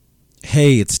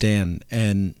Hey, it's Dan,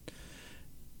 and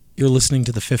you're listening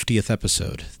to the 50th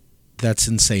episode. That's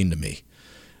insane to me.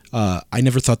 I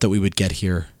never thought that we would get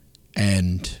here,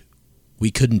 and we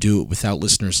couldn't do it without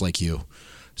listeners like you.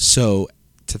 So,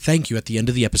 to thank you, at the end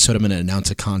of the episode, I'm going to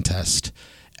announce a contest,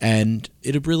 and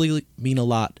it'd really mean a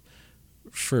lot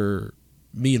for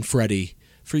me and Freddie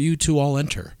for you to all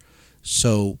enter.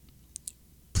 So,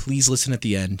 please listen at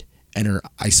the end. Enter.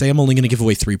 I say I'm only going to give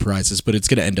away 3 prizes, but it's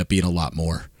going to end up being a lot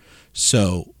more.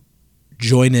 So,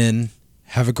 join in,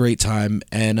 have a great time,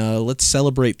 and let's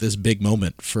celebrate this big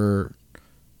moment for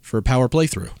a power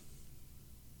playthrough.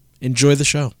 Enjoy the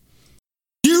show.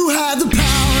 You had the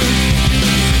power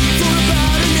for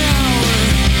about an hour.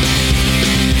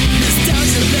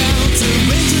 Nostalgia bound to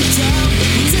Ranger Town.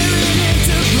 We're tearing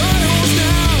into blood holes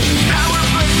now. Power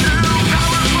playthrough,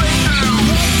 power playthrough.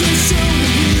 Love the show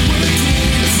when we were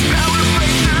kids. Power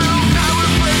playthrough, power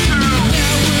playthrough.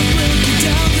 Now we're breaking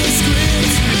down the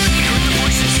script. Hear the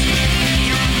voices,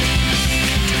 hear them,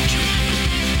 and touch them.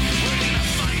 We're gonna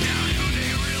find out who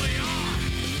they really are.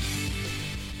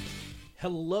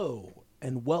 Hello,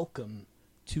 and welcome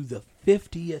to the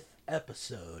 50th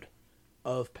episode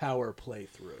of Power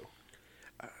Playthrough.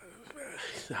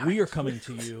 We are coming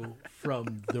to you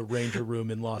from the Ranger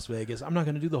Room in Las Vegas. I'm not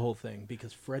going to do the whole thing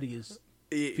because Freddie is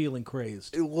feeling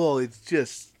crazed. Well, it's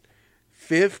just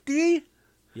 50?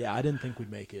 Yeah, I didn't think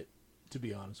we'd make it, to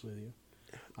be honest with you.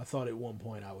 I thought at one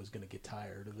point I was going to get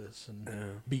tired of this and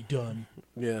be done.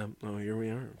 Yeah. Oh, here we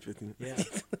are. 50. Yeah.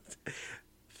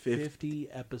 50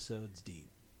 episodes deep.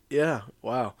 Yeah.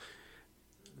 Wow.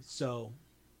 So,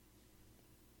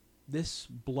 this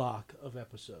block of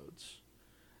episodes,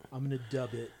 I'm going to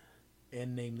dub it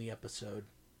and name the episode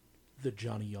the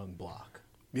Johnny Young block.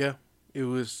 Yeah. It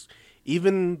was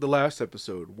even the last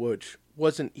episode, which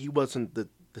wasn't the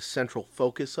central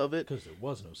focus of it. Because there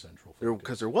was no central focus.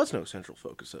 Because there was no central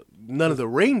focus of it. None of the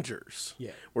Rangers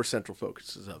were central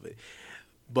focuses of it.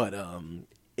 But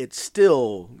it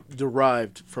still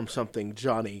derived from something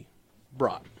Johnny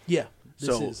brought. Yeah. This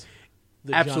So, is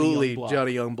the absolutely Johnny Young block.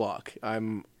 Johnny Young block.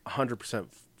 I'm 100%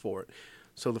 for it.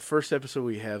 So the first episode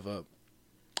we have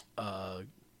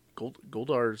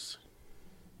Goldar's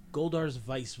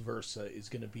Vice Versa is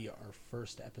going to be our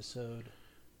first episode.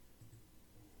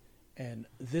 And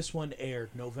this one aired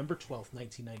November 12th,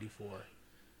 1994.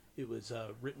 It was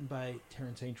written by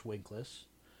Terrence H. Winkless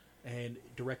and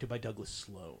directed by Douglas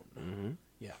Sloan. Mm-hmm.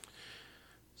 Yeah.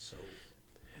 So,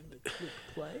 click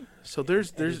play. So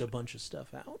there's a bunch of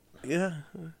stuff out. Yeah.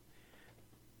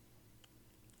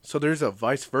 So there's a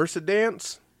Vice Versa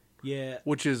dance. Yeah.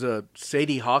 Which is a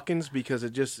Sadie Hawkins because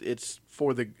it's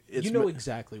you know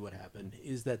exactly what happened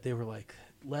is that they were like,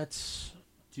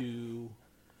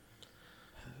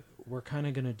 we're kind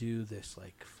of going to do this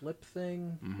like flip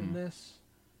thing in this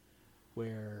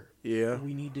where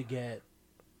we need to get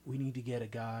a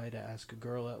guy to ask a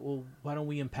girl out. Well, why don't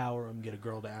we empower him, get a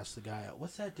girl to ask the guy out?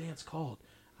 What's that dance called?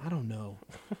 I don't know.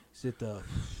 Is it the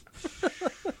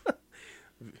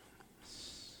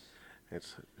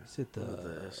It's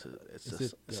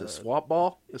the a swap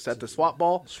ball? Is that the swap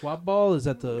ball? Swap ball? Is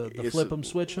that the It's flip 'em,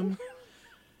 switch 'em?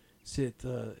 Is it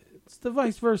it's the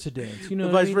vice versa dance? You know,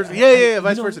 The what I vice mean? versa. Yeah,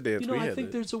 vice versa dance. You know, We I had think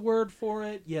it. there's a word for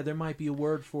it. Yeah, there might be a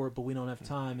word for it, but we don't have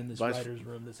time in this Vice- writer's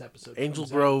room. This episode Angel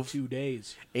comes out Grove. in 2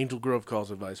 days. Angel Grove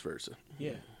calls it vice versa.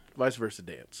 Yeah, Vice versa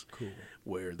dance. cool.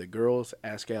 Where the girls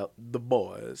ask out the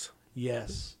boys.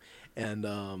 Yes,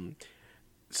 And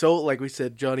so, like we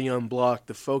said, Johnny Young block.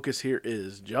 The focus here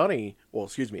is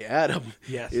Adam.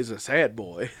 Yes. Is a sad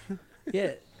boy.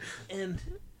 yeah, and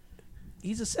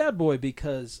he's a sad boy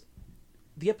because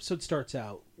the episode starts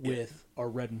out with our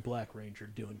Red and Black Ranger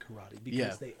doing karate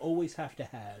because they always have to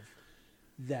have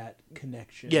that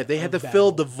connection. Yeah, they had to of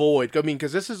fill the battle. void. I mean,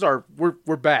 because this is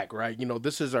we're back, right? You know,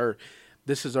 this is our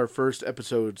first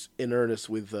episodes in earnest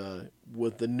with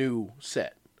the new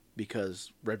set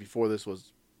because right before this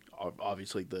was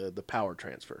obviously the power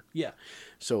transfer. Yeah.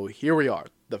 So here we are,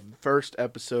 the first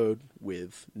episode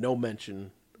with no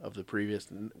mention of the previous.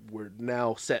 We're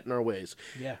now set in our ways.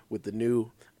 Yeah. With the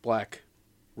new Black,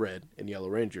 Red, and Yellow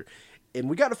Ranger. And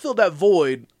we got to fill that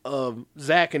void of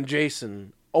Zach and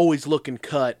Jason always looking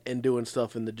cut and doing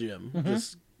stuff in the gym,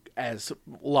 just as a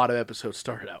lot of episodes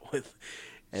started out with.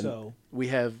 And So- we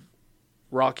have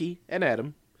Rocky and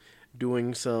Adam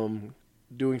doing some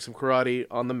karate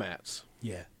on the mats.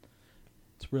 Yeah.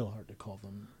 It's real hard to call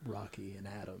them Rocky and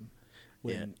Adam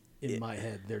when in my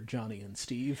head they're Johnny and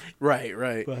Steve. Right.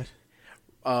 But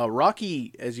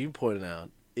Rocky, as you pointed out,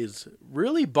 is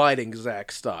really biting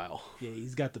Zach's style. yeah,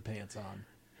 he's got the pants on.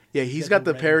 Yeah, he's got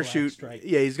the red and black parachute. stripe.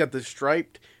 Yeah, he's got the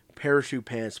striped parachute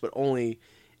pants, but only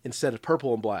instead of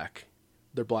purple and black,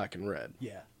 they're black and red.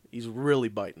 Yeah. He's really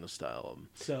biting the style of them.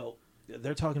 So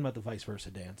they're talking about the vice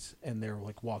versa dance, and they're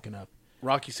like walking up.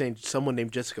 Rocky saying someone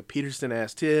named Jessica Peterson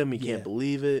asked him. He can't Yeah.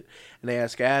 believe it. And they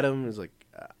ask Adam. He's like,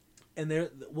 And they're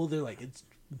like, it's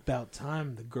about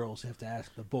time the girls have to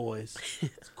ask the boys.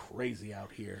 It's crazy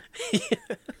out here.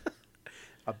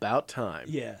 about time.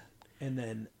 Yeah. And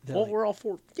then they're Well, like, we're all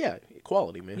for,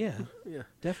 equality, man. yeah, Yeah.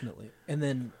 definitely. And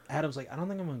then Adam's like, I don't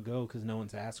think I'm going to go because no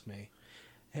one's asked me.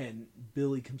 And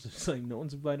Billy comes up saying, no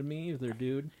one's invited me either,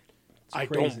 dude. It's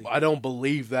crazy. I don't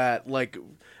believe that. Like,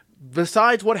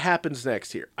 besides what happens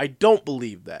next here, I don't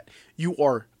believe that. You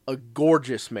are a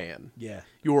gorgeous man. Yeah.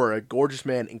 You are a gorgeous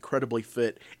man, incredibly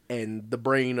fit, and the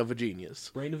brain of a genius.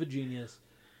 Brain of a genius.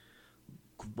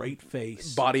 Great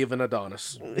face. Body of an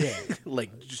Adonis. Yeah.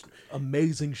 Like, just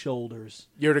Amazing shoulders.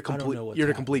 you're the I don't complete. know what's You're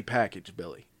the happening. complete package,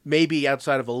 Billy. Maybe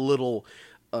outside of a little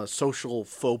social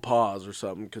faux pas or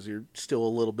something, because you're still a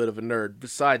little bit of a nerd.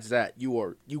 Besides that,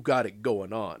 you got it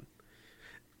going on.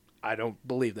 I don't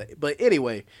believe that. But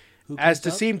anyway, Who as comes to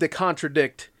up? seem to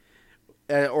contradict,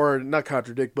 or not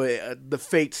contradict, but the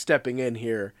fate stepping in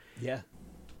here. Yeah.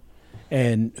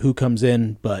 And who comes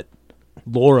in but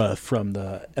Laura from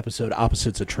the episode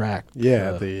Opposites Attract.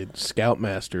 The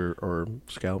scoutmaster or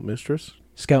scout mistress.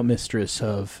 Scout mistress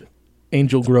of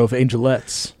Angel Grove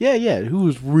Angelettes. Yeah, who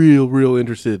was real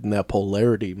interested in that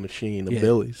polarity machine of Yeah.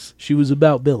 Billy's. She was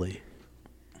about Billy.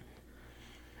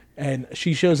 And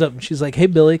she shows up and she's like, hey,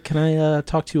 Billy, can I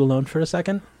talk to you alone for a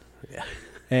second? Yeah.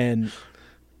 And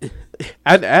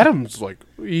And Adam's like,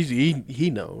 he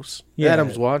knows. Yeah.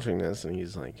 Adam's watching this, and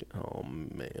he's like, oh,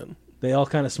 man. they all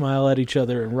kind of smile at each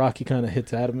other, and Rocky kind of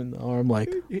hits Adam in the arm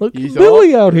like, look You at saw?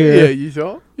 Billy out Yeah, here. you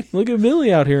saw? Look at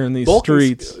Billy out here in these Bulk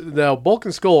streets. Now, Bulk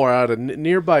and Skull are at a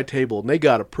nearby table, and they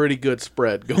got a pretty good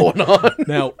spread going on.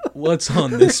 Now, what's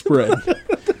on this spread?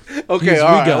 Okay, Here's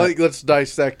all we right, got- let's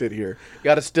dissect it here.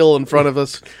 Got a still in front of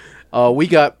us. We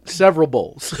got several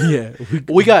bowls. Yeah.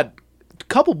 We got a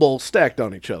couple bowls stacked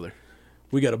on each other.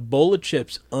 We got a bowl of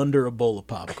chips under a bowl of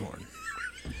popcorn.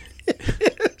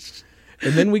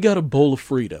 And then we got a bowl of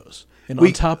Fritos. And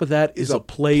on top of that is a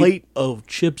plate of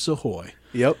Chips Ahoy.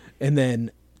 Yep. And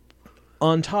then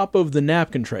on top of the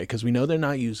napkin tray, because we know they're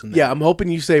not using that. Yeah, I'm hoping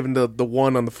you're saving the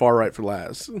one on the far right for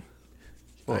last.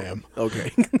 I am.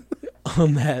 Okay.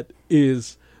 On that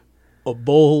is a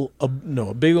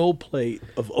big old plate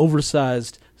of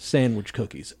oversized sandwich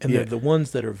cookies. And Yeah. they're the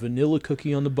ones that are vanilla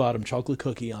cookie on the bottom, chocolate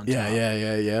cookie on top.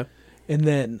 Yeah. And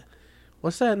then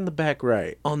What's that in the back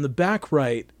right? on the back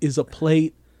right is a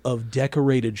plate of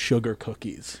decorated sugar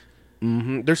cookies.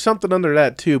 There's something under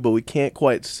that too, but we can't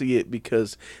quite see it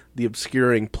because the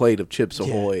obscuring plate of Chips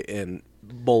Ahoy and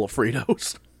bowl of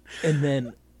Fritos. And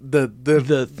then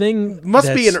The thing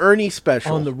must be that's an Ernie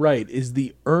special. on the right is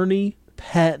the Ernie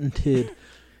patented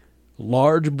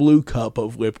large blue cup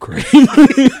of whipped cream.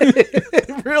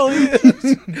 It really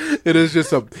is. It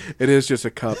is just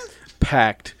a cup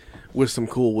packed with some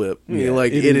Cool Whip. I mean, Yeah,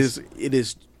 like it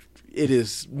it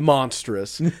is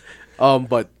monstrous.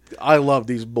 But I love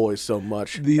these boys so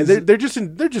much. And These- they're just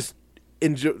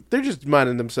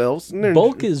minding themselves. And they're-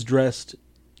 Bulk is dressed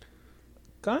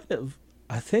kind of.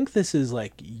 I think this is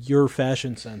like your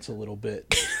fashion sense a little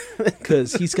bit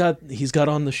because he's got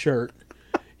on the shirt.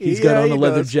 He's got Yeah, on a he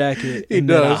leather does. jacket He and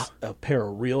then does. a pair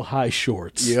of real high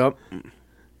shorts. Yep.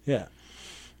 Yeah.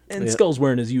 And Yeah. Skull's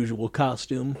wearing his usual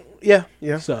costume. Yeah.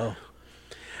 So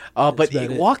But That's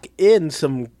about it. walk in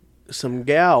some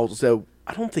gals that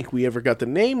I don't think we ever got the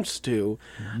names to,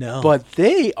 no. but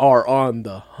they are on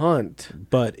the hunt,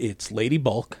 But it's Lady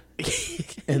Bulk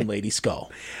and Lady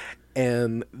Skull.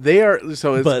 and they are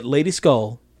so. It's, But Lady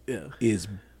Skull yeah, is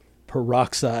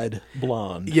peroxide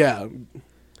blonde. yeah,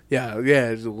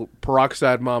 it's a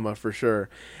peroxide mama for sure,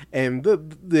 and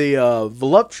the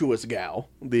voluptuous gal,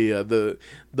 the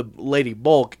Lady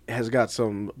Bulk has got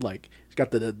some like it's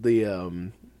got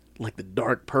the like the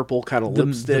dark purple kind of The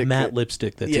lipstick, matte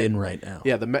lipstick that's Yeah. in right now.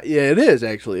 Yeah, it is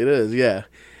actually. It is, yeah.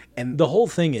 And The whole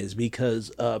thing is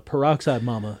because Peroxide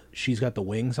Mama, she's got the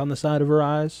wings on the side of her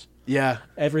eyes. yeah,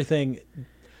 Everything,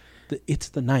 it's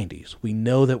the 90s. We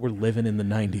know that we're living in the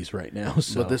 90s right now.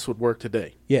 So but this would work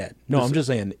today. yeah. No, I'm just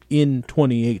saying in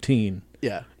 2018,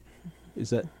 Yeah.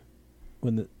 is that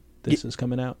when this is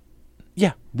coming out?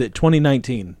 Yeah. The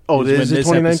 2019 Oh, is is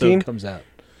when it this 2019? episode comes out.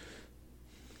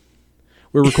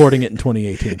 We're recording it in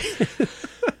 2018.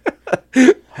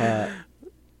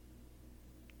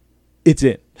 It's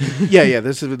in. yeah.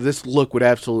 This look would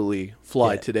absolutely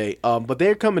fly Yeah. today. But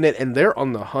they're coming in and they're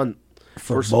on the hunt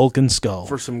for some- Bulk and Skull.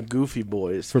 for some goofy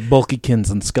boys. For Bulkykins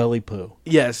and Scully Poo.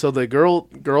 Yeah, so the girl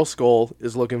Skull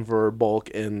is looking for Bulk,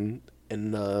 and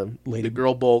Lady- the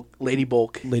girl Bulk, Lady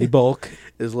Bulk, Lady Bulk.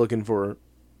 is looking for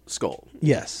Skull.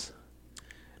 Yes.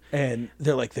 And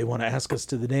they're like, they want to ask us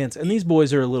to the dance. And these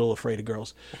boys are a little afraid of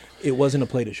girls. It wasn't a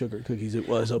plate of sugar cookies. It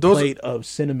was a Those- plate of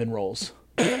cinnamon rolls.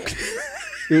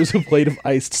 It was a plate of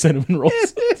iced cinnamon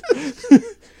rolls.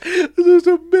 There's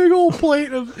a big old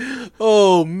plate of.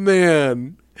 Oh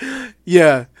man,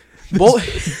 yeah. Bulk,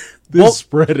 This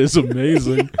spread is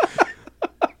amazing.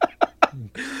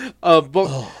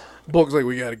 Bulk's like,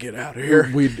 we gotta get out of here.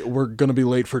 We're going to be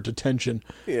late for detention.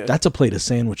 Yeah. That's a plate of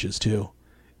sandwiches, too.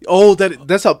 Oh,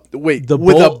 that's a wait. The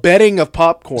with bowl- a bedding of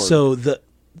popcorn. So the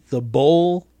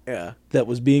bowl yeah, that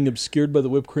was being obscured by the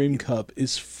whipped cream cup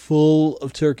is full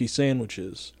of turkey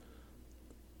sandwiches.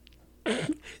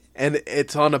 and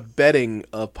it's on a bedding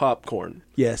of popcorn.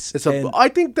 Yes. It's a. and- I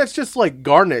think that's just like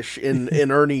garnish in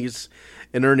Ernie's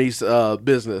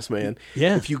business, man.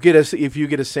 Yeah. If you get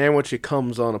a sandwich, it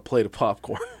comes on a plate of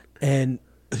popcorn. And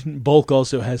Bulk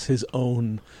also has his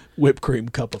own whipped cream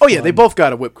cup of Oh yeah, fun. they both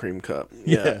got a whipped cream cup.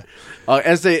 Yeah. Yeah.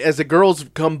 As the girls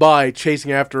come by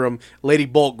chasing after him, Lady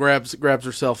Bulk grabs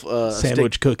herself a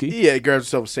Sandwich steak- cookie. Yeah, grabs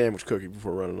herself a sandwich cookie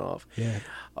before running off. Yeah.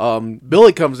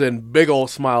 Billy comes in, big old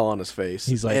smile on his face.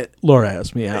 He's like, Laura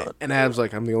asked me and, out. and Adam's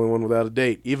like, I'm the only one without a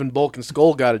date. Even Bulk and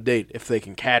Skull got a date if they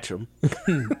can catch him.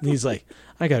 He's like,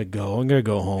 I gotta go. I'm gonna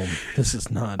go home. This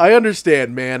is not. I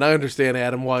understand, man. I understand,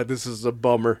 Adam, why this is a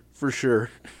bummer for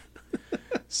sure.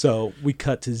 So we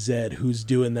cut to Zed, who's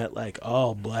doing that like,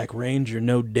 oh, Black Ranger,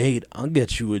 no date. I'll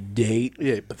get you a date.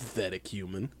 Yeah, pathetic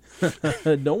human.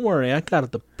 Don't worry, I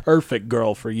got the perfect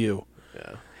girl for you.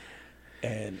 Yeah.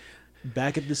 And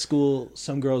back at the school,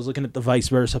 some girl's looking at the vice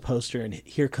versa poster, and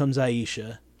here comes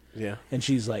Aisha. Yeah. And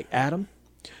she's like, Adam,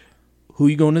 who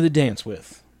you going to the dance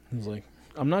with? He's like,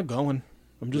 I'm not going.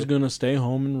 I'm just going to stay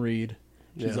home and read.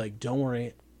 She's Yeah. like, don't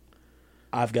worry.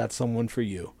 I've got someone for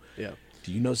you. Yeah.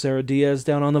 Do you know Sarah Diaz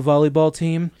down on the volleyball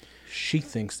team? She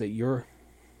thinks that you're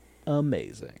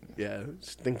amazing. Yeah,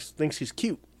 thinks she's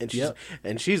cute, and Yep.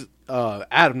 she's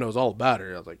Adam knows all about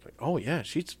her. I was like, oh yeah,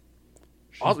 she's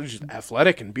awesome. She's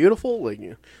athletic and beautiful. Like,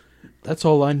 That's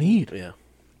all I need. yeah.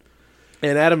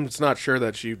 And Adam's not sure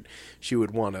that she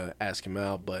would want to ask him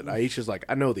out, but Aisha's like,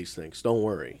 I know these things. Don't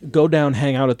worry. Go down,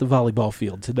 hang out at the volleyball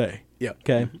field today. Yeah.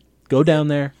 Okay? Go down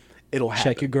there, It'll happen.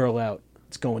 check your girl out.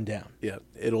 It's going down. Yeah,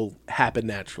 it'll happen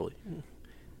naturally.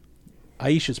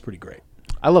 Aisha's pretty great.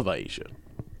 I love Aisha.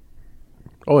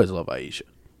 Always love Aisha.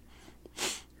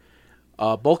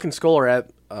 Bulk and Skull are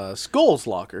at Skull's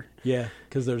locker. Yeah,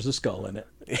 because there's a skull in it.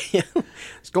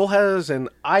 Skull has an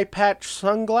eye patch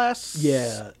sunglass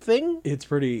Yeah. thing. It's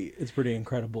pretty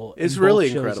incredible. It's And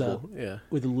really Bolt shows incredible, up yeah.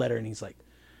 With a letter, and he's like,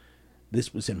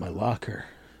 "This was in my locker."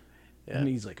 Yeah. And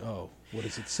he's like, "Oh, what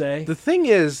does it say?" The thing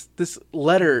is, this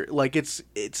letter, like, it's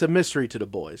a mystery to the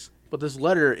boys, but this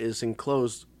letter is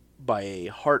enclosed by a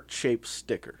heart-shaped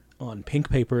sticker. On pink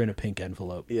paper in a pink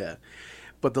envelope. Yeah,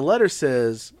 but the letter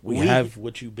says We have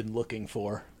what you've been looking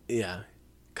for. yeah,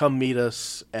 come meet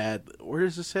us at, where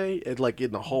does it say? At, like,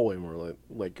 in the hallway, more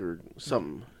like or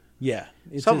something. Yeah,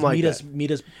 it Something says, like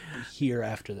meet us here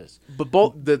after this. But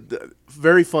Bulk, the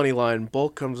very funny line,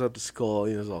 Bulk comes up to Skull,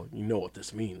 and he's like, you know what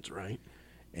this means, right?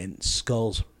 And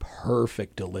Skull's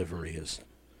perfect delivery is,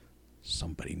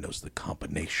 somebody knows the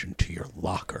combination to your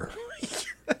locker.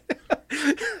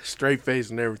 Straight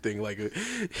face and everything, like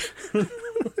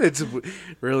it's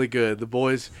really good. The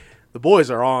boys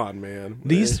are on, man.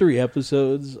 These 3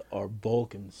 episodes are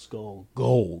Bulk and Skull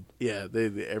gold. Yeah, they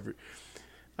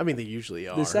they usually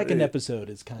are. The second They- episode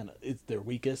is it's their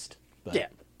weakest. But yeah.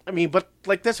 I mean, but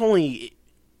like that's only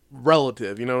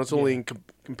relative, you know. It's only in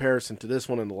comparison to this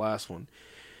one and the last one.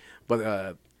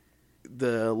 But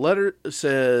the letter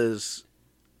says,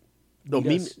 "No,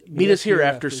 meet us here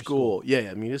after school."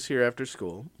 Yeah, meet us here after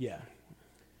school. Yeah.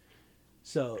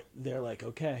 So they're like,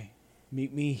 okay,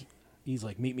 meet me. He's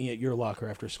like, meet me at your locker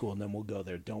after school, and then we'll go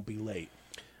there. Don't be late.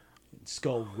 And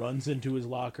Skull runs into his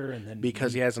locker, and then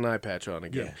Because he has an eye patch on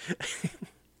again. yeah,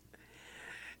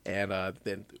 And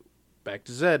then back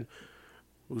to Zed,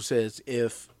 who says,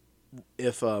 if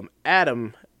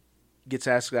Adam gets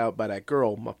asked out by that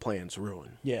girl, my plan's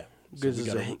ruined. yeah. So Gives we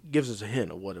us, gotta- gives us a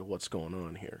hint of what's going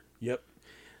on here. Yep.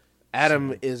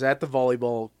 Adam is at the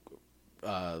volleyball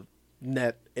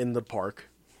net in the park.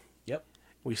 Yep.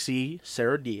 We see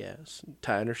Sarah Diaz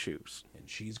tying her shoes. And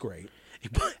she's great.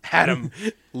 Adam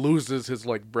loses his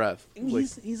breath. And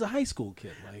he's a high school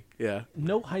kid. Like, Yeah,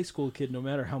 no high school kid, no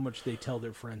matter how much they tell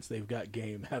their friends they've got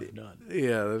game, have none.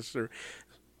 yeah, that's true.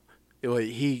 Anyway,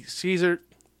 he sees her.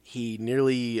 he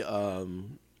nearly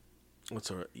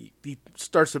he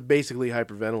starts to basically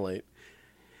hyperventilate,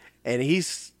 and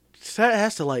has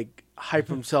to like hype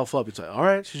himself up. It's like, all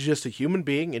right, she's just a human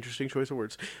being. Interesting choice of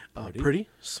words. Pretty,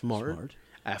 smart,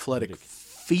 athletic,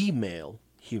 female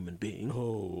human being.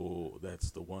 Oh,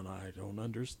 that's the one I don't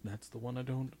understand. That's the one I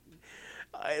don't.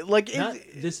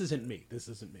 This isn't me. This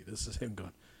isn't me. This is him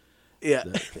going. Yeah,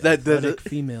 The athletic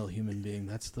female human being.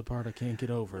 That's the part I can't get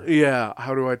over. yeah.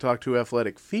 How do I talk to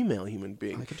athletic female human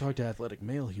being? I could talk to athletic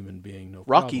male human being. No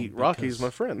Rocky, problem. Rocky's my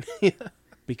friend.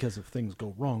 Because if things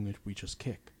go wrong, we just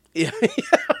kick. Yeah,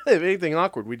 if anything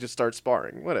awkward, we just start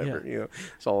sparring. Whatever, Yeah. you know.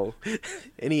 It's all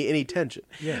any tension.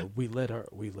 Yeah, we let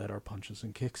our punches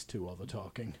and kicks to all the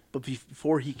talking. But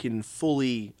before he can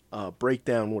fully break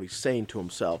down what he's saying to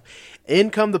himself, in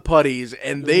come the putties,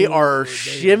 and they are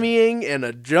shimmying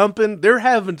and jumping. They're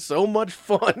having so much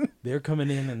fun. They're coming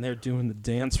in and they're doing the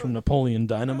dance from Napoleon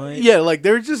Dynamite. Yeah, like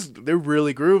they're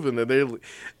really grooving, and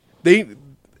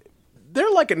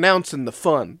they're like announcing the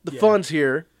fun. The fun's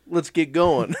here. Let's get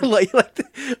going. like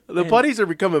the putties are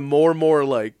becoming more and more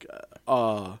like.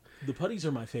 The putties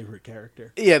are my favorite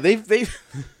character. Yeah,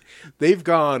 they've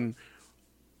gone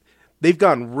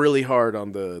really hard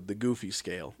on the goofy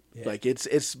scale. Yeah. Like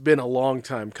it's been a long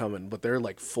time coming, but they're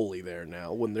like fully there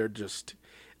now. When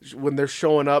they're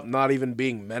showing up, not even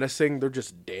being menacing, they're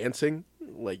just dancing.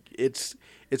 Like it's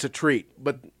a treat.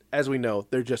 But as we know,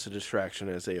 they're just a distraction,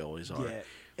 as they always are. Yeah,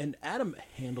 and Adam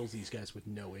handles these guys with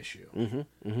no issue.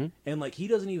 And like he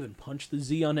doesn't even punch the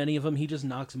Z on any of them. He just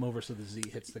knocks them over so the Z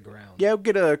hits the ground. Yeah, we'll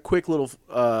get a quick little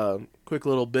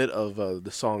bit of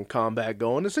the song "Combat"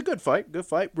 going. It's a good fight,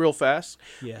 real fast.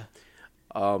 Yeah.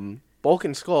 Bulk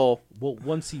and Skull. Well,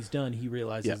 once he's done, he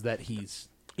realizes that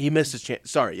He missed his chance.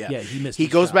 Sorry, yeah. Yeah, he missed He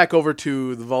his goes shot. back over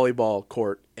to the volleyball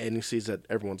court, and he sees that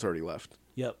everyone's already left.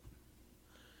 Yep.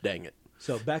 Dang it.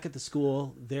 So back at the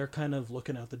school, they're kind of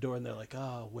looking out the door, and they're like,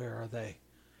 "Oh, where are they?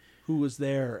 Who was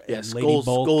there?" Yeah, And Lady Bulk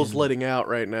Skull's and- letting out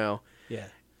right now. Yeah,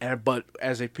 But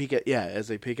as they peek out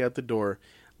the door,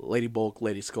 Lady Bulk,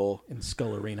 Lady Skull. in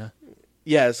Skull Arena.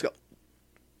 Yeah,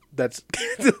 that's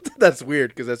that's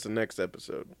weird because that's the next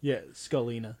episode. Yeah,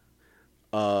 Skullina.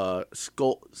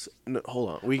 Skull. No, hold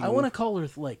on. I want to call her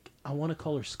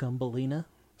Scumbelina.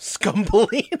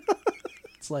 Scumbelina.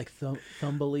 It's like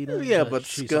Thumbelina. Yeah, but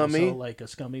she's scummy. also like a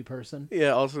scummy person. Yeah,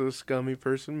 also a scummy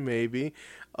person, maybe.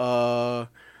 Hold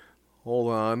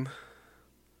on.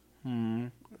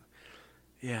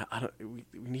 Yeah, we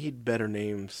need better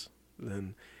names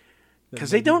than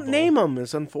because they Lady don't Bulk. name them.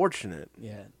 It's unfortunate,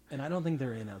 Yeah, and I don't think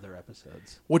they're in other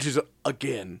episodes. which is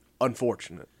again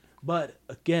unfortunate. But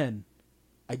again,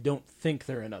 I don't think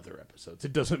they're in other episodes.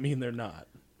 It doesn't mean they're not.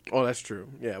 Oh, that's true.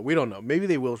 Yeah, we don't know. Maybe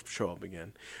they will show up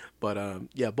again. But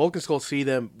yeah, Bulk and Skull see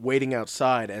them waiting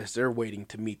outside as they're waiting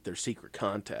to meet their secret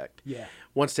contact. Yeah.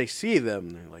 Once they see them,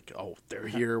 they're like, "Oh, they're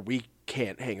here. We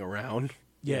can't hang around."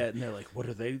 Yeah, and they're like, "What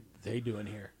are they doing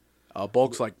here?"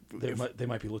 Bulk's like, They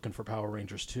might be looking for Power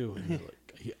Rangers too, and they're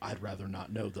like, "I'd rather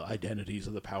not know the identities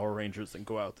of the Power Rangers than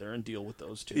go out there and deal with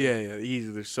those two." Yeah,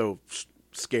 they're so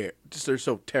scared. Just they're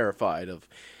so terrified of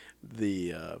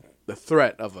the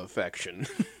threat of affection.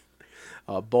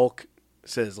 Bulk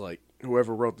says like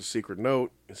whoever wrote the secret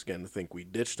note is going to think we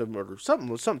ditched him or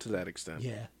something to that extent.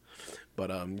 Yeah. But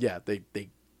yeah,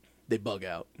 they bug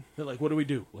out. They're like, "What do we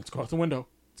do? Let's go out the window.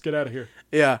 Let's get out of here."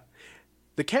 Yeah,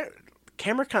 the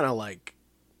camera kind of like.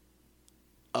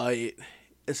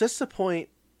 Is this the point?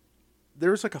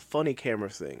 There was like a funny camera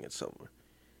thing at somewhere.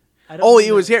 Oh,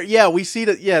 it was here. Yeah, we see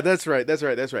that. Yeah, that's right.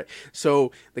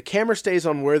 So the camera stays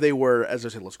on where they were as I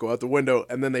said, let's go out the window.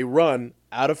 And then they run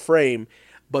out of frame,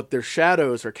 but their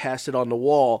shadows are casted on the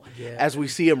wall as we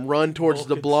see them run towards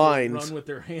the blinds. Run with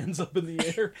their hands up in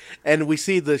the air. And we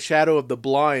see the shadow of the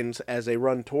blinds as they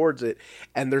run towards it,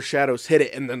 and their shadows hit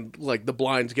it, and then like the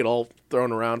blinds get all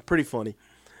thrown around. Pretty funny.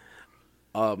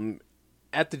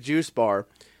 At the juice bar,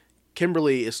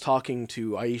 Kimberly is talking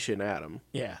to Aisha and Adam.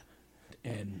 Yeah.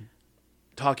 And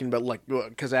Talking about like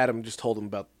because Adam just told him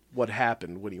about what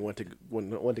happened when he went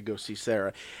to go see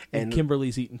Sarah, and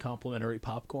Kimberly's eating complimentary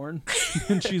popcorn,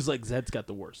 and she's like, "Zed's got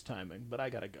the worst timing, but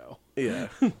I gotta go." yeah,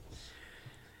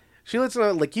 she lets him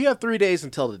know like you have 3 days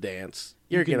until the dance.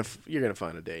 You're gonna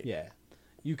find a date. Yeah,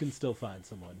 you can still find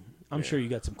someone. I'm sure you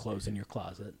got some clothes in your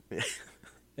closet.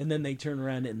 And then they turn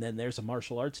around, and then there's a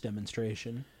martial arts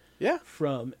demonstration. Yeah.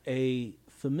 From a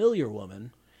familiar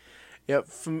woman. Yep.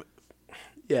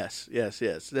 Yes.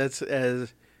 That's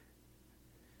as.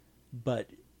 But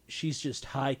she's just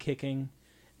high kicking,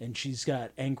 and she's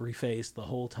got angry face the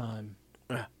whole time.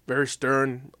 Very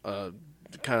stern.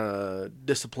 kind of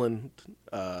disciplined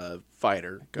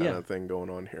fighter kind Yeah. of thing going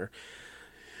on here.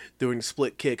 Doing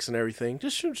split kicks and everything.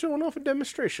 Just showing off a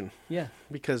demonstration. Yeah.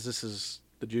 Because this is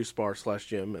the juice bar /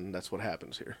 gym, and that's what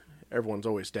happens here. Everyone's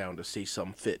always down to see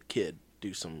some fit kid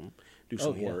do some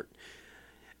yeah. work.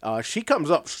 She comes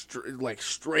up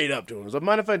straight up to him. Is like,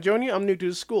 mind if I join you? I'm new to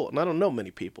the school, and I don't know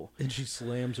many people. And she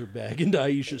slams her bag into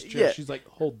Aisha's chair. Yeah. She's like,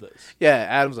 hold this. Yeah,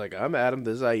 Adam's like, I'm Adam.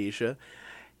 This is Aisha.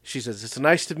 She says, it's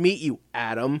nice to meet you,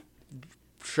 Adam.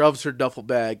 Shoves her duffel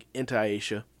bag into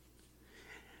Aisha.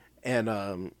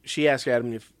 And she asks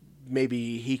Adam if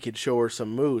maybe he could show her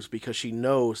some moves because she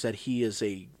knows that he is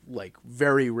a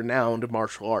very renowned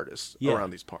martial artist Yeah. around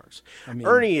these parts. I mean-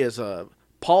 Ernie is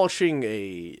polishing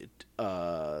a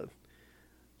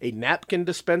napkin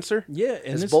dispenser. Yeah,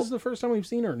 and As this Bul- is the first time we've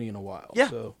seen Ernie in a while. Yeah.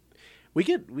 So We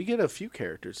get a few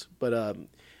characters, but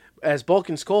as Bulk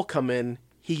and Skull come in,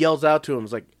 he yells out to him,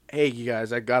 "He's like, hey, you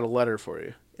guys, I got a letter for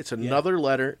you. It's another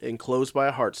letter enclosed by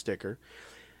a heart sticker.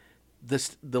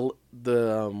 The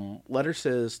letter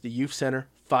says the youth center,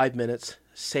 5 minutes,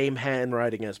 same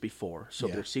handwriting as before. So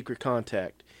Yeah. their secret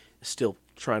contact is still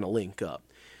trying to link up.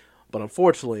 But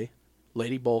unfortunately,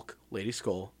 Lady Bulk, Lady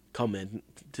Skull come in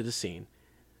to the scene,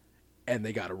 and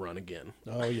they got to run again.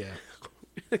 Oh yeah.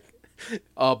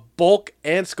 Bulk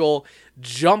and Skull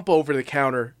jump over the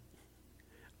counter.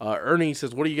 Ernie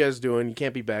says, "What are you guys doing? You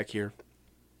can't be back here."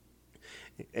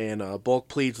 And Bulk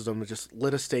pleads with them to just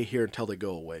let us stay here until they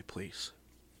go away, please.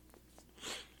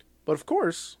 But of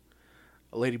course,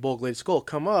 Lady Bulk, Lady Skull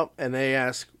come up and they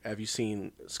ask, "Have you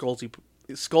seen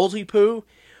Skullsy Poo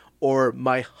or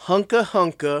my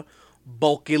hunka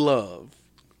bulky love?"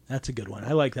 That's a good one.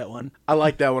 I like that one. I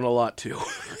like that one a lot too.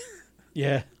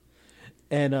 Yeah.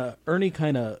 And Ernie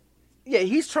kind of, Yeah,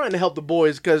 he's trying to help the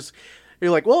boys because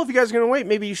you're like, well, if you guys are going to wait,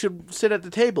 maybe you should sit at the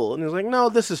table. And he's like, no,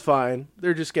 this is fine.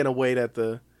 They're just going to wait at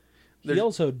the... he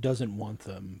also doesn't want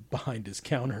them behind his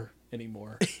counter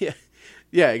anymore.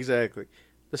 Yeah, exactly.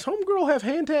 Does Homegirl have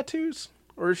hand tattoos?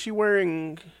 Or is she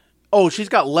wearing... Oh, she's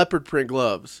got leopard print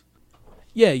gloves.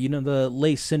 Yeah, you know, the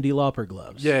lace Cyndi Lauper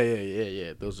gloves.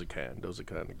 Yeah. Those are kind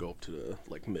that go up to the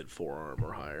mid forearm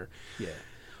or higher. Yeah.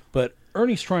 But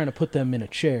Ernie's trying to put them in a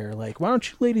chair. Like, why don't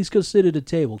you ladies go sit at a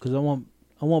table? Because I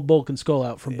want Bulk and Skull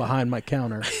out from behind my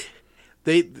counter.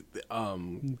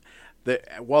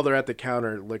 While they're at the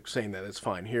counter, saying that it's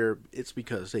fine here, it's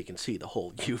because they can see the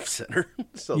whole youth center,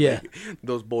 so Yeah.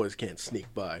 those boys can't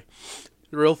sneak by.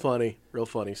 Real funny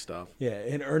stuff. Yeah,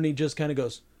 and Ernie just kind of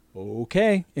goes,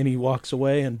 okay. And he walks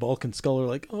away, and Bulk and Skull are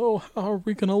like, oh, how are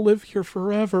we going to live here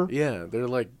forever? Yeah, they're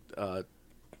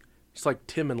it's like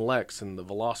Tim and Lex and the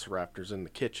Velociraptors in the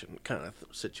kitchen kind of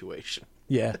situation.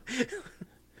 Yeah.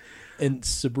 And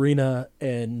Sabrina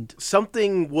and...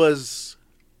 Something was,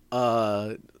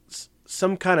 some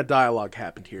kind of dialogue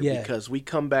happened here Yeah. because we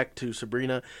come back to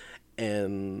Sabrina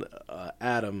and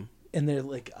Adam. And they're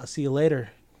like, I'll see you later,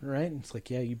 right? And it's like,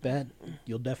 yeah, you bet.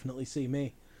 You'll definitely see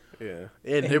me. Yeah,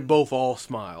 and they're both all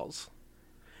smiles.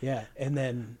 Yeah, and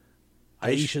then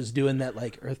Aisha- Aisha's doing that,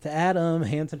 Earth to Adam,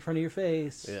 hands in front of your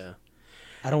face. Yeah.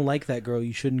 I don't like that girl.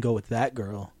 You shouldn't go with that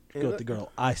girl. Go with the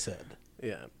girl I said.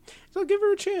 Yeah. So give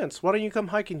her a chance. Why don't you come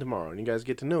hiking tomorrow and you guys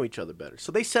get to know each other better?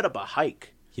 So they set up a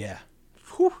hike. Yeah.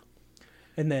 Whew.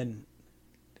 And then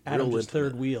Adam Real just intimate.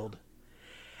 third wheeled.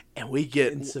 And we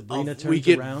get And Sabrina we turns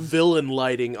get around. villain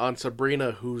lighting on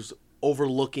Sabrina, who's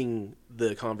overlooking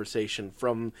the conversation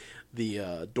from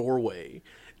the doorway,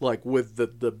 with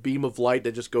the beam of light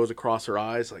that just goes across her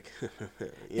eyes,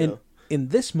 you know. In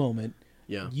this moment,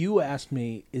 Yeah. you asked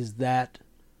me, is that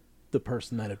the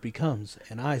person that it becomes?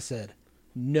 And I said,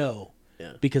 no.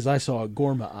 Yeah. Because I saw a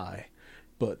Gorma eye.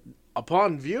 But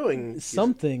Upon viewing,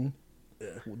 something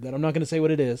that I'm not going to say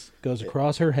what it is goes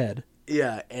across her head,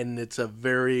 yeah, and it's a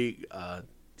very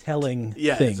telling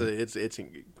yeah, thing. it's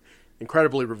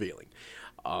incredibly revealing.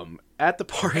 At the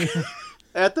park,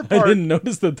 I didn't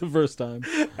notice that the first time.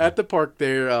 At the park,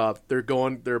 they're about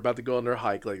to go on their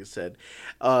hike, like I said.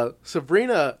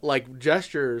 Sabrina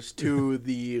gestures to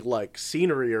the Mm-hmm.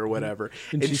 scenery or whatever,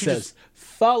 And she she says, just,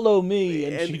 follow me.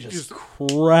 And she just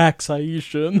cracks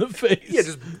Aisha in the face. yeah,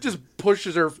 just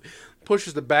pushes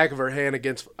the back of her hand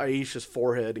against Aisha's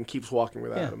forehead and keeps walking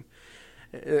without him.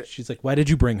 She's like, why did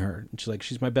you bring her? And she's like,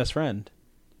 she's my best friend.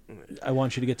 I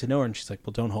want you to get to know her. And she's like,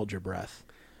 well, don't hold your breath.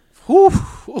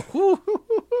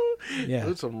 Yeah.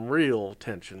 There's some real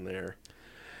tension there.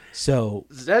 So,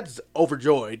 Zed's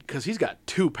overjoyed because he's got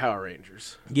 2 Power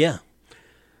Rangers. yeah.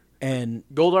 And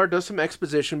Goldar does some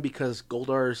exposition because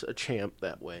Goldar's a champ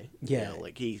that way. Yeah.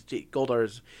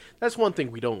 Goldar's. That's one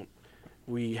thing we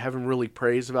we haven't really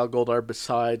praised about Goldar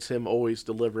besides him always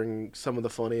delivering some of the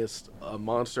funniest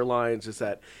monster lines is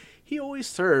that he always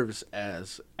serves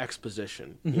as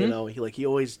exposition. You know, he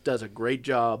always does a great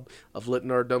job of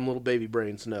letting our dumb little baby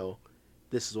brains know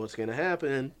this is what's going to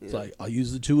happen. It's like, I'll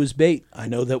use the 2 as bait. I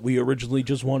know that we originally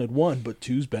just wanted 1, but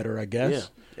 2's better, I guess.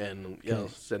 Yeah, and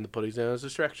send the putties down as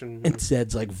distraction. And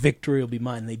Zed's like, victory will be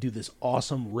mine. They do this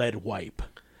awesome red wipe.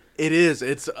 It is.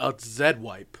 It's a Zed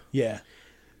wipe. Yeah.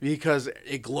 Because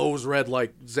it glows red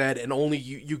like Zed, and only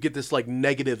you get this like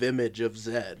negative image of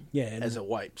Zed as it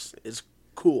wipes. It's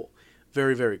cool.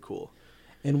 Very, very cool.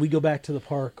 And we go back to the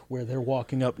park where they're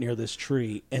walking up near this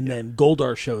tree, and then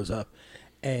Goldar shows up,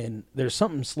 and there's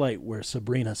something slight where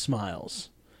Sabrina smiles.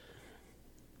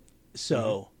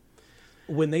 So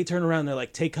when they turn around, they're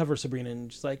like, take cover, Sabrina.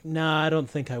 And she's like, nah, I don't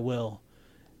think I will.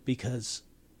 Because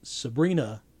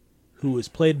Sabrina, who is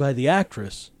played by the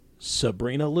actress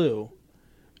Sabrina Liu,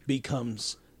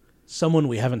 becomes someone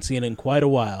we haven't seen in quite a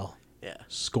while. Yeah.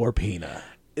 Scorpina.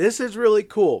 This is really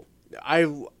cool.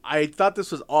 I thought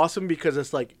this was awesome because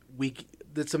it's like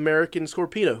it's American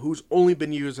Scorpina, who's only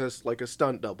been used as like a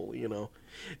stunt double, you know.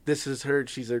 This is her.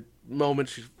 She's a moment.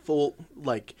 She's full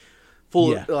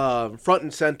front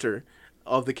and center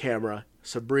of the camera.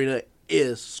 Sabrina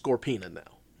is Scorpina now.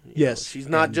 You know, she's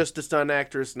not just a stunt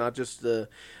actress, not just the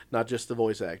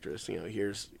voice actress. You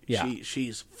know,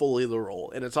 she's fully the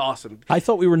role, and it's awesome. I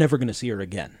thought we were never going to see her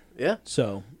again. Yeah.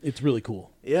 So it's really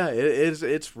cool. Yeah,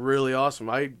 it's really awesome.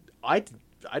 I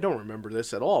don't remember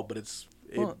this at all, but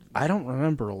I don't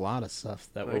remember a lot of stuff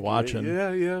that we're watching.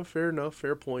 Yeah, fair enough,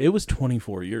 fair point. It was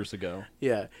 24 years ago.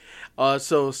 Yeah.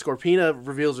 So Scorpina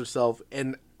reveals herself,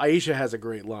 and Aisha has a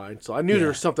great line. So I knew there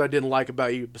was something I didn't like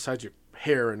about you besides your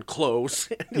hair and clothes.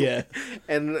 Yeah.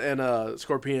 and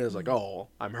Scorpina is like, oh,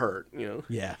 I'm hurt, you know.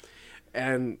 Yeah.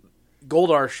 And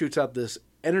Goldar shoots out this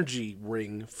energy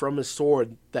ring from his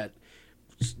sword that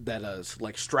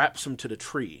like straps him to the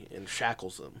tree and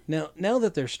shackles him. Now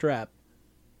that they're strapped,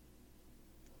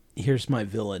 here's my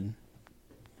villain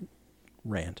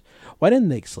rant. Why didn't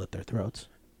they slit their throats?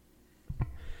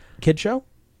 Kid show?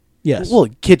 Yes. Well,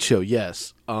 kid show,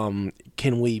 yes.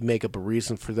 Can we make up a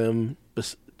reason for them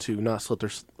to not slit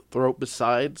their throat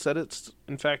besides that it's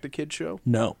in fact a kid show?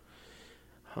 No.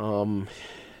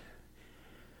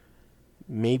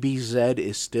 Maybe Zed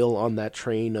is still on that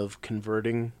train of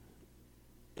converting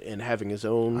and having his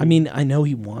own. I mean, I know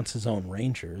he wants his own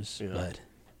Rangers, but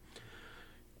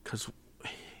because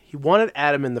he wanted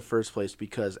Adam in the first place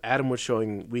because Adam was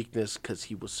showing weakness because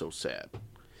he was so sad,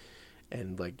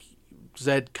 and like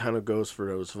Zed kind of goes for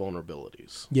those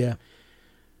vulnerabilities. Yeah.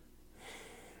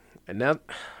 And now,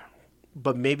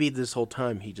 but maybe this whole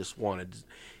time he wanted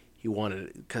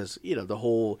because you know the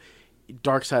whole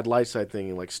dark side light side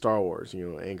thing like Star Wars, you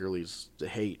know, anger leads to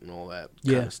hate and all that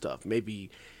kind of stuff.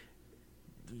 Maybe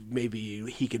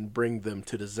he can bring them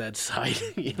to the Zed side,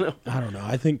 you know. I don't know.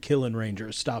 I think killing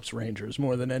Rangers stops Rangers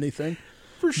more than anything.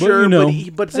 For sure,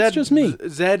 but that's Zed, just me.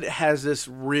 Zed has this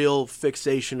real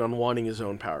fixation on wanting his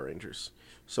own Power Rangers.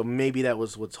 So maybe that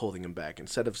was what's holding him back.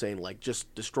 Instead of saying, like,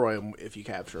 just destroy him if you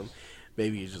capture him,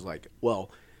 maybe he's just like,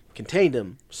 well, contain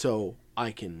them so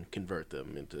I can convert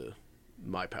them into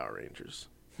my Power Rangers.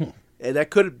 And that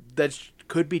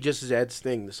could be just Zed's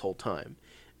thing this whole time,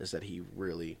 is that he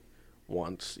really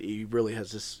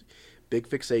has this big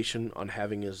fixation on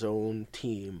having his own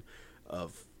team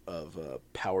of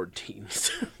powered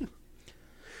teams.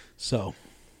 So,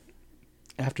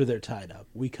 after they're tied up,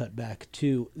 we cut back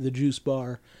to the juice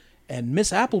bar, and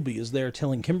Miss Appleby is there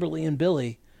telling Kimberly and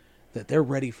Billy that they're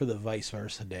ready for the vice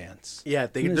versa dance. Yeah,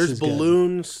 And this there's is good.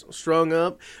 balloons strung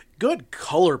up. Good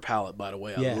color palette, by the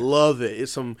way. I Yeah. love it.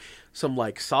 It's some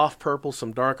like soft purple,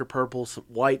 some darker purple, some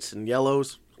whites and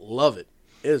yellows. Love it.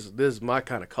 This is my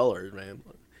kind of colors, man.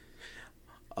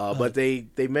 But they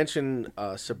mention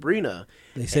Sabrina.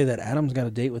 They say that Adam's got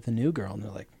a date with a new girl, and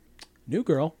they're like, new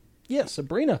girl? Yeah,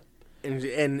 Sabrina. And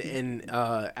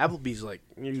Applebee's like,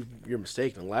 you're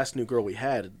mistaken. The last new girl we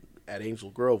had at Angel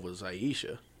Grove was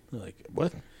Aisha. They're like,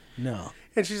 what? No.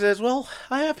 And she says, well,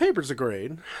 I have papers to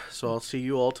grade, so I'll see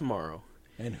you all tomorrow.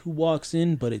 And who walks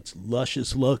in? But it's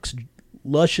Luscious Locks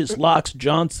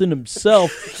Johnson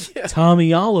himself,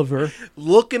 Tommy Oliver.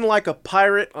 Looking like a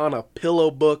pirate on a pillow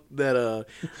book Looking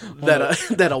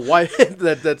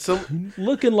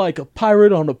like a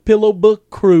pirate on a pillow book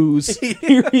cruise.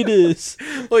 Here it is.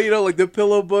 Well, you know, like the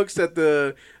pillow books at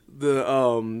the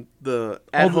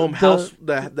at home house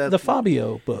the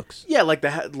Fabio books. Yeah, like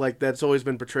that's always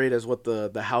been portrayed as what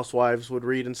the housewives would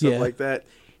read and stuff like that.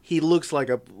 He looks like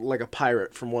a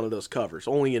pirate from one of those covers,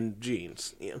 only in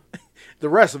jeans. You know, the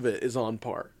rest of it is on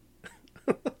par.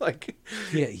 Like,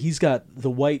 Yeah, he's got the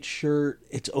white shirt.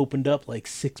 It's opened up like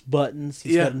 6 buttons.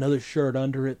 He's Yeah. got another shirt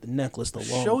under it. The necklace, the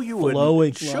long show you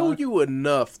flowing show lock. you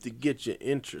enough to get you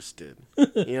interested.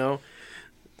 You know,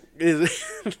 it's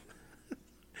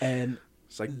And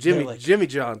like They're like- Jimmy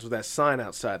John's with that sign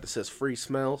outside that says "free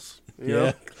smells." You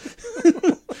yeah,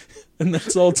 know? and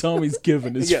that's all Tommy's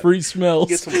given is Yeah. free smells.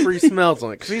 Get some free smells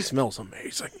on it because he smells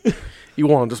amazing. You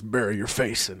want to just bury your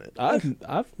face in it.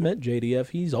 I've met JDF.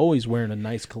 He's always wearing a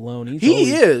nice cologne. He's He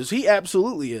always, is. He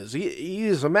absolutely is. He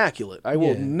is immaculate. I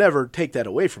will Yeah. never take that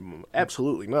away from him.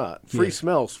 Absolutely not. Free Yeah.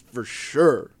 smells for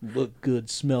sure. look good,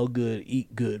 smell good,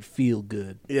 eat good, feel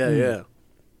good. Yeah, yeah.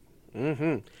 Mm-hmm.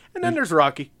 And then there's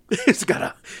Rocky. who's got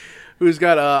a.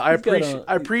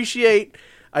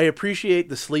 I appreciate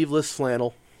the sleeveless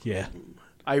flannel. Yeah,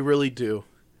 I really do.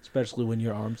 especially when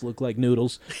your arms look like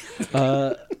noodles.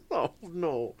 Oh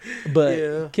no. But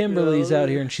Yeah, Kimberly's yeah. out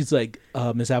here, and she's like,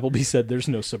 Miss Appleby said there's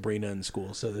no Sabrina in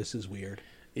school, so this is weird.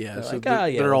 Yeah, They're so like, they're, "Ah,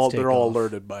 yeah, they're all let's take they're all off."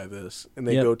 alerted by this, and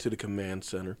they Yep. go to the command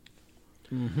center.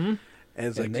 Mm-hmm. And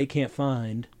it's And like they can't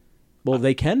find. Well,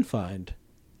 they can find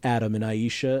Adam and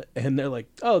Aisha, and they're like,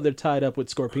 oh, they're tied up with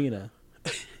Scorpina.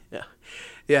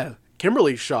 yeah,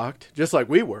 Kimberly's shocked, just like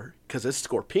we were, because it's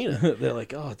Scorpina. They're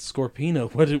like, oh, it's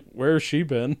Scorpina. Where has she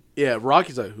been? Yeah,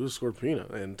 Rocky's like, who's Scorpina?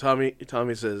 And Tommy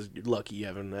says, you're lucky you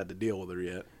haven't had to deal with her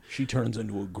yet. She turns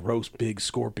into a gross big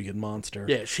scorpion monster.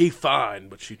 Yeah, she's fine,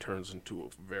 but she turns into a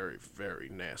very, very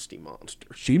nasty monster.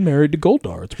 She married to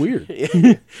Goldar. It's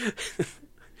weird.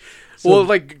 Well,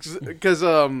 like, because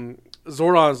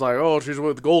Zordon's like, oh, she's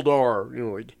with Goldar. You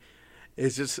know, like,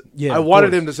 it's just, Yeah, I of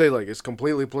wanted course. him to say, like, it's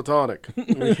completely platonic.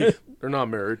 They're not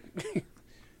married.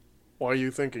 Why are you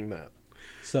thinking that?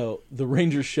 So the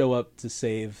Rangers show up to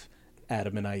save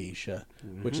Adam and Aisha,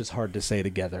 which is hard to say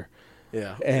together.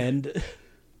 Yeah. And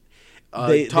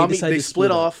Tommy, decide they to split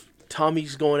up. off.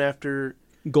 Tommy's going after,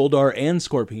 Goldar and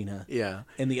Scorpina. yeah.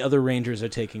 And the other Rangers are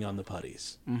taking on the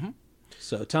putties. Mm-hmm.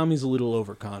 So Tommy's a little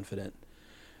overconfident.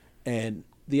 And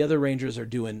the other Rangers are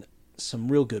doing some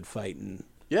real good fighting.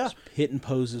 Yeah. Hitting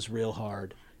poses real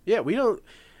hard. Yeah, we don't,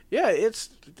 yeah, it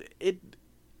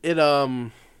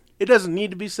doesn't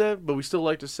need to be said, but we still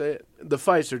like to say it. The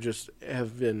fights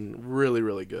have been really,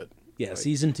 really good. Yeah,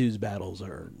 Season 2's battles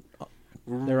are...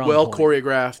 They're on Well point.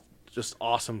 choreographed, just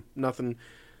awesome. Nothing,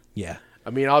 Yeah. I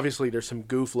mean, obviously there's some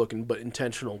goof looking, but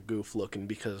intentional goof looking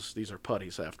because these are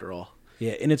putties after all.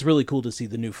 Yeah, and it's really cool to see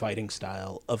the new fighting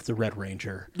style of the Red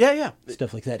Ranger. Yeah, yeah.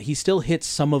 Stuff like that. He still hits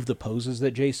some of the poses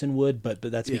that Jason would, but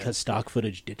that's Yeah. because stock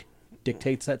footage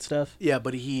dictates that stuff. Yeah,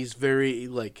 but he's very,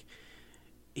 like,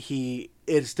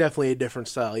 it's definitely a different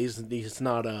style. He's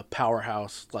not a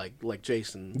powerhouse like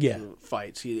Jason Yeah.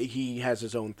 fights. He has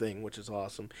his own thing, which is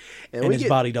awesome. And we his get,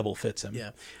 body double fits him.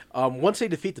 yeah. Once they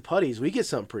defeat the putties, we get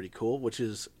something pretty cool, which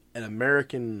is an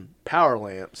American power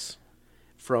lance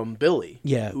from Billy.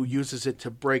 Yeah. Who uses it to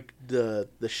break the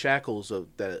shackles of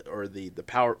that, or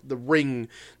the ring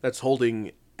that's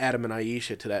holding Adam and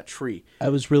Aisha to that tree. I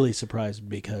was really surprised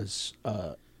because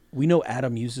we know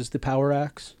Adam uses the power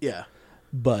axe, Yeah.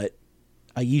 but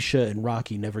Aisha and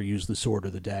Rocky never use the sword or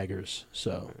the daggers.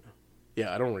 So,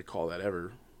 Yeah, I don't recall that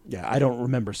ever. yeah, I don't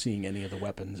remember seeing any of the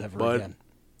weapons ever But- again.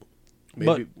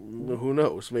 Maybe, who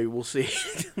knows? Maybe we'll see.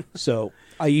 So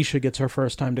Aisha gets her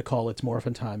first time to call It's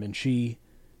Morphin' Time, and she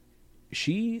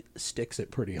sticks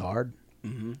it pretty hard.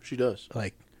 She does.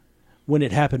 Like, when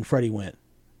it happened, Freddie went,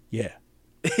 yeah.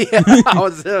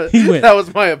 That went. that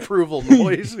was my approval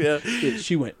noise. Yeah,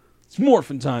 She went, it's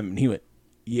Morphin' Time, and he went,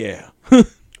 yeah.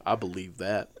 I believe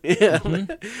that. Yeah,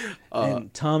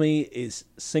 And Tommy is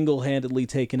single-handedly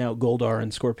taking out Goldar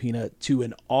and Scorpina to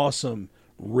an awesome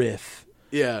riff,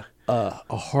 yeah.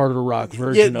 a harder rock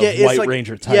version of it's White like-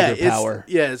 Ranger Tiger Power.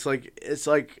 It's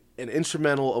like an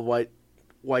instrumental of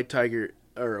White Tiger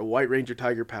or a White Ranger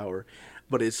Tiger Power,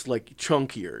 but it's like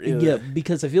chunkier. You know? Yeah,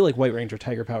 because I feel like White Ranger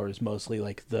Tiger Power is mostly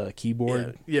like the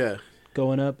keyboard yeah.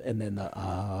 going up, and then the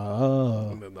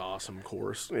And then the awesome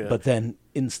chorus. Yeah. But then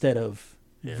instead of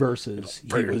verses,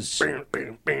 he was I'm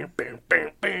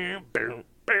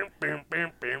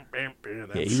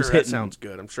he sure was that hitting- sounds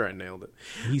good. I'm sure I nailed it.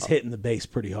 he's hitting the bass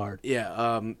pretty hard.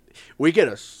 Yeah, we get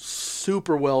a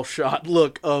super well shot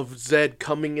look of Zed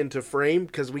coming into frame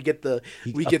because we get the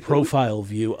Profile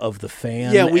view of the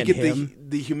fan. yeah, we and get him.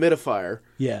 the humidifier.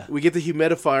 Yeah. we get the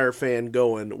humidifier fan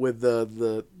going with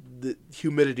the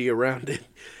humidity around it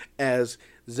as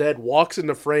Zed walks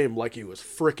into frame like he was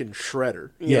frickin'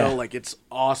 Shredder. You Yeah. know, like it's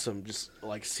awesome just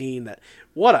like seeing that.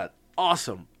 What an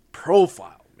awesome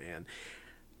profile, man.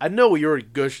 I know we already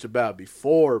gushed about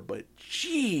before, but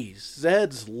geez,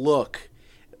 Zed's look.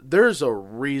 There's a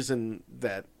reason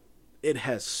that it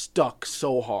has stuck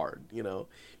so hard, Ain't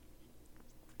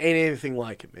anything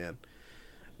like it, man.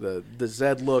 The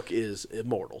Zed look is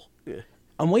immortal. Yeah.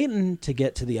 I'm waiting to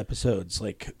get to the episodes,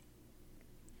 like,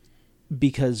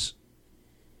 because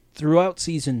throughout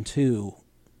season 2,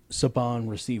 Saban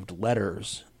received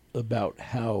letters about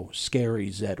how scary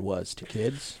Zed was to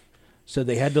kids. So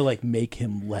they had to, like, make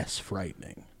him less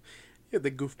frightening. Yeah, they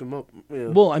goofed him up. Yeah.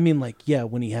 Well, I mean, like, yeah,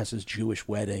 when he has his Jewish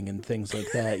wedding and things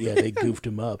like that, yeah, they goofed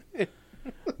him up.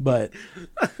 But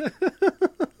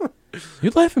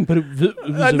you're laughing, but it was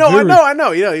a No, very- I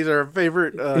know. Yeah, he's our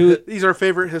favorite. He's our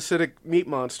favorite Hasidic meat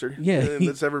monster. Yeah,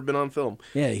 that's ever been on film.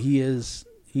 Yeah, he is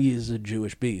a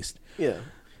Jewish beast. Yeah,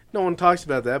 no one talks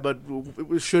about that, but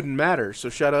it shouldn't matter. So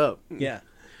shut up. Yeah,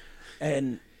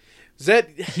 and Zed,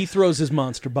 he throws his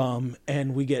monster bomb,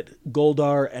 and we get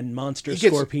Goldar and Monster He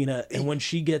gets- Scorpina. And when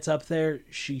she gets up there,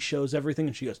 she shows everything,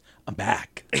 and she goes, "I'm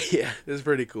back." yeah, it's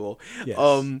pretty cool. Yes.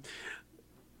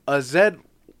 Zed,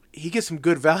 he gets some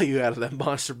good value out of that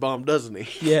monster bomb, doesn't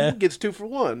he? Yeah. He gets 2 for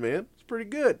 1, man. It's pretty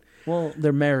good. Well,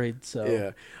 they're married, so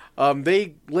Yeah.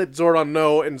 They let Zordon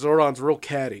know, and Zordon's real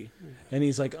catty. and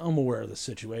he's like, "I'm aware of the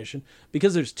situation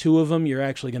because there's 2 of them. You're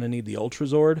actually going to need the Ultra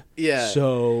Zord. Yeah.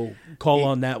 So call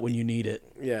on that when you need it."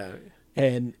 Yeah.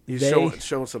 And He's they,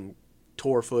 showing some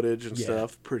Tor footage and Yeah.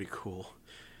 stuff. Pretty cool.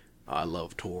 I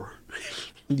love Tor.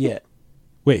 yeah.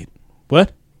 Wait,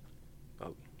 what?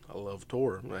 I love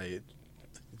Tor.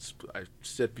 I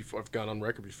said before, I've gone on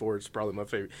record before, it's probably my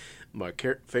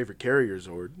favorite carrier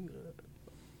Zord.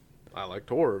 I like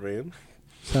Tor, man.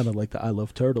 Sounded like the I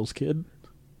Love Turtles kid.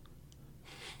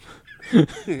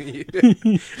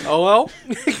 Oh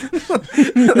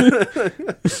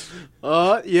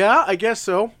well. Yeah, I guess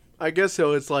so.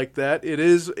 It's like that. It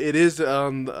is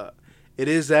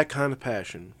that kind of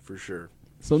passion for sure.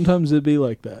 Sometimes it'd be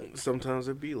like that, Sometimes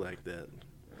it be like that.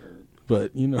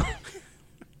 but Yeah,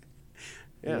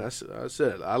 I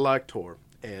said it. I like Tor,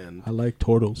 and I like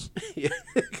turtles.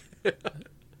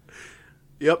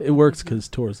 yep, It works because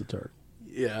Tor's a turtle.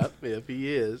 yeah, if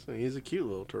he is, he's a cute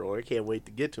little turtle. I can't wait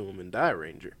to get to him in Die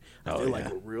Ranger. I feel like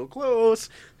yeah. we're real close.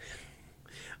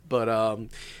 But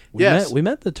We yes,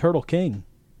 met the Turtle King.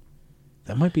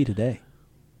 That might be today.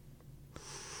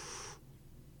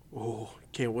 oh,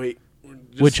 can't wait.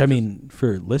 Which, I mean,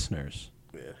 for listeners,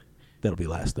 yeah. that'll be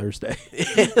last Thursday.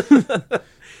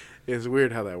 It's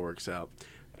weird how that works out.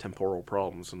 Temporal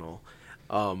problems and all.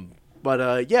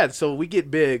 But yeah, so we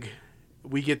get big.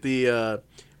 We get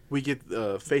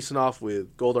facing off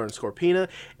with Goldar and Scorpina,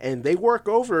 and they work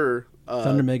over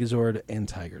Thunder Megazord and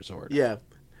Tiger Zord. Yeah.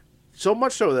 So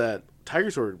much so that Tiger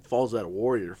Zord falls out of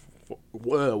Warrior.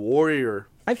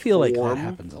 I feel like that form.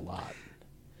 happens a lot.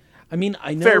 I mean,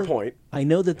 I know. Fair point. I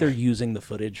know that they're using the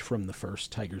footage from the first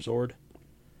Tiger Zord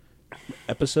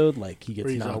episode. Like, he gets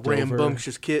Where he's a knocked over.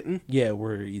 rambunctious kitten. Yeah,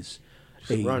 where he's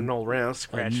Just running all around,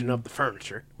 scratching up the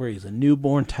furniture. a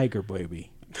newborn tiger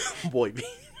baby. Boy,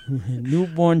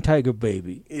 Newborn tiger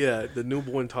baby. yeah, the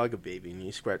newborn tiger baby, and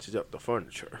he scratches up the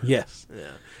furniture. Yes.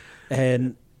 Yeah.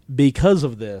 And because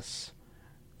of this,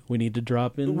 we need to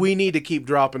drop in. We need to keep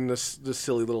dropping this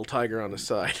silly little tiger on the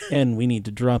side. And we need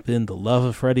to drop in the love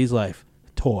of Freddy's life,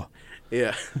 Tor.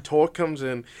 Yeah, Tor comes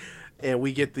in, and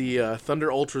we get the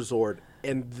Thunder Ultra Zord,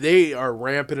 and they are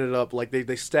ramping it up. Like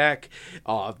they stack.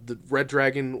 The Red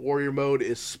Dragon Warrior mode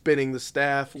is spinning the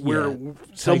staff. Where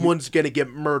someone's gonna get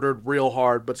murdered real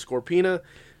hard, but Scorpina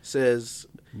says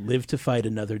Live to fight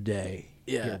another day.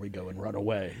 Yeah. Here we go and run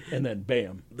away. And then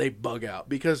bam. they bug out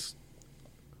because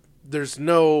there's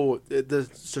no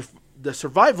the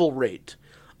survival rate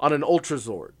on an Ultra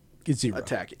Zord It's 0.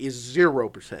 attack is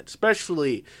 0%,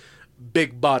 especially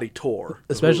big body Tor.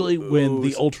 Especially when the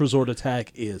who's- Ultra Zord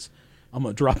attack is, I'm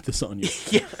going to drop this on you.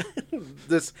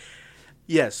 this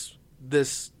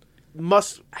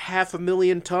must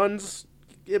 500,000 tons.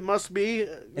 It must be, you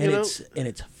And know.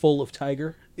 it's full of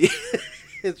tiger.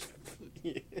 It's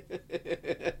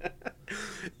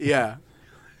yeah.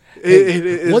 It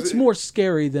is- What's more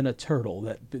scary than a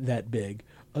turtle that big?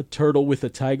 A turtle with a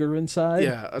tiger inside?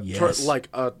 Yeah, Yes. like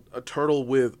a turtle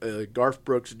with a Garth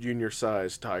Brooks Jr.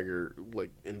 size tiger like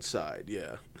inside.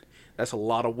 Yeah, that's a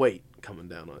lot of weight coming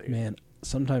down on you. Man,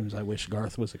 sometimes I wish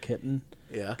Garth was a kitten.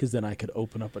 Yeah. Because then I could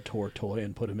open up a Tor toy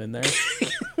and put him in there.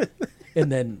 And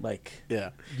then, like, Yeah,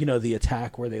 the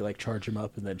attack where they, like, charge him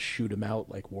up and then shoot him out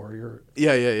like Warrior,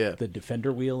 yeah. the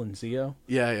Defender wheel in Zeo.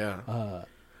 Yeah.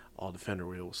 All Defender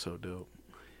wheel was so dope.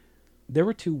 There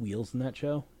were 2 wheels in that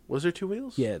show. Was there 2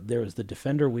 wheels? Yeah, there was the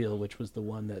Defender wheel, which was the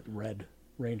one that Red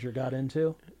Ranger got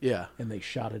into, Yeah. and they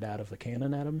shot it out of the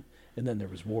cannon at him. And then there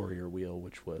was Warrior wheel,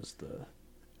 which was the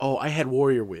Oh, I had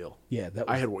Warrior Wheel. Yeah, that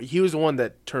was, I had. He was the one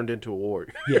that turned into a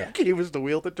warrior. Yeah. He was the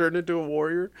wheel that turned into a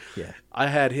warrior. yeah. I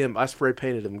had him. I spray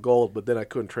painted him gold, but then I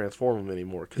couldn't transform him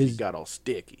anymore because he His- got all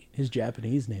sticky. His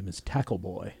Japanese name is Tackle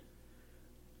Boy.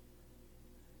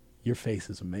 Your face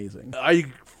is amazing. I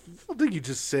think you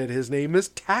just said his name is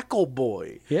Tackle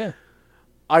Boy. Yeah.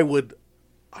 I would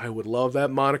love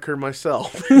that moniker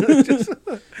myself. Just,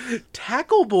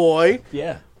 Tackle Boy.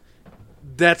 Yeah.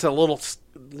 That's a little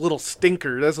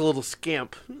stinker. That's a little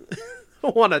scamp. I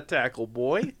want a Tackle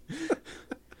Boy.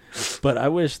 But I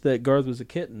wish that Garth was a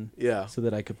kitten. Yeah. So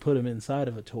that I could put him inside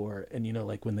of a tour and,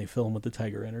 like when they film with the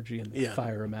Tiger Energy and they Yeah.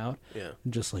 fire him out. Yeah.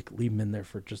 And just like leave him in there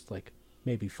for just like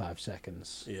maybe 5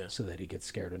 seconds. Yeah. So that he gets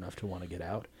scared enough to want to get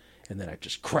out. And then I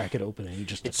just crack it open and he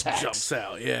just attacks. Jumps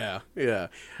out. Yeah. Yeah.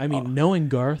 I mean, knowing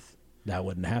Garth, that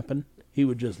wouldn't happen. He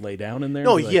would just lay down in there.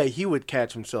 No, and be like, yeah, he would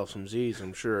catch himself some Z's,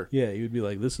 I'm sure. Yeah, he would be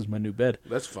like, this is my new bed.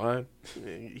 That's fine.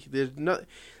 There's not.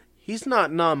 He's not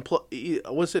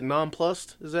was it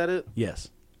nonplussed? Is that it? Yes.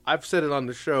 I've said it on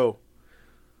the show.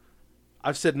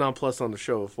 I've said nonplussed on the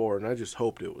show before, and I just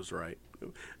hoped it was right.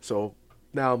 So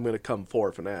now I'm going to come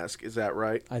forth and ask, is that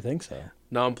right? I think so.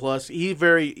 Nonplussed.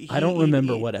 I don't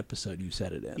remember what episode you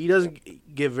said it in. He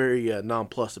doesn't get very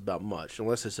nonplussed about much,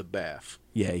 unless it's a bath.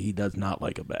 Yeah, he does not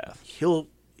like a bath. He'll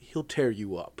tear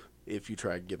you up if you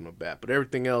try to give him a bath. But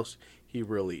everything else, he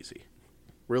real easy,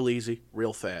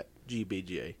 real fat.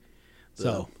 GBJ, the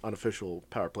So- unofficial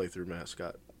Power Playthrough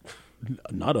mascot.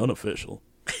 Not unofficial.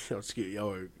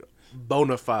 Excuse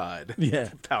bona fide.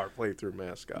 Yeah. Power Playthrough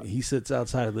mascot. He sits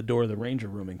outside of the door of the ranger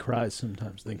room and cries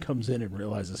sometimes, then comes in and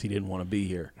realizes he didn't want to be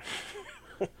here.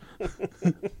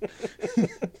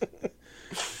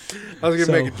 I was gonna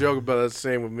So- make a joke about that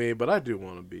same with me, but I do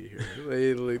want to be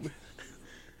here.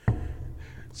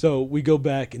 So we go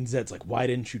back and Zed's like, why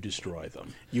didn't you destroy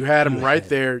them? You had him You right had-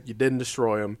 there. You didn't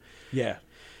destroy him. Yeah.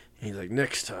 And he's like,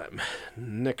 next time,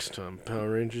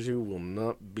 Power Rangers, you will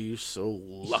not be so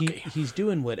lucky. He's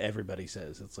doing what everybody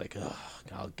says. It's like, oh,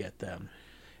 I'll get them.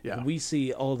 Yeah. And we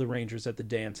see all the Rangers at the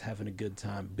dance having a good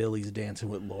time. Billy's dancing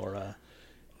with Laura.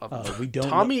 We don't.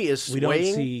 Tommy is We don't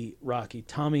swaying. see Rocky.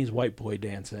 Tommy's white boy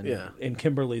dancing. Yeah. And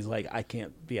Kimberly's like, I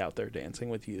can't be out there dancing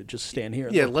with you. Just stand here.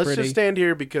 And Yeah, look let's pretty. just stand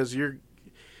here because you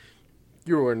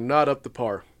are not up to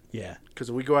par. Yeah. Because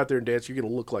if we go out there and dance, you're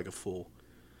gonna look like a fool.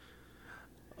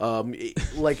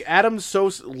 Like Adam's so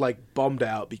like bummed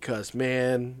out because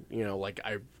man, like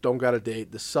I don't got a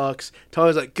date. This sucks.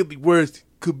 Tommy's like could be worse.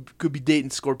 Could be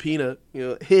dating Scorpina.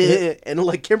 And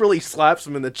like Kimberly slaps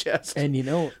him in the chest. And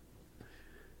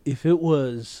if it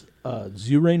was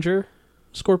Zoo Ranger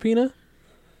Scorpina,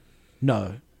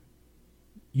 no,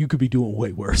 you could be doing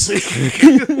way worse.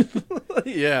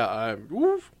 Yeah,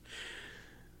 woof.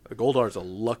 Goldar's a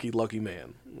lucky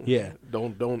man. Yeah.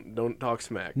 Don't talk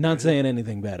smack. Not saying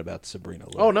anything bad about Sabrina.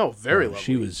 Lou. Oh no, very lovely.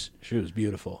 She was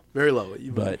beautiful. Very lovely.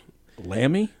 But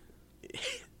Lammy,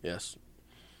 Yes.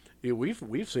 Yeah,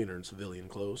 we've seen her in civilian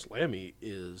clothes. Lammy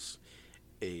is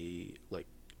a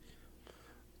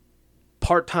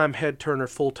part-time head turner,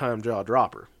 full-time jaw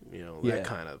dropper. Yeah. That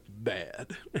kind of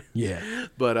bad. yeah,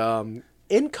 But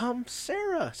in comes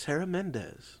Sarah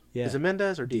Mendez. Yeah. Is it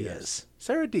Mendez or Diaz? Diaz.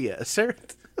 Sarah Diaz. Sarah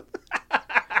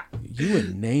you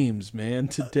and names, man.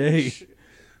 Today,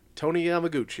 Tony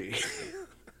Yamaguchi.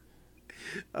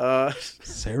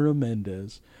 Sarah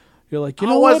Mendez. You're like, I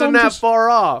what? wasn't that far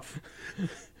off.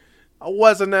 I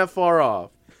wasn't that far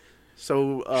off.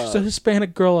 So She's a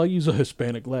Hispanic girl. I'll use a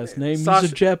Hispanic last name. He's Sasha- a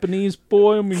Japanese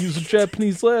boy. I'm gonna use a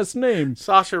Japanese last name.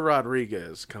 Sasha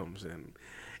Rodriguez comes in,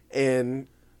 and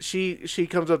she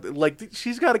comes up like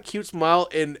she's got a cute smile,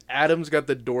 and Adam's got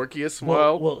the dorkiest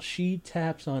smile. Well, she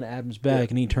taps on Adam's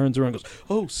back, and he turns around and goes,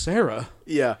 "Oh, Sarah!"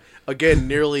 Yeah, again,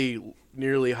 nearly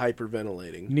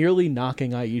hyperventilating. Nearly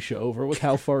knocking Aisha over with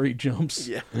how far he jumps.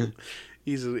 Yeah,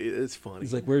 it's funny.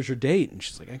 He's like, "Where's your date?" And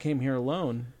she's like, "I came here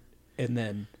alone." And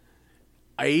then,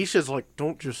 Aisha's like,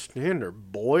 "Don't just stand there,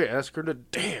 boy. Ask her to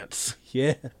dance."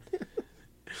 yeah.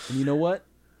 And you know what?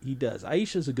 He does.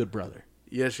 Aisha's a good brother.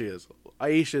 Yes, she is.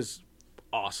 Aisha's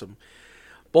awesome.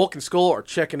 Bulk and Skull are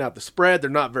checking out the spread. They're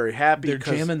not very happy. They're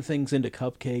 'cause- jamming things into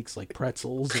cupcakes like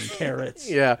pretzels and carrots.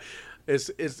 Yeah,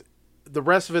 it's the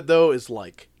rest of it though is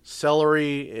like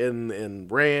celery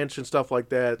and ranch and stuff like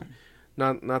that.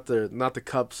 Not the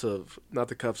cups of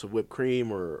whipped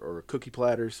cream or cookie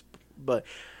platters, but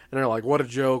and they're like, what a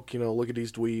joke, look at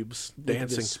these dweebs Look at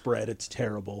dancing. this spread. It's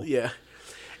terrible. Yeah,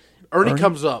 Ernie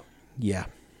comes up Yeah.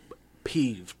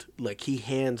 peeved, like he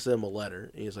hands them a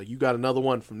letter. And he's like, you got another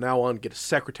one from now on. Get a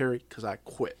secretary because I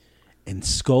quit. And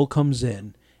Skull comes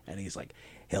in, and he's like,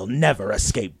 He'll never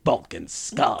escape Bulk and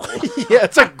Skull. Yeah,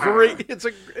 it's a great.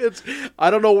 It's. I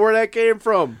don't know where that came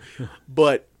from,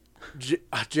 but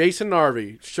Jason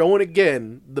Narvey showing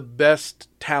again the best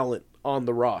talent on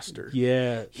the roster.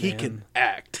 Yeah, He man. can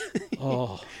act.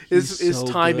 Oh, his he's so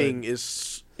timing good.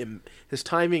 is his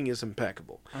timing is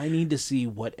impeccable. I need to see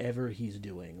whatever he's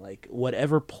doing, like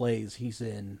whatever plays he's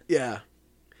in, Yeah,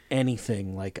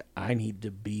 anything. Like I need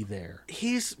to be there.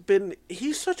 he's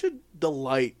such a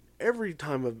delight every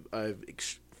time I've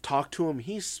talked to him.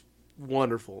 He's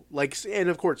wonderful. Like, and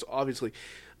of course, obviously,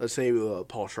 let's say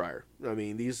Paul Schreier. I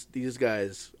mean, these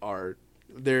guys are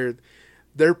they're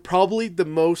probably the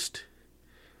most.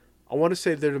 I want to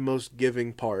say they're the most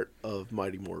giving part of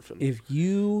Mighty Morphin. If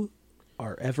you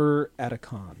are ever at a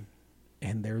con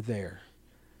and they're there,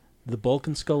 the Bulk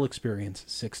and Skull experience,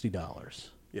 $60.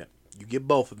 Yeah, you get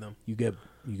both of them. You get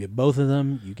both of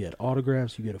them. You get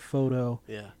autographs. You get a photo,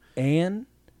 Yeah, and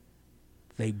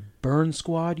they burn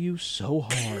squad you so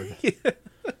hard.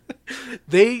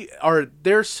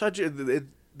 they're such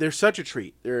a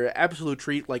treat. They're an absolute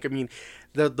treat. Like, I mean,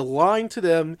 the line to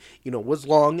them, was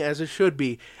long as it should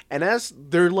be. And as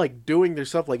they're like doing their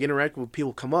stuff, like interacting with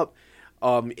people come up,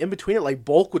 in between it, like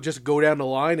Bulk would just go down the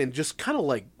line and just kind of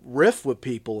like riff with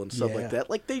people and stuff Yeah. like that.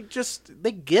 Like they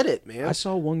get it, man. I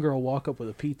saw one girl walk up with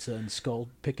a pizza and Skull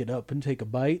pick it up and take a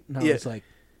bite, and I Yeah. was like,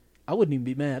 I wouldn't even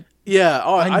be mad. Yeah.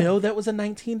 Oh, I know that was a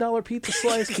 $19 pizza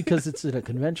slice because it's at a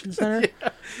convention center,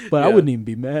 but I Yeah. wouldn't even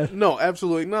be mad. No,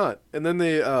 absolutely not. And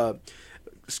then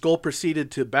Skull proceeded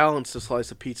to balance the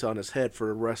slice of pizza on his head for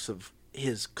the rest of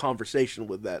his conversation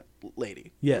with that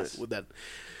lady. Yes. With that,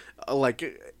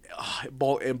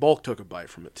 Bulk took a bite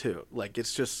from it too. Like,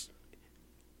 it's just,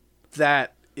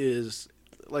 that is,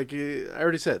 like I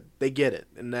already said, they get it,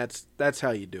 and that's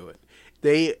how you do it.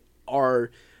 They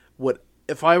are what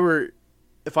if I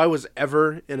was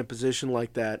ever in a position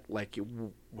like that, like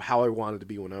how I wanted to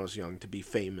be when I was young, to be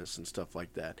famous and stuff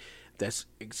like that. That's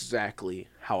exactly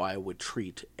how I would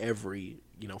treat every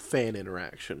fan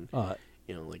interaction.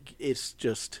 Like, it's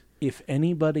just. If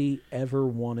anybody ever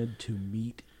wanted to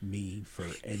meet me for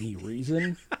any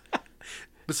reason,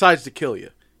 Besides to kill you.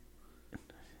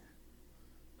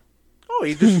 Oh,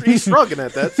 he's shrugging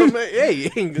at that. So,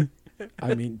 hey,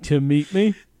 I mean, to meet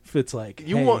me, if it's like,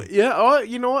 you hey, want? Yeah. Oh,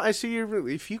 you know what? I see you.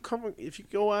 If you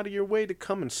go out of your way to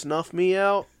come and snuff me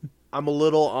out, I'm a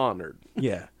little honored.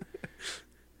 yeah,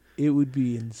 it would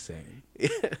be insane.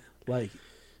 Like,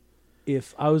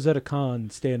 if I was at a con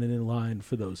standing in line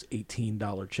for those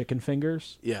 $18 chicken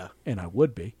fingers, Yeah. and I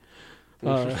would be,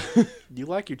 You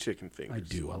like your chicken fingers? I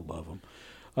do, I love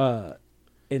them.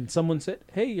 And someone said,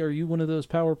 "Hey, are you one of those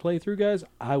power playthrough guys?"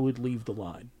 I would leave the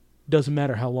line. Doesn't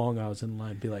matter how long I was in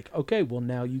line. Be like, okay, well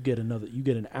now you get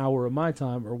an hour of my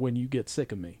time, or when you get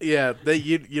sick of me. Yeah.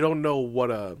 You don't know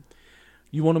what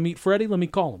You want to meet Freddie? Let me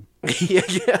call him.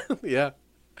 yeah.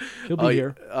 He'll be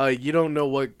here. You don't know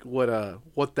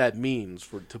what that means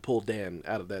to pull Dan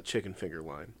out of that chicken finger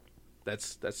line.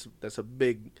 That's a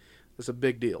big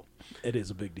deal. It is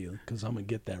a big deal because I'm gonna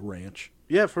get that ranch.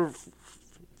 Yeah, for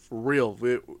real.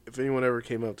 If anyone ever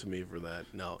came up to me for that,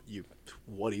 no,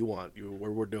 what do you want?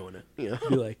 We're doing it. Yeah.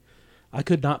 Be like, I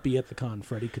could not be at the con.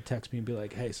 Freddie could text me and be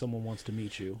like, "Hey, someone wants to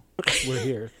meet you. We're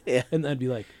here." Yeah. And I'd be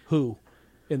like, "Who?"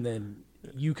 And then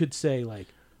you could say like,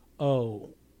 "Oh,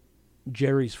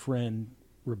 Jerry's friend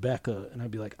Rebecca," and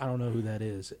I'd be like, "I don't know who that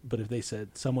is." But if they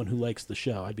said someone who likes the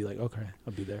show, I'd be like, "Okay,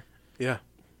 I'll be there." Yeah.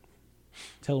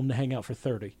 Tell them to hang out for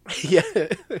 30 Yeah.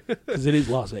 because it is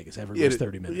Las Vegas. Everybody's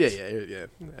 30 minutes. Yeah.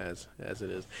 As it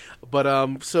is.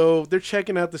 But so they're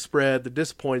checking out the spread. They're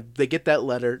disappointed. They get that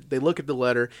letter. They look at the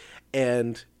letter,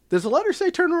 and does the letter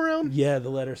say turn around? Yeah, the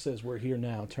letter says we're here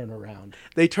now. Turn around.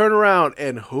 They turn around,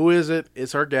 and who is it?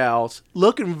 It's our gals,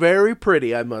 looking very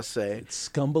pretty, I must say. It's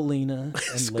Scumbelina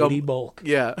and Lady Bulk.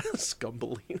 Yeah,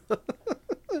 Scumbelina.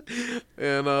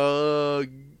 And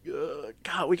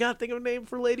God, we gotta think of a name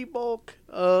for Lady Bulk.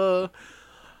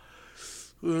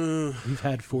 We've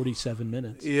had 47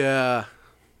 minutes. Yeah,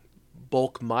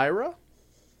 Bulk Myra.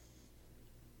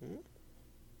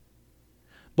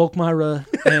 Bulk Myra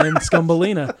and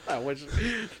Scumbelina. I wish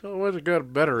I got a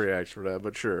better reaction for that,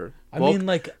 but sure. I Bulk- mean,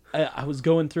 like, I was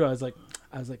going through. I was like,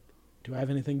 do I have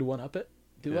anything to one up it?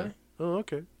 Do Yeah. Oh,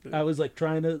 okay. I was like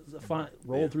trying to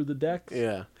roll through the decks,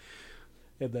 Yeah,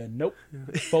 and then nope,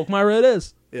 Bulk Myra it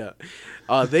is. yeah.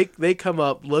 They come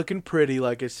up looking pretty,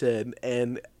 like I said,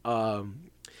 and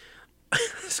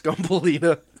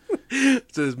Scumbelina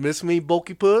says, "Miss me,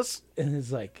 bulky puss." And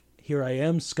it's like, here I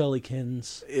am,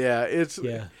 Scullykins. Yeah,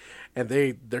 Yeah. and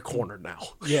they're cornered now.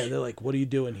 Yeah, they're like, what are you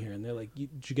doing here? And they're like, did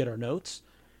you get our notes?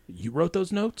 You wrote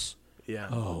those notes? Yeah.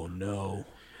 Oh no.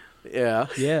 Yeah.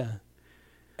 Yeah.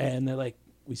 And they're like,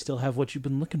 we still have what you've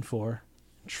been looking for.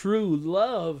 True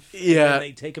love. Yeah. And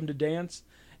they take him to dance.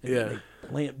 And Yeah. they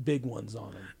plant big ones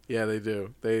on him. Yeah, they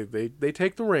do. They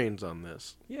take the reins on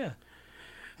this. Yeah.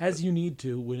 As you need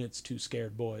to when it's two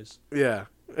scared boys. Yeah.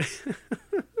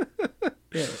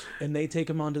 Yeah. And they take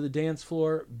him onto the dance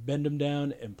floor, bend him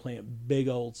down, and plant big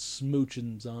old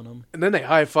smoochins on him. And then they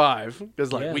high five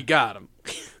because like Yeah. we got him.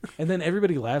 And then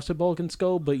everybody laughs at Bulk and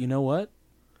Skull, but you know what?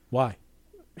 Why?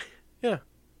 Yeah.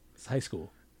 It's high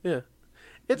school. Yeah.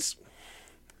 It's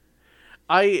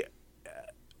we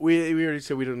already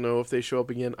said we don't know if they show up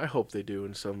again. I hope they do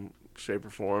in some shape or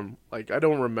form. Like I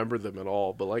don't remember them at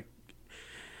all, but like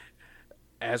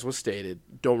as was stated,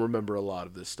 don't remember a lot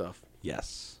of this stuff.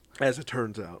 Yes. As it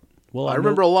turns out. Well, I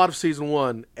remember a lot of season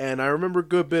 1 and I remember a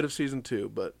good bit of season 2,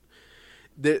 but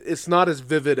it's not as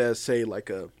vivid as say like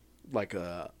a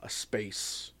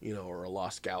space, or a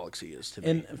lost galaxy is to me.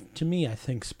 And to me, I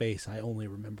think space, I only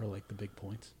remember like the big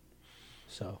points.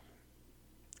 So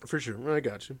For sure, I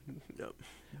got you. Yep.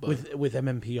 But, with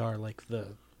MMPR, like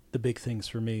the big things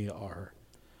for me are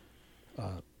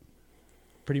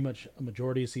pretty much a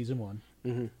majority of season 1,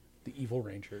 mm-hmm. the Evil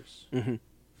Rangers Mm-hmm.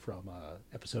 from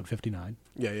episode 59.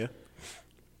 Yeah.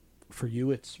 For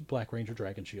you, it's Black Ranger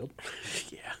Dragon Shield,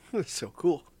 Yeah, that's so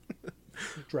cool.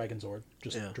 Dragon Zord,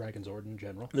 just Yeah. Dragon Zord in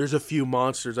general. There's a few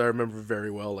monsters I remember very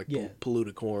well, like Yeah.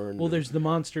 Paluticorn. Well, there's the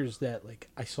monsters that like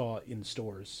I saw in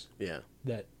stores yeah,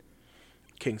 that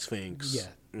King Sphinx.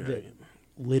 that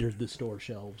littered the store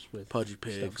shelves with Pudgy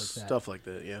Pigs, stuff like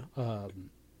that. Yeah,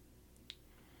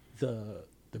 The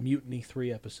Mutiny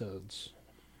 3 episodes,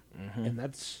 Mm-hmm. and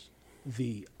that's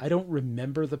I don't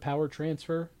remember the power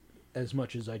transfer as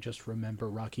much as I just remember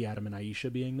Rocky, Adam, and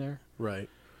Aisha being there. right.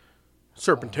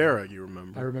 Serpentera, you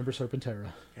remember? I remember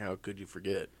Serpentera, How could you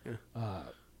forget? Yeah.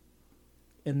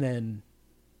 and then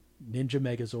Ninja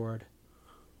Megazord,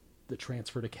 the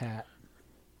transfer to Cat.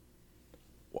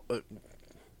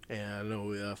 And I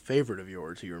know a favorite of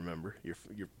yours. You remember your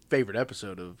favorite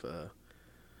episode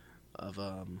of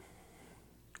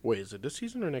wait, is it this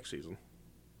season or next season?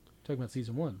 Talking about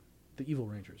season 1, the Evil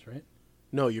Rangers, right?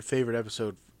 No, your favorite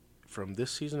episode from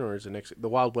this season, or is it next? The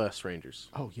Wild West Rangers.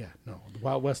 Oh yeah, no, the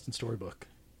Wild West and Storybook.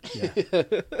 Yeah,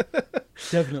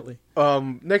 definitely.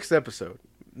 Next episode,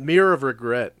 Mirror of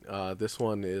Regret. This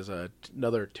one is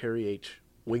another Terry H.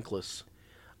 Winkless.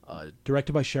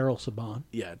 Directed by Cheryl Saban,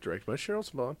 Yeah, directed by Cheryl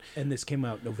Saban. and this came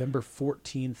out November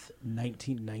 14th,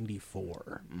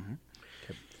 1994. Mm-hmm.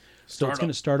 So it's going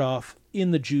to start off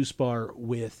in the juice bar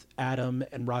with Adam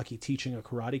and Rocky teaching a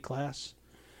karate class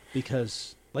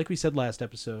because, like we said last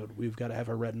episode, we've got to have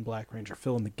our Red and Black Ranger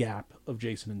fill in the gap of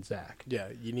Jason and Zach. Yeah,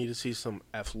 you need to see some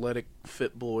athletic,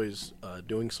 fit boys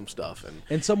doing some stuff, and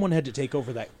And someone had to take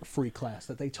over that free class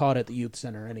that they taught at the youth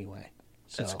center anyway.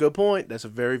 So, that's a good point. That's a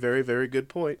very, very, very good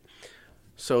point.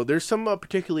 So there's some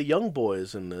particularly young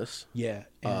boys in this. Yeah.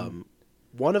 And,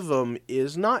 One of them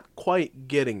is not quite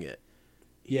getting it.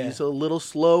 yeah. He's a little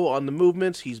slow on the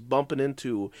movements. He's bumping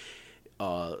into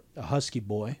a husky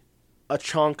boy. a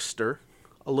chonkster,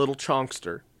 a little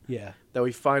chonkster. Yeah. That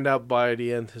we find out by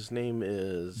the end his name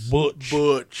is Butch.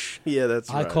 Butch. Yeah, that's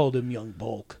I right. called him Young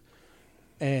Bulk.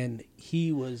 And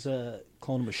he was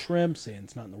calling him a shrimp, saying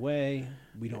it's not in the way.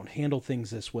 We don't handle things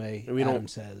this way. We Adam don't-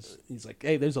 says, he's like,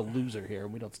 hey, there's a loser here,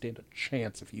 and we don't stand a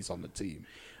chance if he's on the team.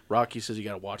 Rocky says you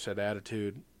got to watch that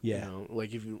attitude. Yeah.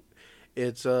 Like if you,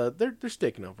 it's they're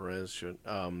sticking up for as should.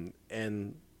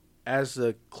 And as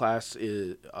the class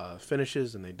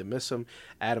finishes and they dismiss him,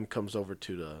 Adam comes over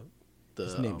to the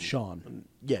His name's Sean.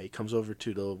 Yeah, he comes over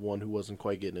to the one who wasn't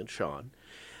quite getting it, Sean.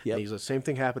 Yep. And he's like, same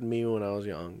thing happened to me when I was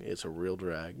young. It's a real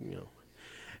drag,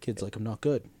 Kid's like, I'm not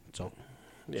good. So,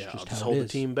 Yeah, just I'll how just it hold the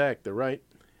is. team back. They're right.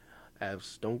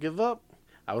 Avs, don't give up.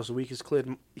 I was the weakest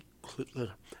kid.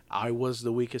 I was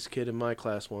the weakest kid in my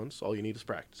class once. All you need is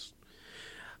practice.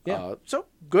 yeah. So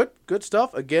good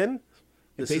stuff. Again,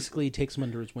 And basically, he takes him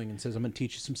under his wing and says, I'm going to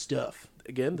teach you some stuff.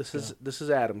 this is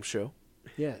Adam's show.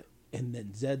 Yeah. And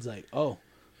then Zed's like, oh,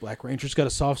 Black Ranger's got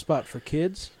a soft spot for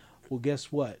kids? Well,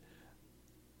 guess what?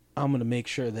 I'm going to make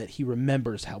sure that he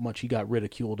remembers how much he got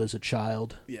ridiculed as a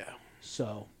child. Yeah.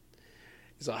 So,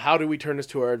 So how do we turn this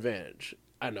to our advantage?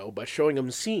 I know, by showing him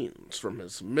scenes from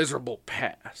his miserable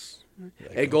past.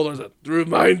 And Golden's like,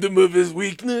 remind him of his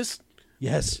weakness.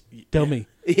 yes, tell me.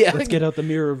 Yeah. Let's get out the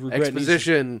mirror of regret.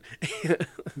 Exposition.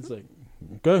 He's like,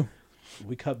 okay.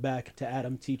 We cut back to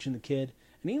Adam teaching the kid,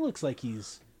 and he looks like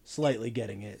he's slightly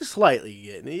getting it. Slightly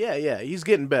getting it. Yeah. He's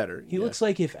getting better. He looks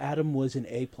like if Adam was an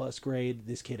A+ grade,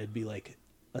 this kid would be like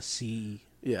a C+.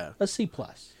 Yeah. A C+.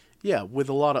 Yeah, with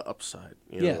a lot of upside.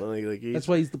 You know? Yeah. Like he's, That's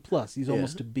why he's the plus. He's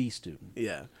almost a B student.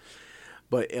 Yeah.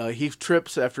 But he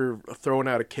trips after throwing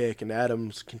out a kick, and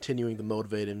Adam's continuing to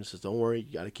motivate him and says, don't worry,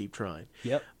 you got to keep trying.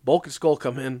 Yep. Bulk and Skull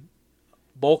come in.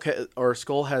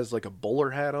 Skull has like a bowler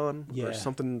hat on Yeah. or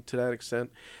something to that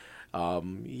extent.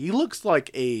 He looks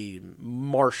like a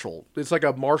marshal. It's like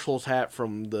a marshal's hat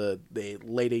from the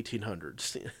late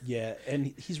 1800s. Yeah,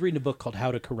 and he's reading a book called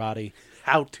How to Karate.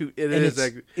 It's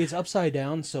It's upside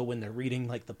down, so when they're reading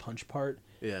like the punch part,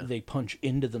 Yeah. they punch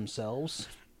into themselves.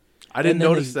 I didn't and then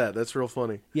notice that. That's real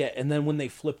funny. Yeah, and then when they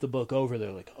flip the book over,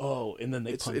 they're like, "Oh," and then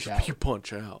they punch out. You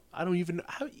punch out. I don't even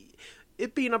how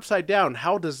it being upside down.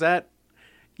 How does that?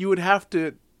 You would have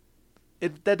to.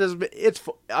 That doesn't.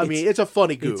 I mean, it's a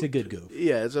funny goof. It's a good goof.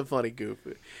 Yeah, it's a funny goof.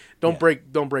 Don't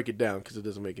break it down because it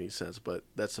doesn't make any sense. But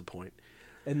that's the point.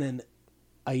 And then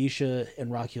Aisha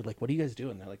and Rocky are like, "What are you guys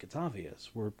doing?" They're like, "It's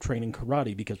obvious. We're training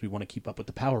karate because we want to keep up with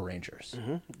the Power Rangers."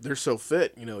 They're so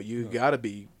fit. You know, you got to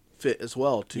be fit as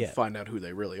well to Yeah. find out who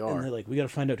they really And are. they're like, "We got to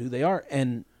find out who they are."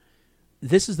 And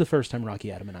this is the first time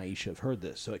Rocky, Adam, and Aisha have heard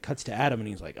this. So it cuts to Adam, and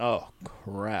he's like, "Oh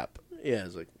crap, Yeah,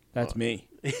 it's like that's me."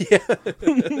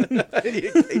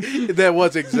 that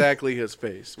was exactly his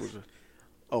face.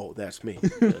 Oh, that's me.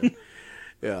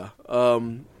 Yeah.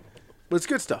 But it's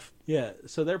good stuff. Yeah.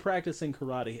 So they're practicing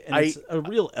karate, and I- it's a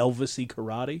real Elvis-y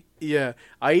karate. Yeah,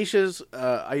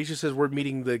 Aisha says we're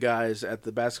meeting the guys at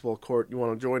the basketball court. You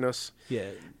want to join us?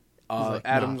 Yeah. He's like,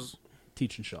 Adam's "Nah,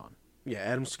 teaching Sean.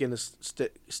 Adam's gonna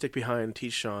stick behind,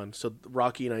 teach Sean. So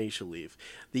Rocky and Aisha leave.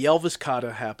 The Elvis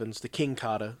kata happens. The King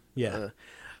kata. Yeah.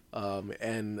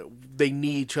 And they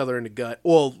knee each other in the gut.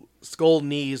 Well, Skull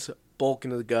knees Bulk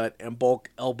into the gut, and Bulk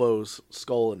elbows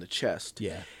Skull in the chest.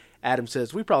 Yeah. Adam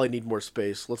says we probably need more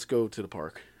space. Let's go to the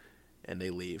park, and they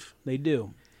leave. They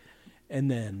do. And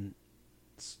then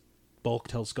Bulk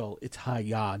tells Skull, "It's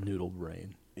hi-ya, noodle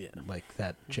brain." Yeah. Like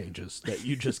that changes that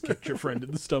you just kicked your friend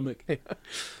in the stomach.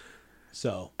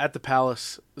 So At the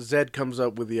palace, Zed comes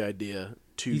up with the idea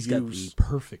to he's got use. the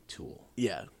perfect tool.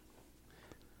 Yeah.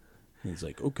 He's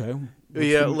like, "Okay."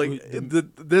 Yeah, like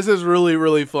this is really,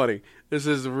 really funny. This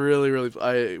is really,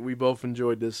 really. We both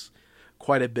enjoyed this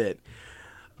quite a bit.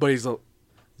 But he's like,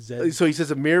 Zed, so he says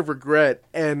a mirror of regret,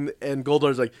 and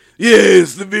Goldar's like,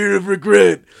 yes, the mirror of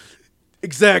regret.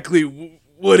 Exactly.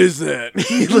 What is that?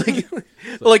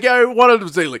 like I wanted to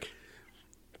say like,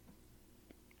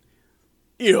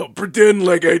 pretend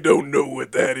like I don't know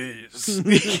what that is.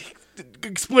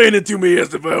 Explain it to me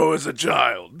as if I was a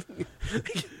child.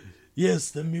 "Yes,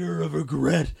 the mirror of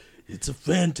regret. It's a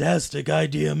fantastic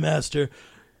idea, master.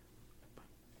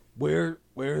 Where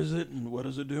is it and what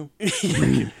does it do?"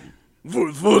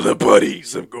 For the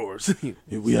putties, of course.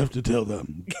 We have to tell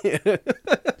them. Yeah,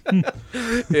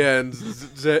 and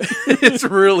it's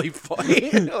really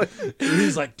funny.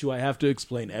 He's like, "Do I have to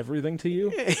explain everything to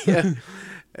you?" Yeah.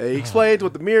 He explains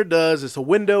what the mirror does. It's a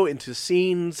window into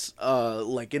scenes,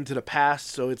 like into the past.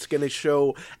 So it's going to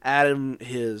show Adam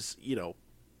his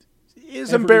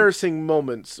embarrassing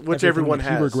moments, which everyone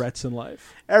Everything that has. he regrets in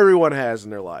life. Everyone has in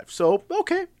their life. So,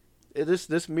 okay.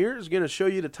 This mirror is going to show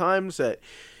you the times that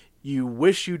you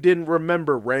wish you didn't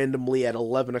remember randomly at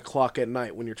 11 o'clock at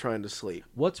night when you're trying to sleep.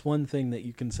 What's one thing that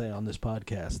you can say on this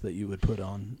podcast that you would put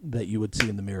on that you would see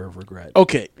in the mirror of regret?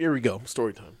 Okay, here we go.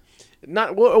 Story time. It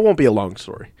won't be a long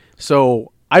story.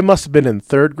 So I must have been in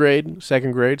third grade,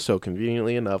 second grade. So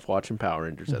conveniently enough, watching Power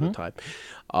Rangers at the time.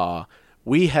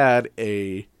 We had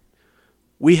a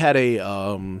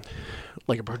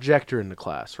like a projector in the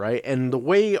class, right? And the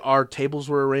way our tables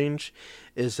were arranged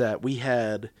is that we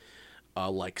had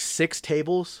like 6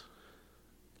 tables,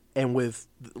 and with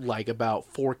like about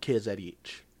 4 kids at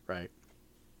each, right?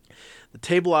 The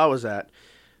table I was at,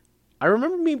 I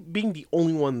remember me being the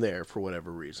only one there for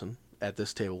whatever reason at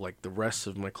this table. Like the rest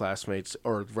of my classmates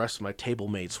or the rest of my table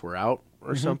mates were out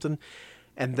or something.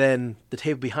 And then the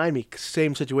table behind me,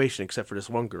 same situation except for this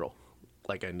one girl,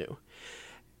 like I knew.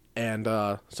 And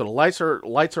so the lights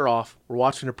are off. We're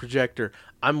watching a projector.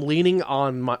 I'm leaning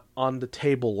on the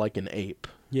table like an ape.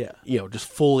 Yeah. Just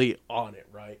fully on it,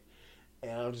 right?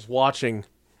 And I'm just watching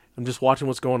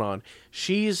what's going on.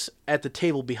 She's at the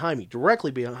table behind me,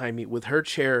 directly behind me, with her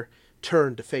chair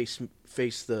turned to face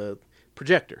the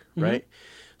projector, right?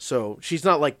 So she's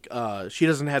not like she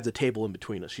doesn't have the table in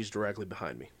between us. She's directly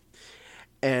behind me.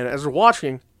 And as we're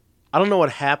watching, I don't know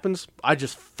what happens. I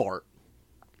just fart.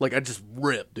 Like, I just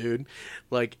rip, dude.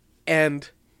 Like, and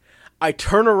I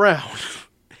turn around,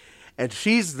 and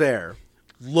she's there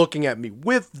looking at me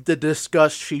with the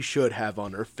disgust she should have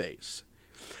on her face.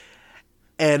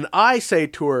 And I say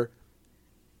to her,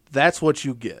 "That's what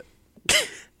you get."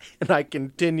 and I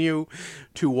continue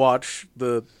to watch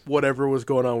the whatever was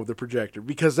going on with the projector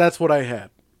because that's what I had.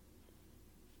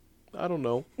 I don't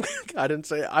know. I didn't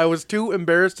say. I was too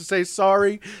embarrassed to say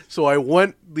sorry, so I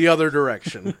went the other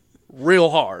direction, real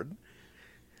hard.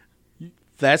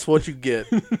 That's what you get.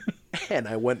 And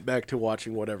I went back to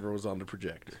watching whatever was on the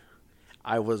projector.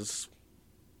 I was,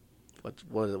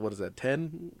 what is that?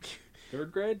 10?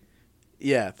 Third grade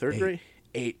Yeah, third grade.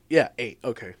 8. Yeah, 8.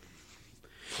 Okay,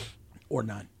 or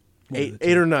 9?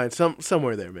 8 or 9,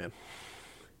 somewhere there, man.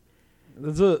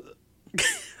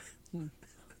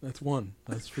 That's one.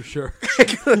 That's for sure.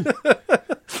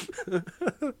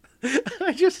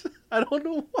 I don't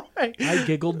know why. I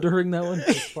giggled during that one.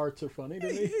 'Cause farts are funny to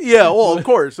me. Yeah, well, of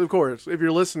course. If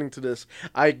you're listening to this,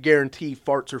 I guarantee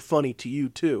farts are funny to you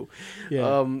too.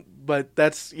 Yeah. But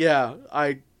that's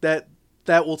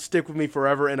that will stick with me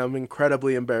forever, and I'm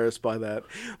incredibly embarrassed by that.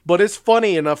 But it's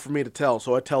funny enough for me to tell,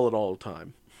 so I tell it all the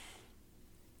time.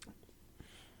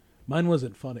 Mine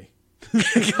wasn't funny.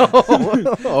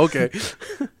 Oh, okay.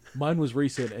 Mine was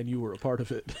recent, and you were a part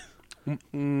of it.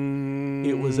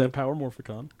 It was at Power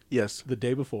Morphicon Yes. the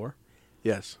day before.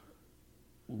 Yes.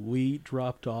 We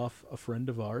dropped off a friend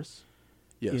of ours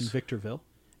in Yes. Victorville,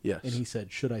 Yes. and he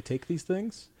said, "Should I take these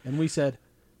things?" And we said,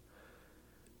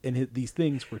 these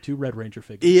things were 2 Red Ranger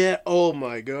figures. Yeah. Oh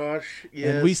my gosh.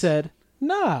 Yes. And we said,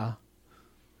 "Nah."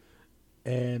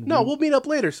 And no, we'll meet up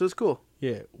later, so it's cool.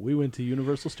 yeah, we went to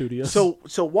Universal Studios. So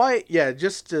why? Yeah,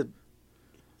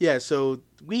 so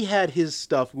we had his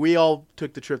stuff. We all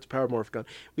took the trip to Power Morphicon.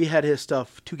 We had his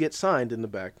stuff to get signed in the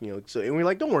back, So, and we're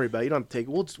like, don't worry about it. You don't have to take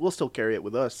it. We'll still carry it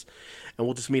with us, and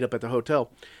we'll just meet up at the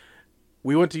hotel.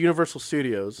 We went to Universal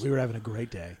Studios. we were having a great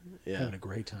day, Yeah. having a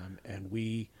great time, and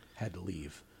we had to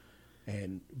leave.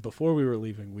 And before we were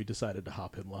leaving, we decided to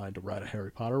hop in line to ride a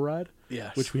Harry Potter ride,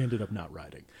 Yes. which we ended up not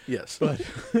riding. Yes. But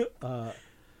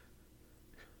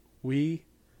we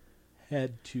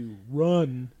had to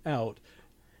run out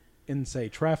and say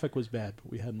traffic was bad,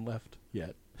 but we hadn't left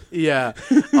yet. Yeah.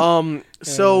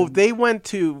 So they went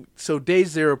to Day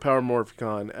Zero Power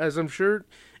Morphicon. As I'm sure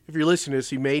if you're listening to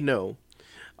this, you may know.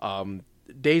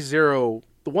 Day Zero.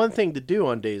 The one thing to do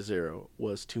on Day Zero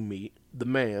was to meet the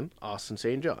man, Austin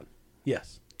St. John,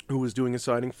 Yes. who was doing a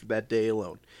signing for that day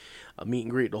alone. A meet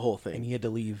and greet, the whole And thing. he had to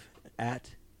leave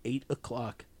at 8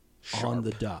 o'clock on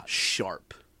the dot.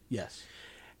 Sharp. Yes.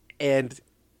 And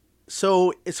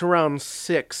so it's around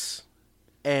 6,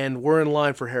 and we're in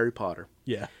line for Harry Potter.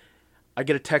 Yeah. I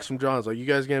get a text from John. It's like, you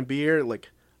guys gonna be here? Like,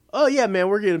 oh yeah, man,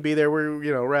 we're gonna be there.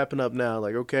 We're wrapping up now.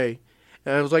 Like, okay.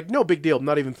 And I was like, no big deal. I'm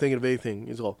not even thinking of anything.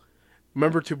 He's all,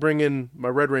 remember to bring in my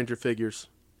Red Ranger figures.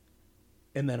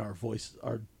 And then our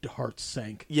hearts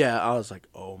sank Yeah, I was like,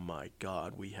 oh my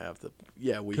god,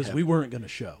 because we weren't going to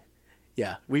show.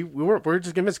 Yeah, we're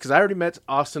just gonna miss because I already met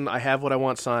Austin. I have what I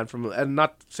want signed from him, and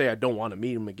not to say I don't want to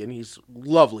meet him again. He's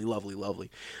lovely, lovely,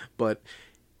 lovely, but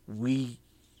we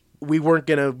weren't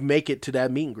gonna make it to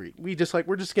that meet and greet. We're just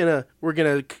gonna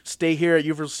stay here at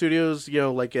Universal Studios,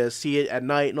 see it at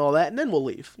night and all that, and then we'll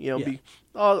leave. Yeah. Be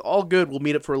all good. We'll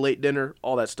meet up for a late dinner,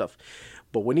 all that stuff.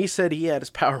 But when he said he had his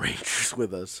Power Rangers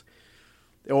with us,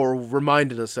 or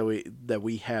reminded us that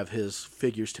we have his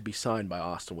figures to be signed by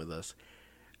Austin with us,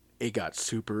 it got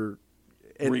super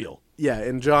Real. Yeah,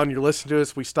 and John, you're listening to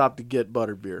us. We stopped to get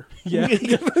butterbeer. Yeah.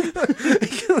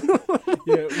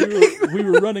 we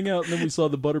were running out, and then we saw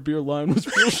the butterbeer line was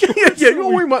real short.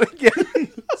 We might. Yeah,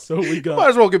 So we might got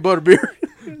as well get butterbeer.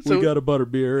 we got a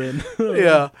butterbeer, and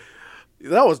Yeah,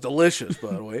 that was delicious,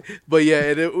 by the way. But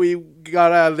yeah, we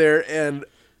got out of there, and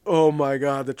oh my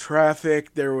god, the traffic!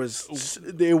 It was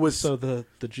so the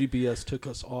GPS took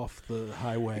us off the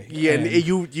highway. yeah, and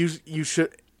you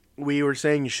should. We were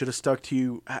saying you should have stuck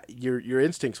to your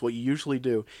instincts, what you usually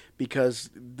do, because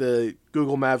the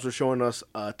Google Maps were showing us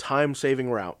a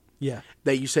time-saving route Yeah.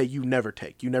 that you say you never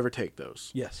take. You never take those.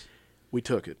 Yes. We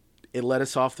took it. It led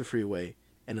us off the freeway,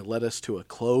 and it led us to a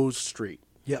closed street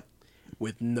Yep.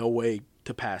 with no way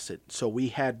to pass it. So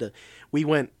we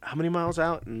went how many miles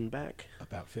out and back?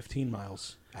 About 15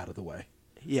 miles out of the way.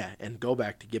 Yeah, and go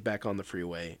back to get back on the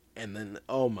freeway. And then,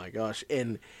 oh my gosh.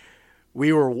 And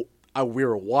we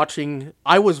were watching,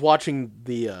 I was watching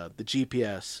the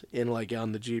GPS, and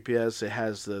on the GPS, it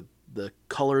has the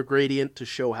color gradient to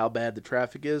show how bad the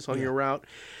traffic is on your route.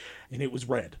 And it was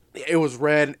red. It was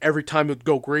red, and every time it would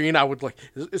go green, I would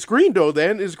it's green though.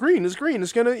 Then it's green. It's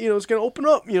gonna it's gonna open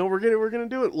up. We're gonna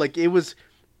do it.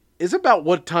 It's about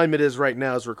what time it is right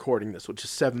now as recording this, which is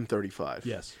 7:35.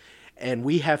 Yes. And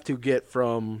we have to get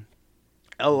from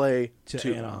L.A.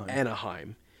 to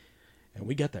Anaheim. And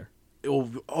we get there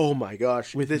Oh my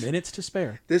gosh! with minutes to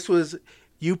spare. This was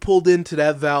You pulled into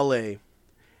that valet.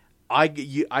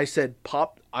 I said,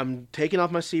 pop. I'm taking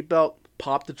off my seatbelt.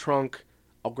 Pop the trunk.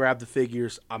 I'll grab the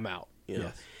figures. I'm out. You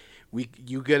know. Yes.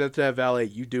 You get into that valet.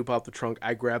 You do pop the trunk.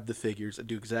 I grab the figures. I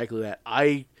do exactly that.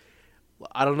 I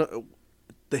don't know.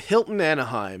 The Hilton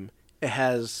Anaheim. It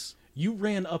has. You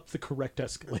ran up the correct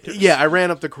escalator. Yeah, I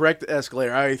ran up the correct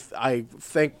escalator. I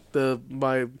thank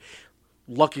my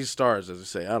lucky stars, as I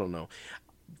say. I don't know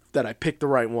that I picked the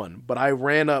right one, but I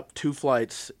ran up 2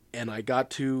 flights and I got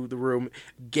to the room.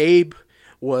 Gabe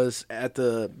was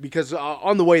because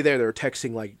on the way there they were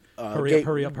texting like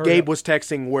hurry up. Gabe was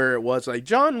texting where it was. Like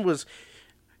John was.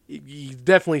 He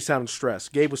definitely sounded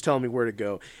stressed. Gabe was telling me where to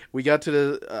go. I got to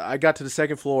the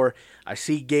second floor. I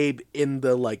see Gabe in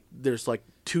there's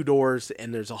 2 doors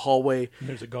and there's a hallway. And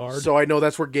there's a guard. So I know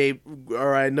that's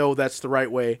where I know that's the right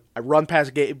way. I run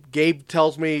past Gabe. Gabe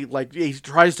tells me, he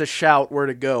tries to shout where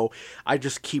to go. I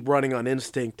just keep running on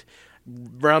instinct.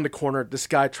 Round the corner, this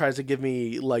guy tries to give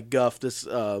me guff. This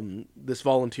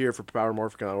volunteer for Power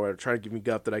Morphicon or whatever, trying to give me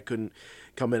guff that I couldn't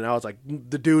come in. And I was like,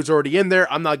 the dude's already in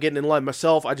there. I'm not getting in line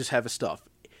myself. I just have his stuff.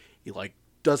 He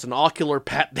does an ocular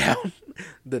pat down,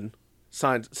 then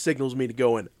signals me to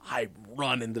go in. I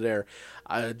run into there.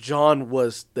 John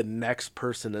was the next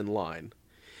person in line.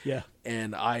 Yeah.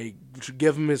 And I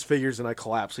give him his figures and I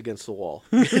collapse against the wall.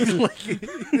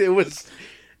 It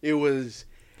was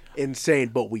insane,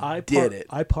 but we did it.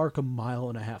 I park 1.5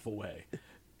 miles away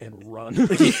and run.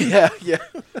 Yeah.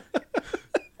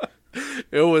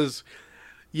 It was,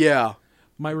 yeah.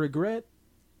 My regret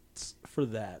for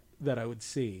that I would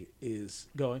see is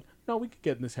going, no, we could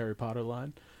get in this Harry Potter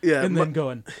line. Yeah. And then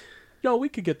going, no, we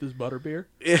could get this butterbeer.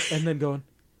 And then going,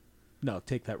 no,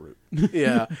 take that route.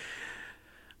 Yeah.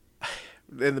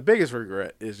 And the biggest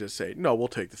regret is just saying, no, we'll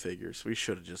take the figures. We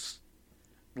should have just.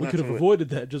 We could have avoided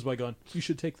that just by going, you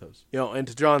should take those. And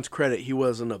to John's credit, he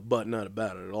wasn't a butt-nut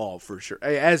about it at all, for sure.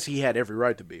 As he had every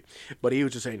right to be. But he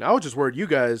was just saying, I was just worried you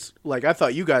guys, I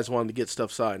thought you guys wanted to get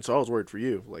stuff signed, so I was worried for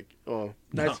you. Oh,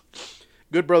 nice. No.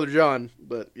 Good brother John,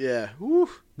 but yeah. Whew,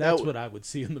 That's what I would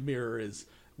see in the mirror is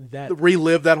that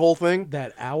relive that whole thing?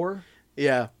 that hour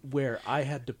Yeah. where I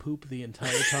had to poop the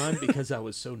entire time because I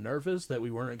was so nervous that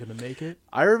we weren't going to make it.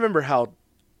 I remember how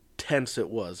tense it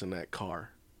was in that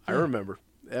car. I remember.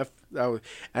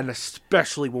 And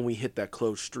especially when we hit that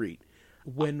closed street.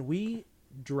 When we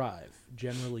drive,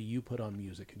 generally you put on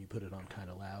music and you put it on kind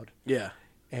of loud. Yeah.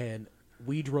 And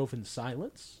we drove in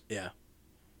silence. Yeah.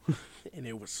 And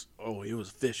it was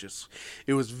vicious.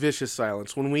 It was vicious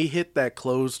silence. When we hit that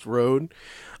closed road,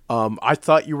 I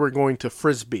thought you were going to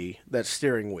frisbee that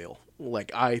steering wheel.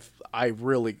 I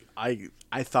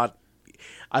thought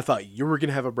you were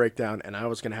gonna have a breakdown, and I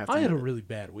was gonna have to. I had a really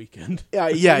bad weekend.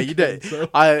 Yeah, you did. So.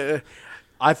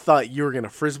 I thought you were gonna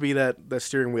frisbee that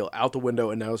steering wheel out the window,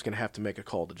 and I was gonna have to make a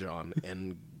call to John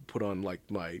and put on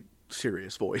my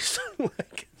serious voice.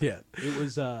 Yeah, it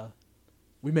was.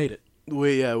 We made it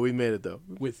We made it though.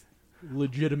 with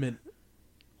legitimate,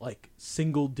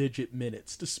 single-digit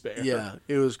minutes to spare. Yeah,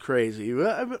 it was crazy.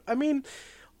 I mean,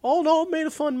 all in all, made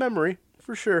a fun memory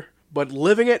for sure. But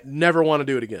living it, never want to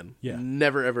do it again. Yeah.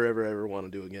 Never, ever, ever, ever want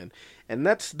to do it again. And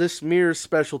that's this mirror's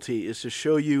specialty, is to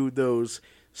show you those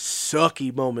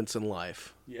sucky moments in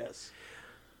life. Yes.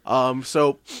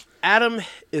 So Adam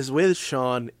is with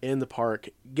Sean in the park,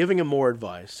 giving him more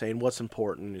advice, saying what's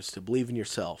important is to believe in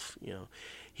yourself.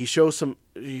 He shows him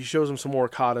some more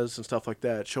katas and stuff like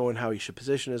that, showing how he should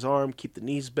position his arm, keep the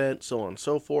knees bent, so on and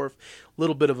so forth. A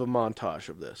little bit of a montage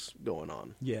of this going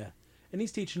on. Yeah. And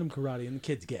he's teaching him karate, and the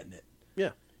kid's getting it.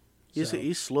 Yeah. So-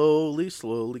 He's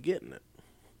slowly getting it.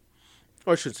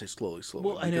 Or I shouldn't say slowly,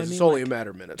 Well, and because I it's mean, only a matter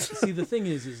of minutes. See, the thing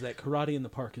is that karate in the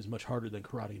park is much harder than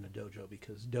karate in a dojo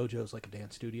because dojo is like a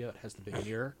dance studio. It has the big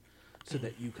mirror so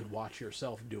that you could watch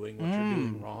yourself doing what you're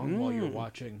doing wrong while you're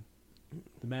watching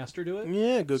the master do it.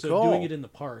 Yeah, good so call. doing it in the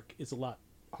park is a lot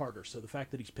harder. So the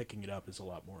fact that he's picking it up is a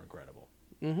lot more incredible.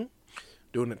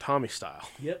 Doing it Tommy style.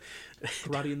 Yep.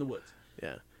 Karate in the woods.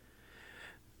 Yeah.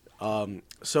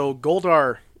 So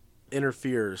Goldar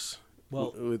interferes.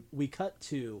 Well, with, we cut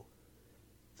to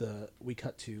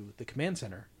the command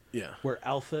center yeah. where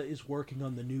Alpha is working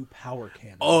on the new power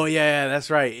cannon. Oh yeah, that's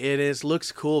right. It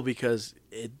looks cool because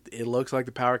it looks like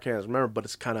the power cannons, remember, but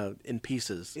it's kind of in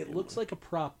pieces. It looks like a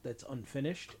prop that's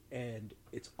unfinished, and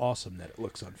it's awesome that it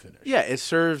looks unfinished. Yeah, it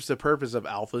serves the purpose of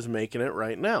Alpha's making it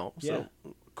right now. So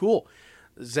Yeah. cool.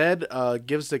 Zed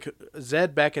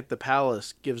Zed back at the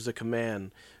palace gives the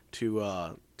command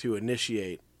to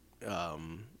initiate.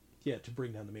 Yeah, to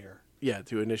bring down the mirror. Yeah,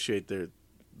 to initiate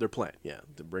their plan. Yeah,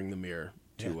 to bring the mirror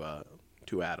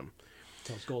to Adam.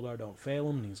 Tells Goldar don't fail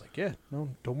him, and he's like, "Yeah, no,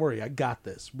 don't worry, I got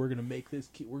this. We're gonna make this.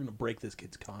 We're gonna break this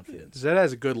kid's confidence." Zed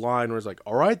has a good line where it's like,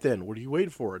 "All right, then, what are you waiting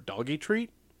for? A doggy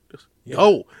treat?" Yeah.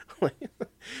 No.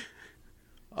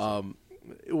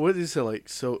 What is it like?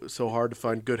 So hard to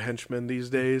find good henchmen these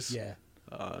days. Yeah.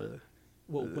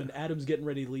 Well, when Adam's getting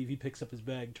ready to leave, he picks up his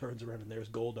bag, turns around, and there's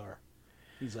Goldar.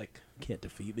 He's like, "Can't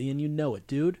defeat me, and you know it,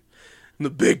 dude." The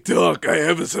big talk. I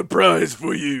have a surprise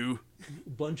for you.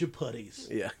 Bunch of putties.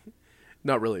 Yeah.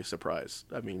 Not really a surprise.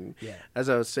 I mean, Yeah. as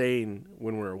I was saying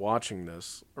when we were watching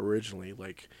this originally,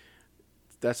 like,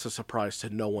 that's a surprise to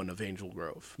no one of Angel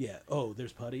Grove. Yeah. Oh,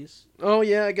 there's putties. Oh,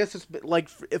 yeah, I guess it's like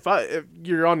if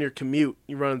you're on your commute,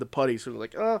 you run into Putty, so it's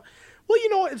like, well, you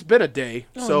know what? It's been a day.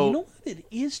 Oh, so, you know what? It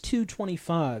is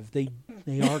 2:25.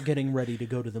 They are getting ready to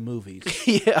go to the movies.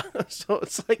 yeah. So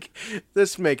it's like,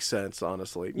 this makes sense,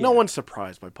 honestly. No Yeah. one's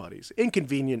surprised by Putties.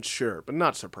 Inconvenient, sure, but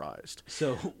not surprised.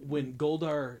 So when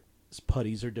Goldar's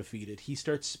putties are defeated, he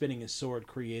starts spinning his sword,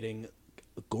 creating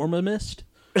a Gorma mist.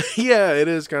 Yeah, it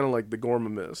is kind of like the Gorma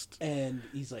Mist. And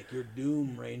he's like, "You're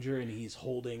Doom, Ranger," and he's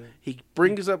holding, He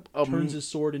brings up a turns his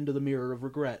sword into the mirror of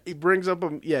regret. He brings up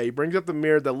the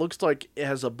mirror that looks like it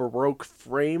has a Baroque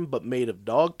frame but made of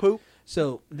dog poop.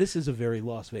 So this is a very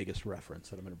Las Vegas reference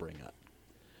that I'm going to bring up.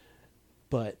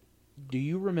 But do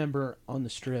you remember on the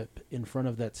strip in front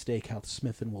of that steakhouse,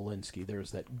 Smith and Walensky,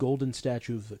 there's that golden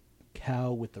statue of the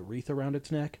cow with the wreath around its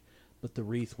neck, but the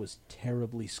wreath was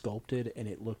terribly sculpted and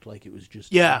it looked like it was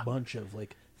just Yeah. a bunch of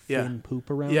like Yeah. thin poop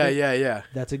around Yeah, it. yeah.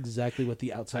 That's exactly what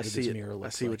the outside I of see this it. mirror I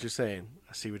looks see like. what you're saying.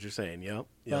 I see what you're saying. Yep.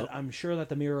 But I'm sure that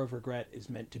the mirror of regret is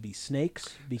meant to be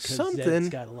snakes because Something. Zed's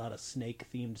got a lot of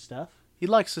snake-themed stuff. He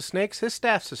likes the snakes. His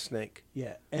staff's a snake.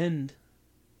 Yeah, and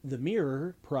the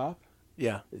mirror prop,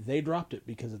 Yeah. they dropped it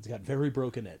because it's got very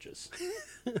broken edges.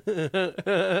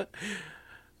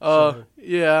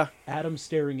 Yeah. Adam's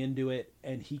staring into it,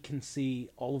 and he can see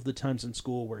all of the times in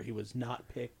school where he was not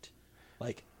picked.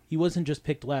 Like, he wasn't just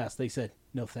picked last. They said,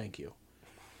 "No, thank you."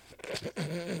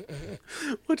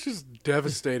 Which is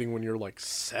devastating when you're like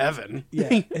 7.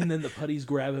 Yeah, and then the putties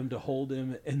grab him to hold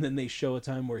him, and then they show a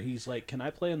time where he's like, "Can I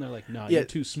play?" And they're like, "No, Yeah. you're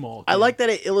too small." I kid." like that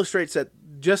it illustrates that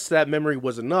just that memory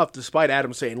was enough, despite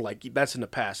Adam saying, like, that's in the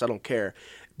past, I don't care.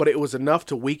 But it was enough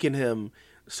to weaken him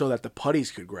so that the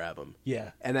putties could grab him.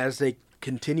 Yeah. And as they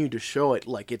continue to show it,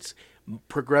 like, it's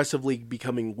progressively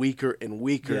becoming weaker and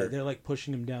weaker. Yeah, they're like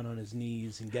pushing him down on his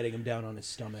knees and getting him down on his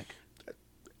stomach.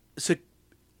 So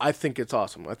I think it's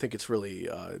awesome. I think it's really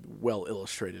well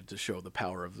illustrated to show the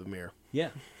power of the mirror. Yeah.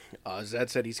 Zed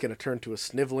said he's going to turn to a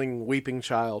sniveling, weeping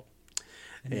child.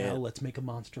 And now let's make a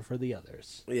monster for the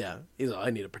others. Yeah, he's like, I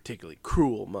need a particularly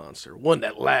cruel monster, one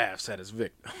that laughs at his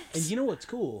victims. And you know what's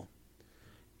cool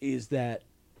is that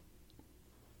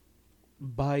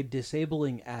by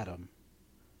disabling Adam,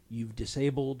 you've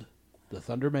disabled the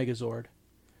Thunder Megazord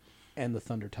and the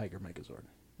Thunder Tiger Megazord.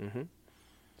 Mm-hmm.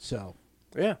 So,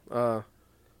 Yeah,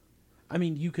 I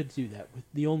mean, you could do that with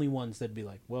the only ones that'd be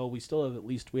like, well, we still have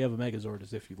we have a Megazord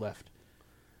as if you left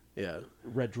yeah,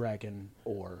 Red Dragon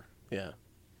or yeah,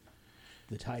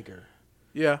 the Tiger,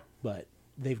 yeah, but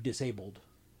they've disabled.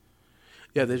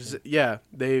 yeah.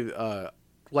 They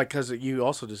like because you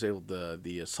also disabled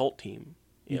the assault team.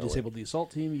 You know, like- disabled the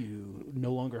assault team. You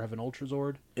no longer have an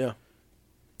Ultrazord. yeah.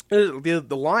 The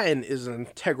lion is an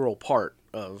integral part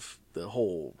of the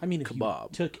whole I mean, if kebab. you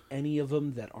took any of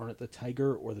them that aren't the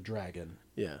Tiger or the Dragon,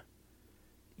 Yeah,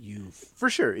 you've for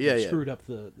sure. Yeah, yeah. screwed up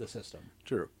the system.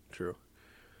 True.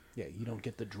 Yeah, you don't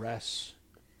get the dress.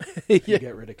 Yeah. You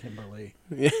get rid of Kimberly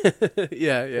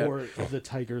Yeah. or the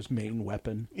Tiger's main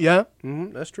weapon. Yeah,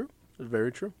 that's true. That's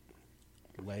very true.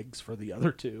 Legs for the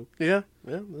other two. Yeah.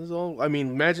 This is all. I mean,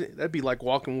 imagine that'd be like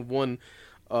walking with one.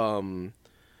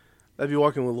 That'd be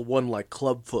walking with one like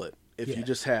clubfoot if Yeah. you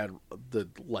just had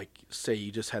say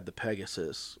you just had the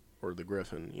Pegasus or the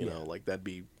Griffin. You know, like that'd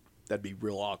be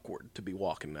real awkward to be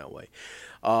walking that way.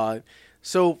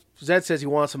 So Zed says he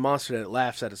wants a monster that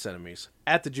laughs at its enemies.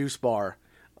 At the juice bar,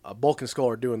 Bulk and Skull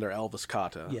are doing their Elvis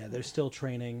kata. Yeah, they're still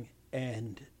training,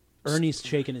 and Ernie's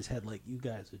shaking his head like, "You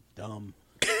guys are dumb.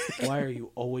 Why are you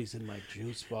always in my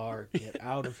juice bar? Get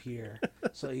out of here."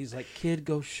 So he's like, "Kid,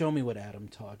 go show me what Adam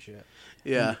taught you."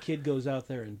 Yeah. And the kid goes out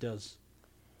there and does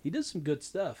some good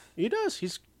stuff. He does.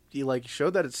 He like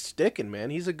showed that it's sticking, man.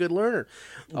 He's a good learner.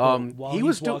 While He he's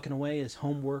was walking away, his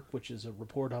homework, which is a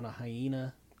report on a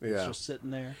hyena, is Yeah. just sitting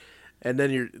there. and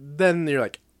then you're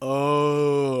like,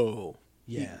 oh,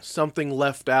 Yeah. something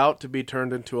left out to be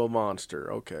turned into a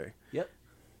monster. Okay. Yep.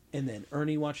 And then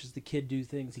Ernie watches the kid do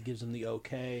things. He gives him the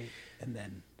okay. And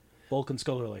then Bulk and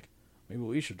Skull are like, maybe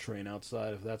we should train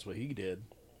outside if that's what he did.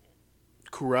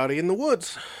 Karate in the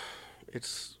woods.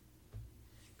 it's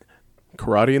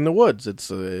karate in the woods.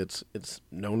 It's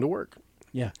known to work.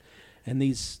 Yeah. And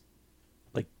these,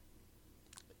 like,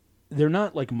 they're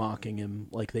not, like, mocking him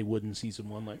like they would in season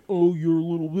 1. Like, oh, you're a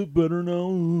little bit better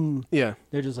now. Yeah,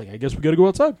 They're just like, I guess we got to go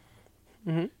outside.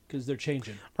 Because they're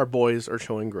changing. our boys are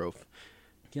showing growth.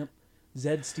 Yep.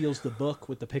 Zed steals the book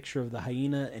with the picture of the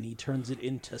hyena, and he turns it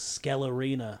into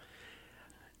Skelerina.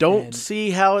 Don't And-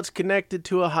 see how it's connected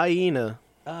to a hyena.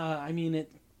 I mean,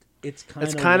 it's kind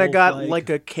of... It's kind of got like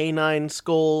a canine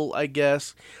skull, I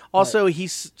guess. Also, he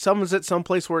summons it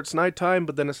someplace where it's nighttime,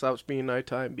 but then it stops being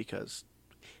nighttime because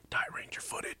Die Ranger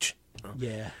footage.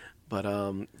 Yeah. But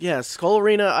yeah,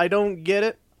 Skullrina, I don't get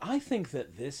it. I think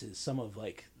that this is some of,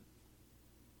 like...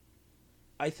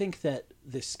 I think that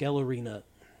the Skelerina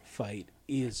fight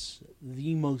is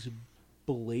the most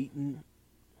blatant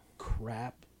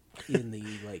crap in the,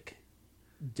 like,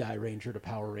 Die Ranger to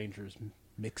Power Rangers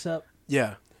mix-up.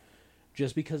 Yeah,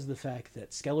 Just because of the fact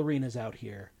that Skelerina's out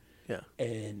here yeah,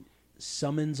 and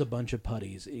summons a bunch of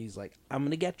putties. He's like, I'm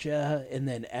going to get ya. And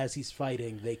then as he's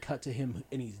fighting, they cut to him,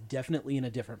 and he's definitely in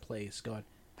a different place going,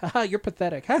 haha, you're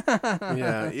pathetic.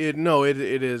 yeah.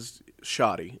 It is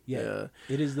shoddy. Yeah,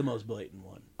 it is the most blatant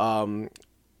one.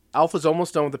 Alpha's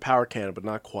almost done with the power cannon, but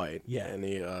not quite. Yeah. And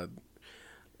he,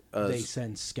 They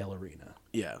send Skelerina.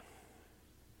 yeah.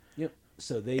 Yep.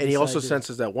 So they And he also decided-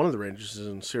 senses that one of the Rangers is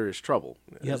in serious trouble.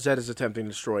 Yep. Zed is attempting to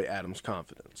destroy Adam's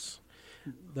confidence.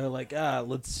 They're like,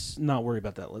 let's not worry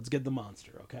about that. Let's get the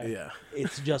monster, okay? Yeah.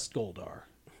 It's just Goldar.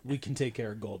 We can take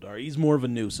care of Goldar. He's more of a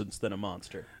nuisance than a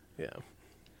monster. Yeah.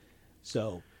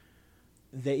 So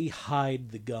they hide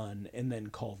the gun and then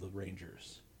call the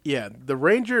Rangers. Yeah, the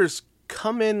Rangers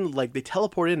come in, like, they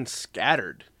teleport in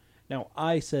scattered. Now,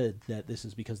 I said that this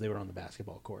is because they were on the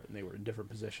basketball court and they were in different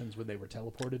positions when they were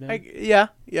teleported in. Yeah,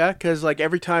 because, like,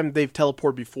 every time they've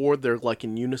teleported before, they're, like,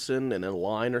 in unison and in a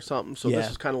line or something. So Yeah.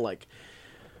 this is kind of like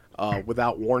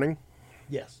without warning.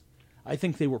 Yes. I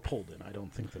think they were pulled in. I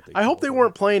don't think that they... I hope they teleported.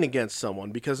 weren't playing against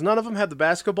someone, because none of them had the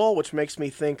basketball, which makes me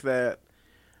think that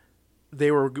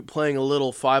they were playing a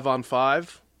little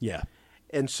 5-on-5. Yeah.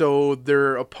 And so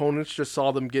their opponents just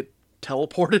saw them get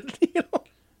teleported, you know?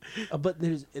 But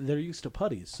they're used to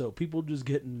putties, so people just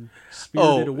getting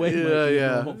spirited away might be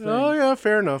a normal thing. Oh, yeah,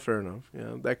 fair enough.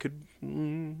 Yeah, that could,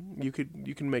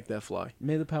 you can make that fly.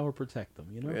 May the power protect them,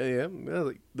 you know? Yeah,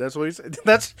 like, that's what he said.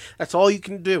 That's all you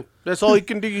can do. That's all you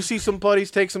can do. You see some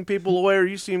putties take some people away, or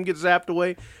you see them get zapped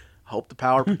away. Hope the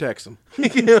power protects them.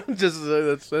 You know, just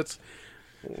that's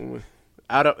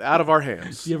out of our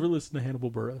hands. You ever listen to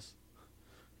Hannibal Buress?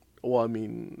 Well, I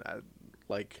mean,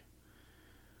 like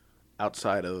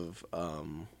outside of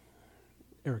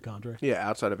Eric Andre.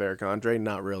 outside of Eric Andre,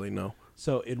 not really. No.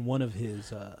 So in one of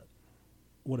his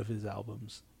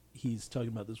albums, he's talking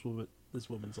about this woman. This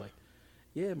woman's like,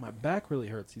 "Yeah, my back really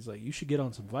hurts." He's like, "You should get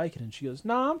on some Vicodin." And she goes,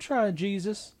 "No, I'm trying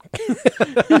Jesus."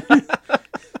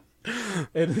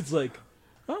 And it's like,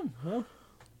 oh, well,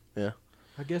 Yeah.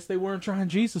 I guess they weren't trying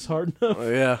Jesus hard enough.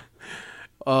 Yeah.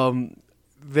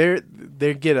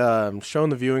 They get shown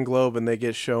the viewing globe, and they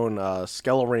get shown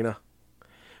Skelerina,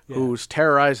 Yeah. who's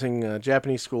terrorizing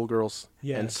Japanese schoolgirls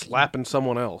Yeah. and slapping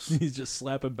someone else. He's just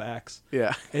slapping backs.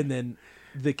 Yeah. And then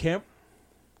the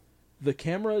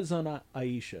camera is on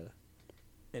Aisha,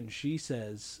 and she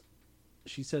says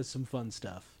some fun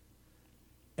stuff.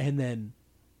 And then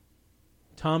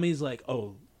Tommy's like,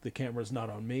 "Oh, the camera's not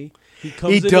on me." He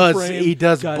comes into frame. He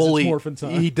does Guys, bully. It's morphin'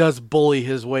 time. He does bully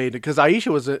his way because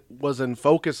Aisha was in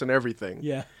focus and everything.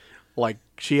 Yeah. Like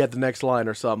she had the next line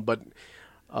or something,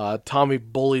 but Tommy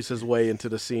bullies his way into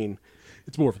the scene.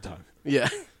 It's morphin' time. Yeah.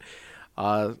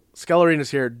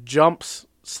 Skelerina's here, jumps,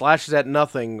 slashes at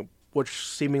nothing, which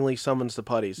seemingly summons the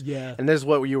putties. Yeah. And this is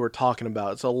what you were talking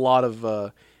about. It's a lot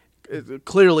of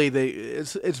clearly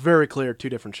it's very clear two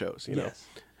different shows, you know. Yes.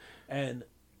 And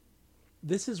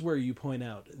this is where you point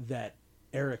out that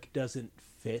Eric doesn't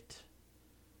fit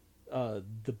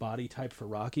the body type for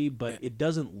Rocky, but it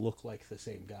doesn't look like the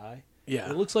same guy. Yeah.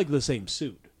 It looks like the same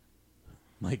suit.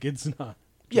 Like, it's not.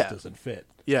 It Yeah. just doesn't fit.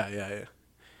 Yeah.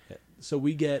 So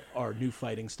we get our new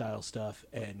fighting style stuff,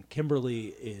 and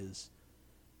Kimberly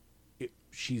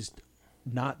she's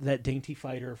not that dainty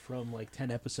fighter from like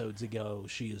 10 episodes ago.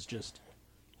 She is just...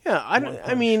 Yeah, I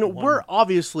punch, mean, one- we're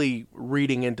obviously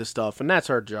reading into stuff, and that's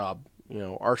our job, you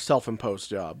know, our self-imposed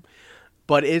job.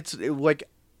 But it's like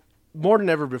more than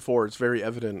ever before, it's very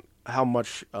evident how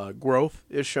much growth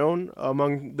is shown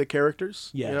among the characters.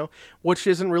 Yeah. You know, which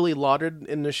isn't really lauded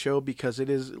in this show because it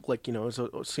is like, you know,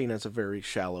 it's seen as a very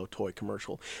shallow toy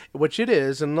commercial, which it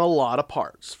is in a lot of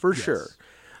parts for sure.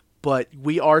 But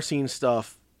we are seeing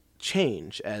stuff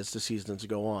change as the seasons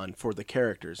go on for the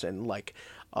characters, and like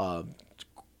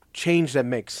change that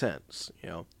makes sense. You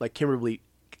know, like Kimberly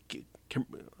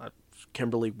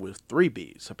with 3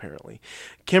 B's apparently.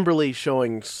 Kimberly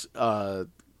showing so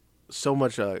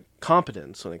much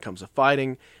competence when it comes to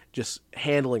fighting, just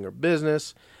handling her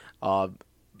business. And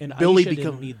Billy Aisha become-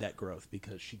 didn't need that growth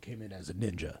because she came in as a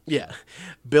ninja. Yeah,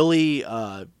 Billy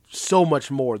so much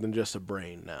more than just a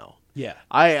brain now. Yeah.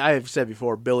 I have said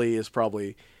before, Billy is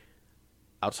probably,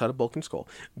 outside of Bulk and Skull,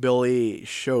 Billy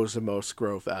shows the most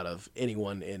growth out of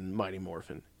anyone in Mighty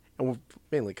Morphin. And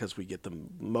mainly because we get the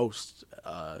most,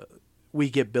 we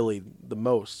get Billy the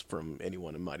most from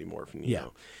anyone in Mighty Morphin, you Yeah.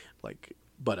 know. Like,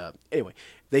 but anyway,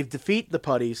 they defeat the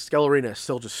putties. Skelerina is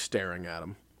still just staring at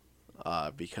them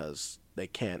because they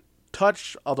can't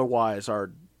touch, otherwise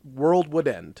our world would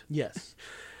end. Yes.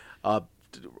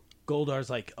 Goldar's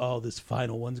like, oh, this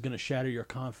final one's going to shatter your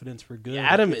confidence for good.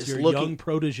 Adam It's is your looking- young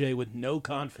protege with no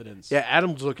confidence. Yeah,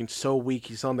 Adam's looking so weak.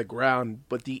 He's on the ground.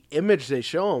 But the image they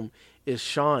show him is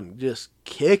Sean just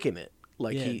kicking it.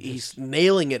 Like, Yeah, he's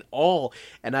nailing it all.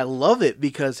 And I love it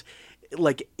because,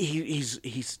 like,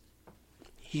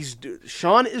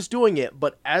 Sean is doing it.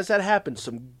 But as that happens,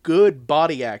 some good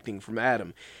body acting from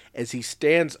Adam as he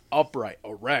stands upright,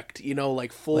 erect, you know,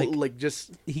 like full, like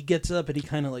just... He gets up and he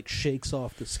kind of like shakes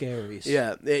off the scaries.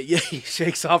 Yeah, he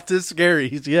shakes off the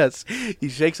scaries. Yes, he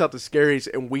shakes off the scaries,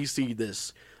 and we see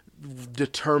this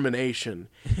determination.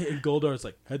 And Goldar's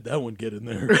like, how'd that one get in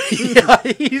there? Yeah,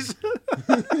 he's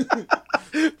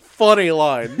funny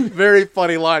line, very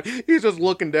funny line. He's just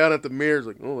looking down at the mirrors,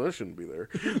 like, oh, that shouldn't be there.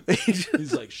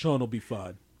 He's like, Sean will be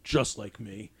fine, just like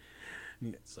me.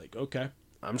 And it's like, okay.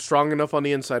 I'm strong enough on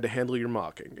the inside to handle your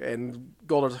mocking. And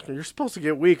Goldar's like, you're supposed to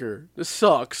get weaker. This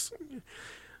sucks.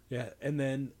 Yeah, and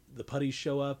then the putties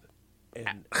show up,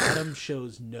 and Adam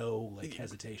shows no like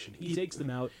hesitation. He takes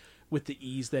them out with the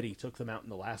ease that he took them out in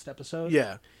the last episode.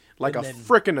 Yeah, like And a then-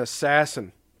 frickin'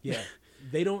 assassin. Yeah.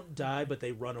 They don't die, but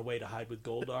they run away to hide with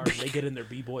Goldar. And they get in their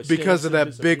b-boy Because stance of and that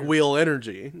big disappear. wheel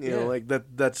energy, you Yeah. know, like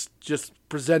that's just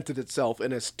presented itself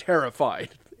and has terrified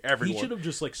everyone. He should have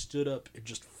just like stood up and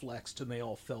just flexed, and they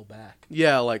all fell back.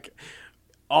 Yeah, like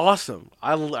awesome.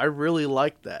 I really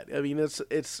like that. I mean,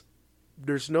 it's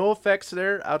there's no effects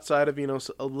there outside of, you know,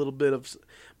 a little bit of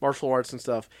martial arts and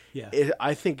stuff. Yeah. It,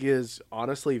 I think is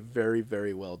honestly very,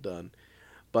 very well done.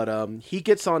 But he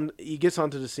gets onto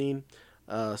the scene.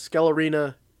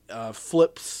 Skelerina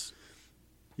flips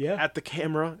Yeah. at the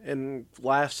camera and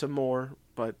laughs some more.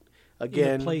 But in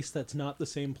again, a place that's not the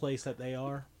same place that they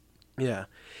are. yeah.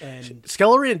 And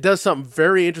Skelerina does something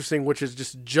very interesting, which is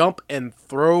just jump and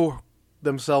throw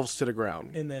themselves to the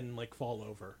ground. then like fall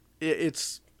over.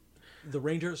 It's The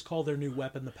Rangers call their new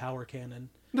weapon the power cannon.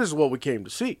 this is what we came to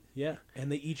see. Yeah.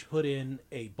 And they each put in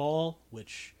a ball,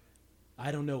 which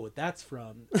I don't know what that's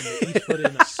from. And they each put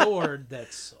in a sword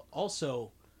that's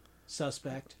also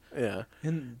suspect. Yeah.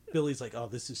 And Billy's like, oh,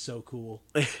 this is so cool.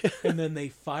 And then they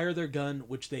fire their gun,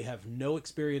 which they have no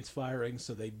experience firing,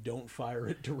 so they don't fire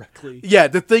it directly. Yeah,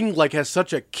 the thing like has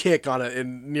such a kick on it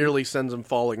and nearly sends him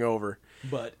falling over.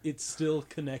 But it still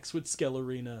connects with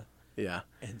Skelerina, Yeah.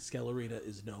 and Skelerina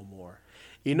is no more.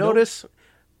 You notice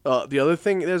the other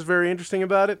thing that's very interesting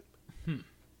about it?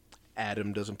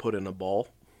 Adam doesn't put in a ball.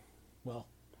 Well,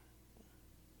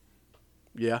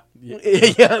 Yeah.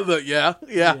 Yeah.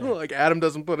 Yeah. Like Adam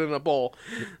doesn't put in a ball.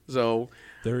 So,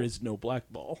 there is no black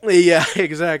ball. yeah,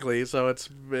 exactly. So it's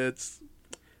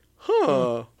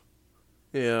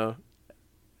yeah.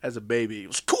 As a baby, it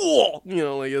was cool. You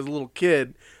know, like as a little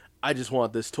kid, I just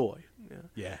want this toy.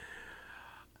 Yeah.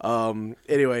 Yeah.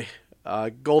 Anyway,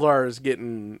 Goldar is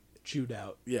getting Chewed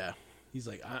out. yeah. He's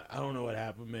like, I don't know what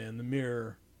happened, man. The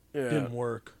mirror Yeah. didn't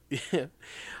work. Yeah.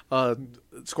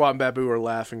 Squat and Babu are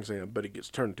laughing, saying, but it gets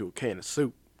turned into a can of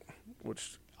soup,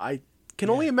 which I can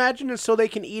only imagine is so they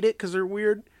can eat it because they're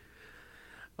weird.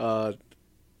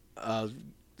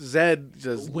 Zed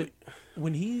says,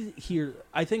 When he hear,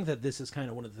 I think that this is kind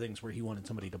of one of the things where he wanted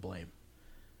somebody to blame.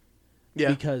 yeah,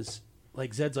 Because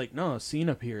like Zed's like, no, a scene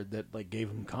appeared that like gave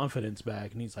him confidence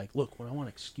back, and he's like, look, when I want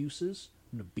excuses,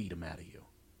 I'm gonna beat him out of you.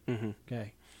 Mm-hmm.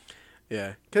 Okay,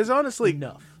 yeah. Because honestly,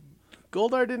 enough.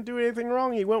 Goldar didn't do anything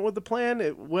wrong. He went with the plan.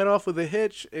 It went off with a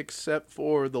hitch, except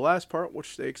for the last part,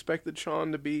 which they expected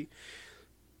Sean to be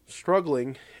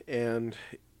struggling, and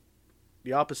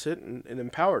the opposite, and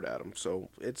empowered Adam. So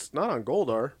it's not on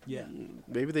Goldar. Yeah,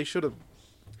 Maybe they should have,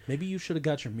 maybe you should have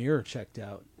got your mirror checked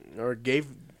out. or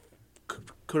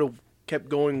could have kept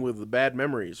going with the bad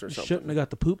memories or something. Shouldn't have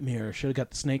got the poop mirror. Should have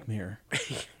got the snake mirror.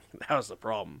 That was the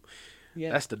problem.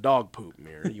 Yeah, That's the dog poop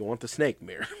mirror. You want the snake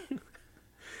mirror.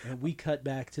 And we cut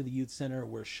back to the youth center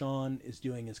where Sean is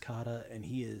doing his kata, and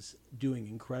he is doing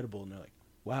incredible. And they're like,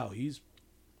 "Wow, he's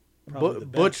probably the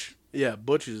best."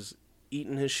 Butch is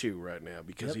eating his shoe right now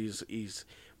because Yep. he's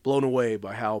blown away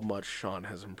by how much Sean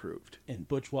has improved. And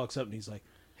Butch walks up and he's like,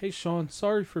 "Hey, Sean,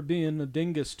 sorry for being a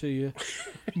dingus to you,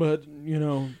 but,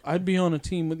 I'd be on a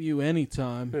team with you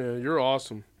anytime. Yeah, you're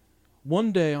awesome.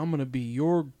 One day I'm going to be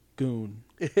your goon.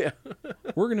 Yeah,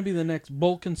 We're going to be the next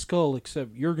Bulk and Skull,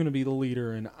 except you're going to be the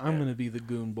leader and I'm going to be the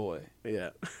goon boy.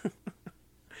 yeah,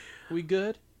 We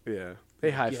good?" yeah. They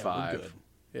high Yeah, we're five. good.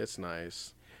 It's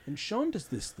nice. And Sean does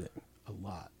this thing a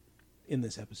lot in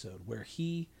this episode where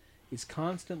he is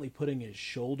constantly putting his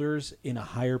shoulders in a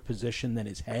higher position than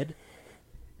his head.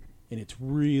 And it's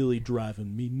really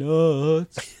driving me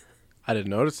nuts. I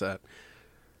didn't notice that,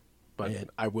 but Man.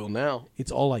 I will now.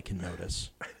 It's all I can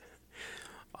notice.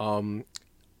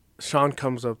 Sean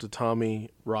comes up to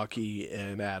Tommy, Rocky,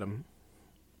 and Adam,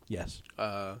 Yes.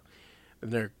 and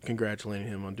they're congratulating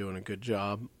him on doing a good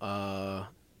job.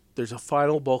 There's a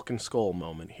final Bulk and Skull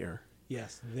moment here.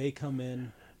 Yes, they come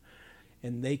in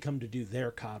and they come to do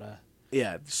their kata.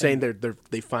 Yeah, saying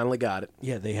they finally got it.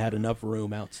 Yeah, they had enough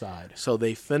room outside. So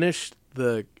they finished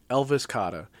the Elvis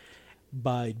kata,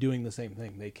 By doing the same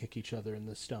thing, they kick each other in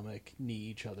the stomach, knee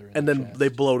each other in and the then chest. they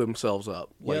blow themselves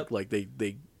up. Yep. Like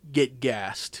they get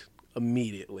gassed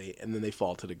immediately, and then they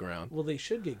fall to the ground. Well, they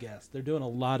should get gassed. They're doing a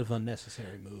lot of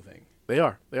unnecessary moving. They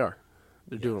are. They're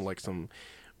doing like some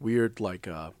weird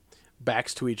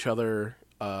backs to each other,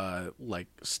 like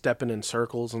stepping in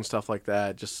circles and stuff like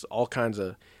that. Just all kinds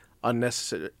of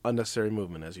unnecessary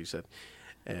movement, as you said.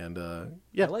 And I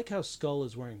like how Skull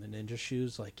is wearing the ninja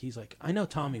shoes. Like he's like, I know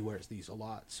Tommy wears these a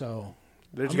lot, so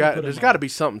there's I'm gonna put there's 'em got to on. be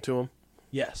something to them.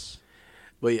 Yes.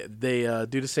 But yeah, they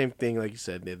do the same thing, like you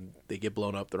said. They get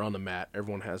blown up. They're on the mat.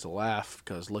 Everyone has a laugh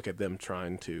because look at them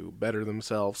trying to better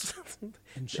themselves.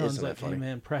 And Sean's Isn't that like, "Hey funny?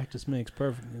 man, practice makes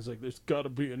perfect." And he's like, "There's got to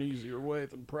be an easier way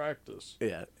than practice."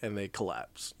 Yeah, and they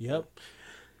collapse. Yep.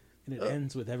 And it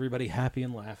ends with everybody happy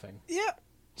and laughing. Yeah.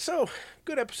 So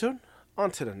good episode.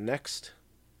 On to the next.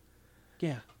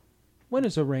 Yeah. When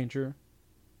is a ranger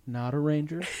not a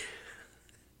ranger?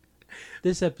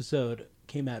 This episode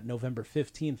came out November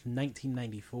 15th,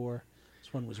 1994.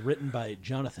 This one was written by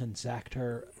Jonathan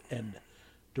Zachter and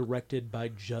directed by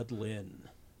Judd Lynn.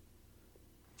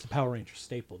 It's a Power Ranger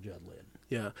staple, Judd Lynn.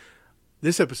 Yeah.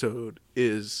 This episode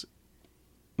is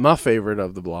my favorite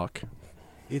of the block.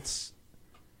 It's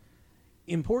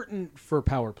important for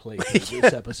power play for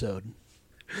this episode.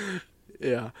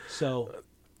 Yeah. So,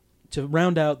 to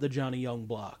round out the Johnny Young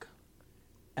block,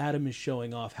 Adam is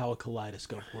showing off how a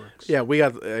kaleidoscope works. Yeah, we're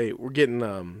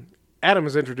getting Adam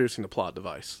is introducing the plot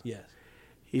device. Yes.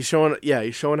 He's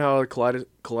showing how a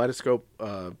kaleidoscope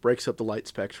breaks up the light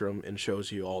spectrum and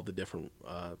shows you all the different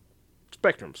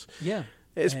spectrums. Yeah.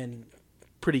 It's And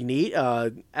pretty neat.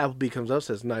 Appleby comes up,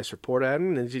 says, "Nice report,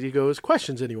 Adam," and he goes,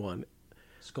 "Questions, anyone?"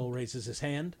 Skull raises his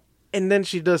hand. And then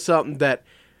she does something that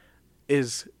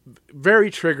is very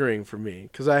triggering for me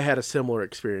because I had a similar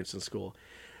experience in school.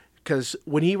 Because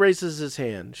when he raises his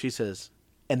hand, she says,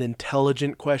 "An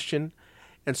intelligent question,"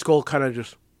 and Skull kind of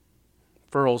just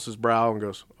furrows his brow and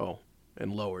goes, "Oh,"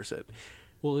 and lowers it.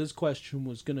 Well, his question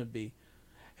was going to be,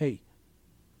 hey,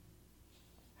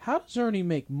 how does Ernie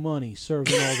make money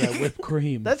serving all that whipped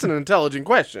cream? That's an intelligent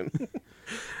question.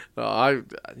 I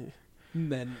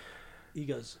And then he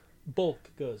goes,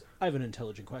 Bulk goes, I have an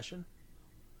intelligent question.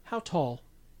 How tall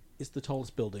is the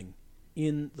tallest building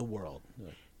in the world?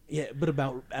 Like, yeah, but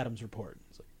about Adam's report.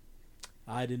 It's like,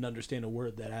 I didn't understand a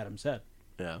word that Adam said.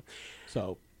 yeah.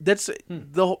 So, That's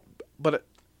the whole, but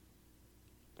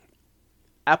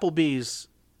Applebee's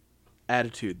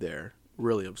attitude there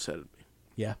really upset me.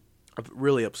 yeah. It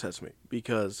really upsets me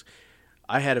because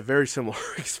I had a very similar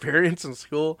experience in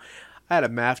school. I had a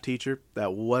math teacher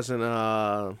that wasn't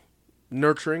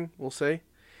nurturing, we'll say.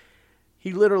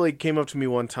 He literally came up to me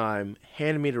one time,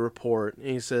 handed me the report, and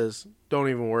he says, "Don't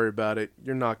even worry about it.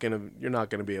 You're not gonna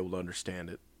be able to understand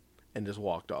it," and just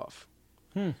walked off.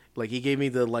 Like he gave me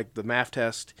the math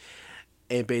test,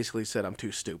 and basically said, "I'm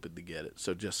too stupid to get it,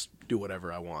 so just do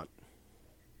whatever I want."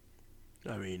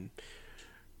 I mean,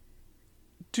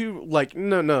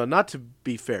 not to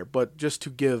be fair, but just to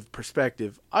give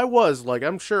perspective,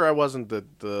 I'm sure I wasn't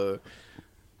the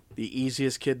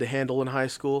easiest kid to handle in high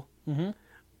school. Mm-hmm.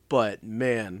 But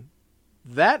man,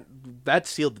 that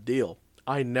sealed the deal.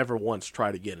 I never once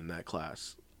tried again in that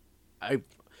class. I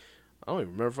don't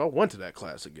even remember if I went to that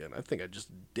class again. I think I just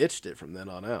ditched it from then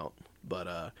on out.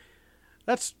 But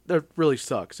that really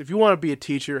sucks. If you want to be a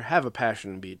teacher, have a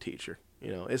passion and be a teacher.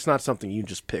 You know, it's not something you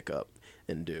just pick up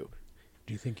and do.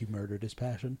 Do you think you murdered his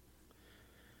passion?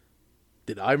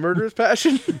 Did I murder his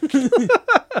passion?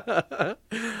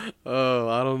 Oh,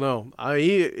 I don't know.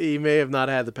 He may have not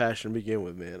had the passion to begin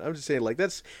with, man. I'm just saying, like,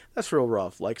 that's real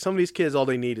rough. Like, some of these kids, all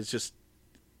they need is just,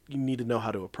 you need to know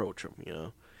how to approach them, you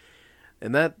know?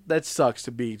 And that sucks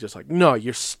to be just like, no,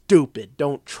 you're stupid.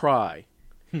 Don't try.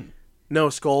 No,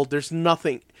 Skull, there's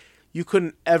nothing. You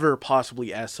couldn't ever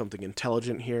possibly ask something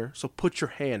intelligent here, so put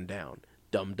your hand down,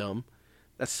 dum-dum.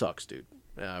 That sucks, dude.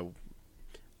 I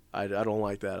don't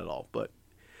like that at all. But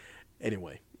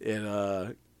anyway,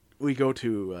 we go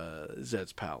to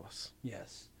Zed's palace.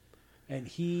 Yes. And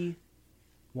he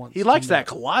wants He likes to that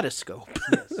know- kaleidoscope.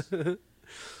 Yes.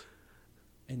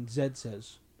 And Zed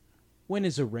says, when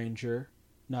is a ranger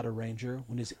not a ranger?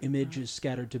 When his image is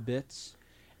scattered to bits?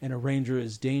 And a ranger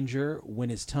is danger when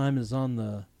his time is on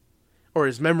the... Or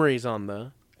his memories on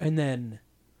the... And then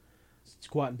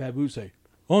Squat and Babu say,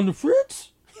 on the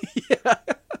fritz? Yeah.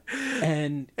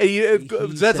 And Hey, he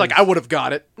Zed's like, says, I would have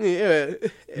got it. Yeah.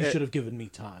 you should have given me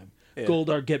time.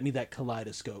 Goldar, get me that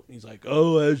kaleidoscope. And he's like,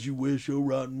 oh, as you wish, oh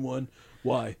rotten one.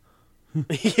 Why?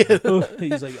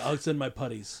 He's like, I'll send my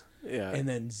putties. Yeah. And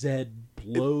then Zed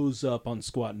blows up on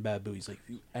Squat and Babu. He's like, if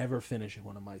you ever finish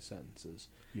one of my sentences,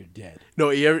 you're dead. No,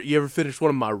 you ever finished one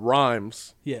of my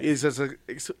rhymes? Yeah. He says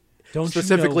Don't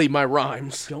specifically you know, my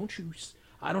rhymes. don't you?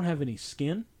 I don't have any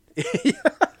skin.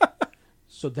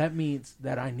 So that means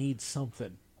that I need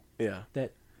something Yeah.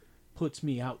 that puts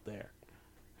me out there.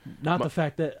 Not the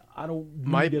fact that I don't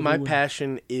My need my everyone-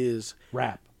 passion is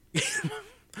rap.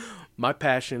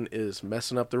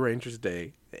 messing up the Rangers'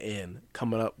 day and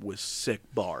coming up with sick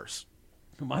bars.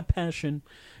 My passion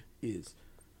is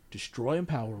destroying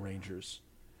Power Rangers,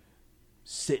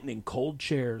 sitting in cold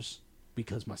chairs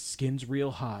because my skin's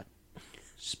real hot,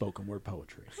 spoken word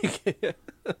poetry.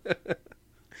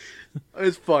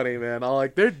 It's funny, man. I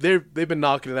like they've been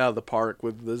knocking it out of the park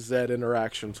with the Zed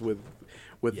interactions with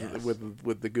Yes.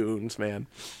 with the goons, man.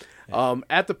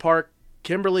 At the park,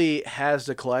 Kimberly has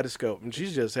the kaleidoscope and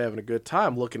she's just having a good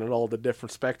time looking at all the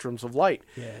different spectrums of light.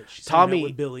 Yeah, she's Tommy- hanging out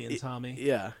with Billy and Tommy,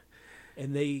 Yeah.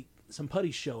 and some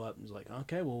putties show up and is like,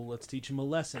 okay, well, let's teach them a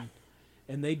lesson.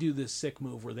 And they do this sick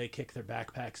move where they kick their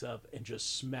backpacks up and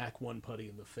just smack one putty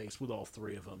in the face with all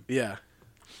three of them. Yeah.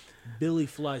 Billy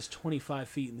flies 25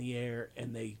 feet in the air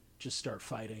and they just start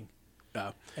fighting.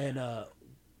 Yeah. And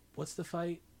what's the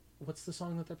fight? What's the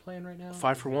song that they're playing right now?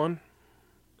 5 for 1?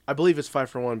 I believe it's 5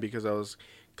 for 1 because I was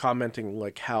commenting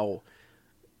like how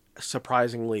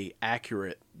surprisingly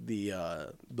accurate the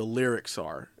lyrics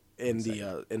are in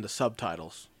the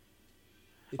subtitles.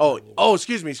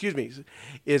 Excuse me.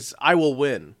 It's I Will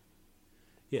Win.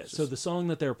 Yeah, so the song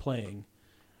that they're playing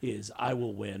is I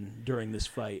Will Win during this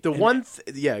fight. The And one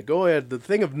go ahead. The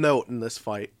thing of note in this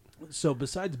fight. So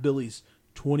besides Billy's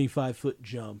 25-foot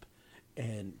jump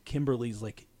and Kimberly's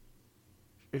like,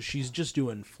 she's just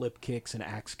doing flip kicks and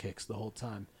axe kicks the whole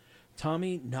time.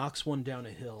 Tommy knocks one down a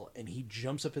hill and he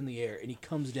jumps up in the air and he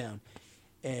comes down.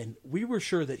 And we were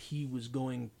sure that he was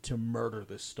going to murder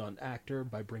this stunt actor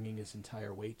by bringing his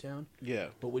entire weight down. Yeah.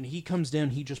 But when he comes down,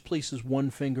 he just places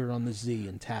one finger on the Z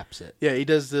and taps it. Yeah, he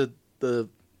does the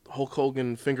Hulk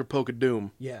Hogan finger poke of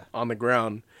doom. Yeah. On the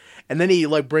ground, and then he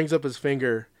like brings up his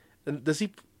finger. And does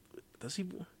he?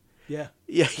 Yeah.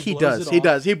 Yeah, he blows does. it He off.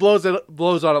 does. He blows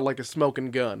on it like a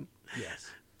smoking gun. Yes.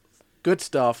 Good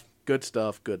stuff. Good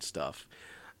stuff. Good stuff.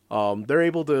 They're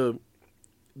able to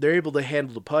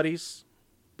handle the putties,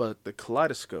 but the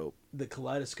kaleidoscope. The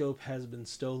kaleidoscope has been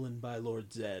stolen by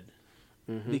Lord Zed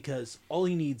because all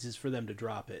he needs is for them to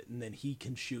drop it, and then he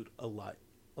can shoot a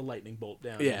lightning bolt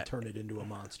down Yeah. and turn it into a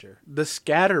monster. The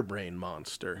Scatterbrain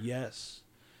monster. Yes,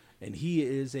 and he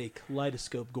is a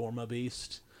kaleidoscope Gorma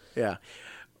beast. Yeah.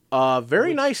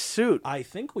 Very nice suit. I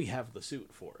think we have the suit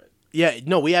for it. Yeah,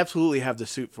 no, we absolutely have the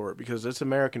suit for it because it's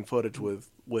American footage with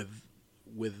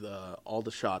all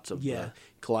the shots of Yeah. the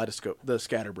kaleidoscope, the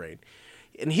Scatterbrain,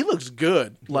 and he looks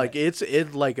good. Like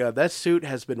that suit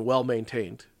has been well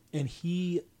maintained. And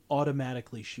he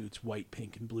automatically shoots White,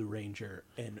 Pink, and Blue Ranger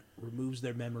and removes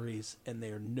their memories, and they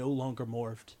are no longer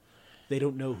morphed. They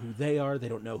don't know who they are. They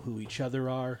don't know who each other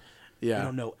are. Yeah. They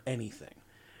don't know anything.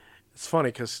 It's funny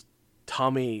because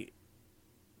Tommy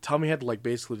had like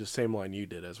basically the same line you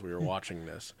did as we were watching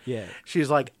this. Yeah. She's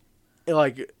like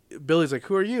Billy's like,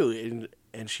 "Who are you?"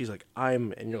 And she's like,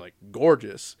 "I'm," and you're like,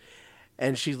 "Gorgeous,"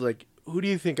 and she's like, "Who do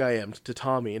you think I am?" to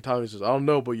Tommy, and Tommy says, "I don't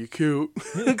know, but you're cute."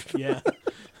 Yeah.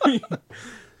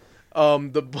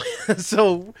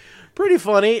 So pretty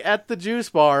funny at the juice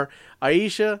bar.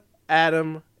 Aisha,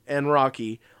 Adam, and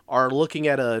Rocky are looking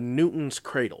at a Newton's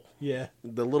cradle, Yeah.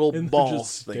 the little And ball they're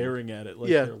just thing. staring at it like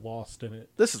Yeah. they're lost in it.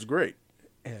 This is great.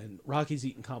 And Rocky's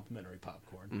eating complimentary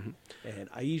popcorn. And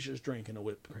Aisha's drinking a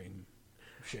whipped cream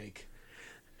shake.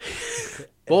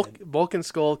 Bulk and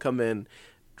Skull come in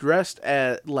dressed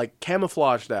as, like,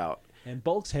 camouflaged out. And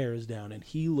Bulk's hair is down, and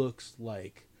he looks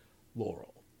like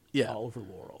Laurel. Yeah. Oliver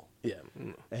Laurel. Yeah.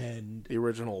 And The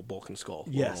original Bulk and Skull.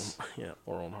 Yes.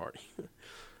 Laurel and Hardy.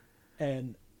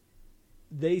 and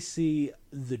they see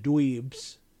the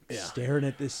dweebs Yeah. staring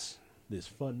at this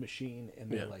fun machine,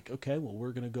 and they're Yeah. like, okay, well,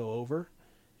 we're going to go over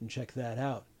and check that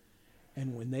out.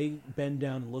 And when they bend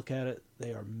down and look at it,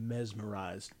 they are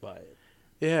mesmerized by it.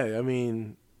 Yeah, I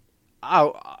mean,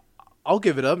 I'll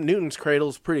give it up. Newton's Cradle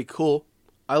is pretty cool.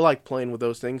 I like playing with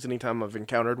those things anytime I've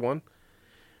encountered one.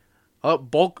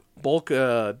 Bulk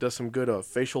does some good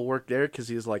facial work there because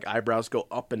his like eyebrows go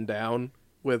up and down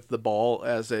with the ball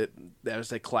as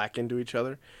they clack into each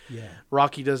other. Yeah.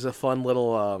 Rocky does a fun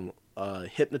little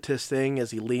hypnotist thing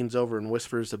as he leans over and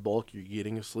whispers to Bulk, "You're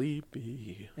getting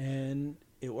sleepy." And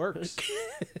it works.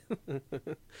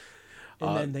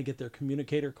 And then they get their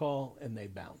communicator call, and they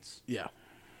bounce. Yeah.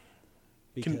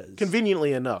 Because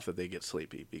Conveniently enough that they get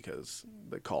sleepy because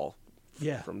the call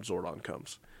Yeah. from Zordon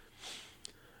comes.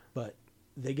 But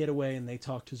they get away and they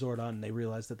talk to Zordon, and they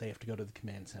realize that they have to go to the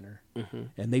command center.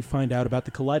 And they find out about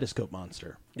the kaleidoscope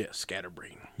monster. Yeah,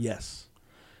 Scatterbrain. Yes.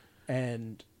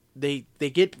 And They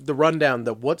get the rundown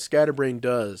that what Scatterbrain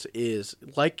does is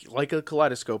like a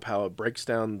kaleidoscope, how it breaks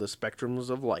down the spectrums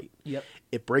of light. Yep.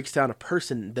 It breaks down a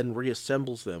person, then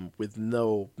reassembles them with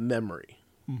no memory.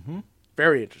 Mm-hmm.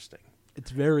 Very interesting.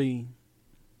 it's very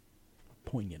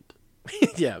poignant.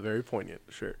 Yeah, very poignant.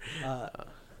 Sure.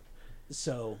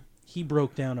 So he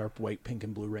broke down our white, pink,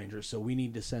 and blue rangers, so we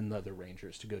need to send the other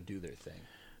rangers to go do their thing.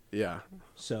 Yeah.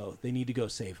 So they need to go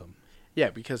save him. Yeah,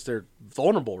 because they're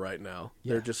vulnerable right now.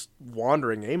 Yeah. They're just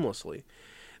wandering aimlessly.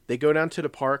 They go down to the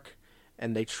park,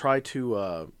 and they try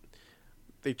to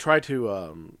They try to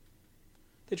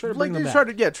bring them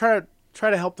back. try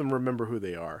to help them remember who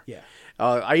they are. Yeah.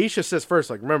 Aisha says first,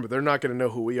 like, remember, they're not going to know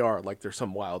who we are. Like, they're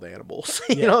some wild animals.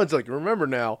 you Yeah. know, it's like, remember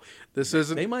now, this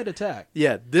isn't. They might attack.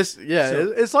 Yeah,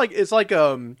 So-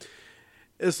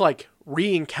 it's like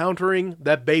re-encountering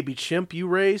that baby chimp you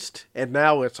raised, and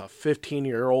now it's a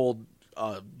 15-year-old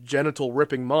genital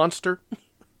ripping monster.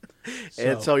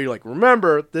 And so you're like,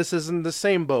 remember, this isn't the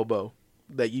same Bobo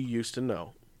that you used to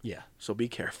know. Yeah. So be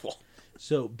careful.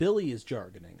 So Billy is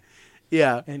jargoning,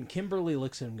 Yeah. and Kimberly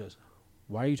looks at him and goes,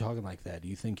 "Why are you talking like that? Do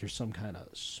you think you're some kind of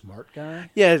smart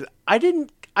guy?" Yeah,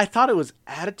 I thought it was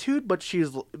attitude, but she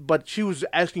was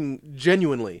asking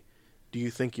genuinely, do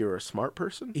you think you're a smart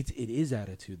person? It is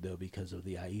attitude, though, because of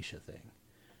the Aisha thing.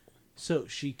 So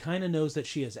she kind of knows that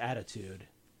she has attitude,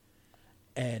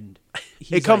 and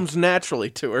It comes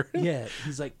naturally to her. Yeah,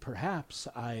 he's like, perhaps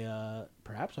I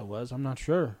was. I'm not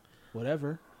sure.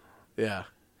 Whatever. Yeah.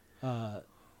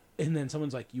 And then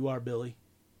someone's like, "You are Billy.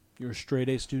 You're a straight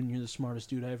A student. You're the smartest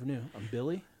dude I ever knew." I'm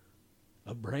Billy.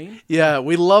 A brain. Yeah,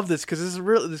 we love this because this is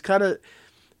real. This kind of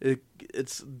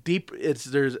it's deep. It's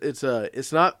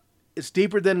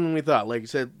deeper than we thought. Like you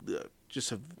said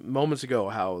just moments ago,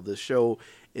 how the show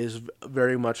is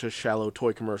very much a shallow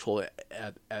toy commercial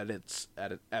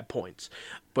at points,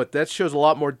 but that shows a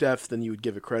lot more depth than you would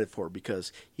give it credit for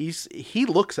because he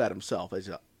looks at himself as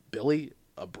Billy,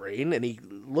 a brain, and he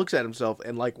looks at himself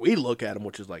and like we look at him,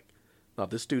 which is like, no,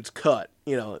 this dude's cut.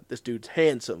 You know, this dude's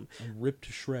handsome. And ripped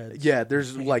to shreds. Yeah,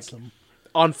 there's Handsome.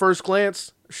 on first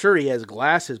glance, sure he has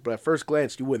glasses, but at first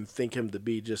glance you wouldn't think him to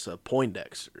be just a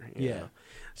Poindexter. You Yeah. know?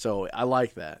 So I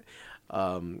like that.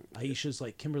 Aisha's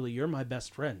like, "Kimberly, you're my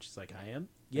best friend." She's like, "I am."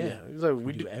 Yeah. Yeah, he's like,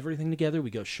 we do everything together. We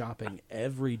go shopping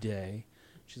every day.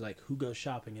 She's like, "Who goes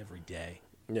shopping every day?"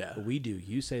 Yeah. But we do.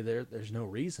 You say there's no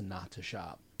reason not to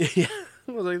shop. Yeah.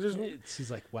 I was like, She's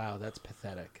like, "Wow, that's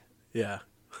pathetic." yeah.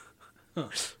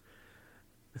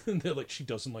 And they're like, "She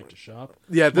doesn't like to shop."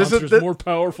 Yeah, this is Monster's more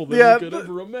powerful than yeah, we could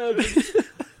ever imagine.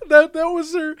 That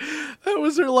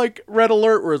was her like red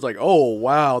alert where it's like, oh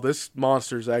wow, this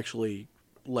monster's actually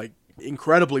like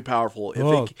incredibly powerful.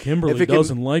 If Kimberly if it can-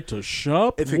 doesn't like to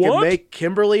shop. If it What? can make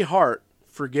Kimberly Hart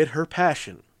forget her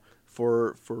passion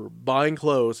for buying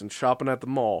clothes and shopping at the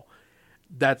mall,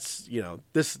 that's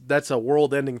a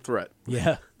world-ending threat.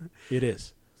 Yeah, it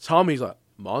is. Tommy's like,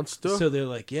 monster. So they're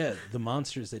like, "Yeah, the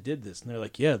monsters that did this," and they're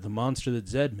like, "Yeah, the monster that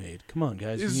Zed made. Come on,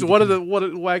 guys." This is one of the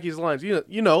wackiest lines.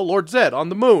 You know, Lord Zed on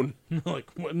the moon. like,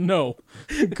 what? No,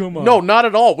 come on. No, not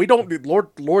at all. We don't need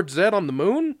Lord Zed on the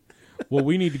moon. Well,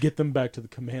 we need to get them back to the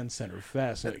command center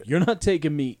fast. Like, you're not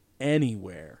taking me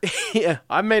anywhere. Yeah,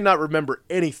 I may not remember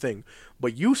anything,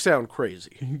 but you sound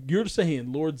crazy. You're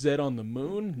saying Lord Zed on the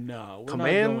moon? No, we're not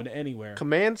going anywhere.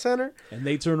 Command center? And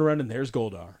they turn around and there's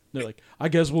Goldar. They're like, I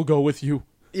guess we'll go with you.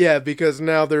 Yeah, because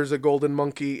now there's a golden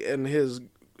monkey and his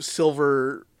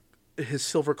silver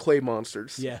clay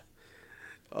monsters. Yeah.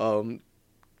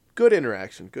 Good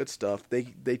interaction, good stuff. They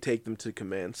take them to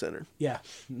command center. Yeah.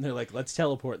 And they're like, let's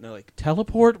teleport. And they're like,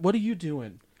 teleport? What are you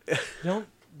doing?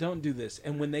 Don't do this.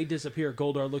 And when they disappear,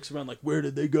 Goldar looks around like, where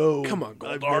did they go? Come on,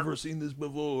 Goldar. I've never seen this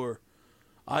before.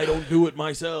 I don't do it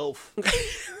myself.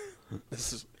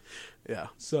 This is, yeah.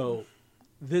 So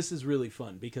this is really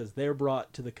fun because they're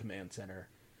brought to the command center.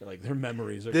 They're like, their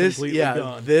memories are This, completely yeah,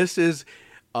 gone. this is,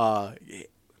 give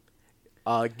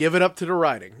it up to the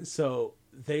writing. So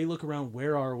they look around.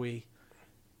 Where are we?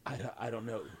 I don't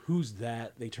know. Who's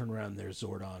that? They turn around. There's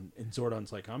Zordon. And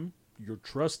Zordon's like, I'm your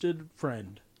trusted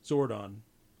friend, Zordon.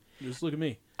 Just look at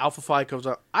me. Alpha 5 comes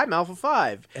up. I'm Alpha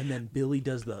 5. And then Billy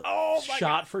does the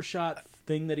shot-for-shot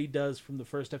thing that he does from the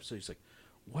first episode. He's like,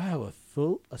 wow,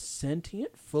 a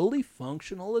sentient, fully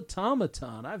functional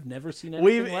automaton. I've never seen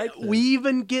anything like this. We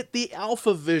even get the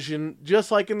Alpha vision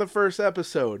just like in the first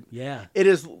episode. Yeah. It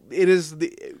is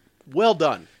well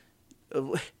done.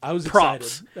 I was props.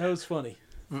 excited. That was funny.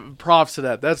 Props to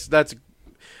that. That's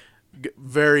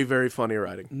very, very funny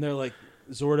writing. And they're like,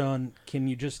 Zordon, can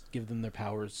you just give them their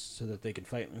powers so that they can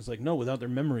fight? And it's like, no, without their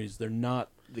memories, they're not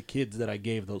the kids that I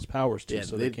gave those powers to, Yeah,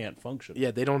 so they can't function.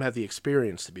 Yeah, they don't have the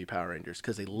experience to be Power Rangers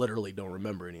because they literally don't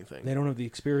remember anything. They don't have the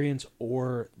experience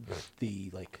or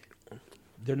the,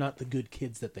 they're not the good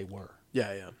kids that they were.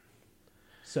 Yeah.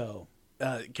 So,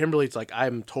 Kimberly's like,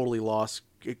 I'm totally lost.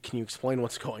 Can you explain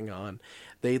what's going on?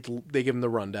 They give him the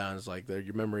rundown. It's like,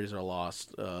 your memories are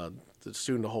lost.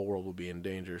 Soon the whole world will be in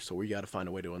danger, so we got to find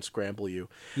a way to unscramble you.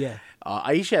 yeah.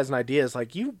 Aisha has an idea. It's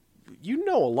like, you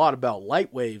know a lot about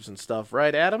light waves and stuff,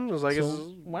 right, Adam? It's like,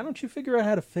 So why don't you figure out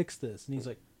how to fix this? And he's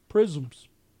like, prisms.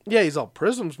 yeah, he's all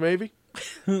prisms, maybe.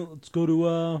 Let's go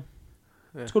to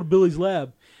Billy's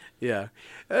lab. Yeah,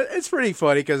 it's pretty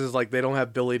funny because it's like they don't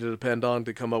have Billy to depend on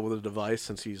to come up with a device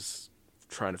since he's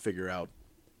trying to figure out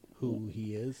Who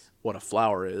he is. what a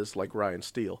flower is, like Ryan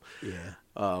Steele. Yeah.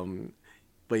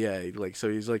 But yeah, so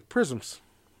he's like, prisms,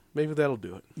 maybe that'll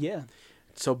do it. Yeah.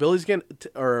 So Adam's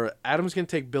gonna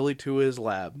take Billy to his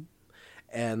lab,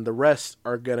 and the rest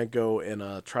are gonna go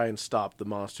and try and stop the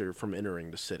monster from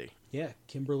entering the city. Yeah.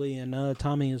 Kimberly and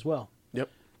Tommy as well. Yep.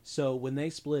 So when they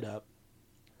split up,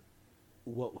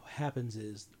 what happens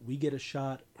is we get a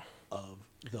shot of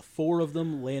the four of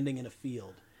them landing in a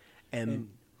field. And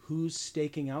who's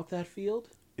staking out that field?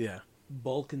 Yeah,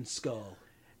 Bulk and Skull.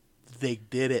 they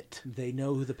did it. They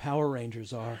know who the Power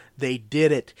Rangers are. They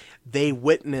did it. They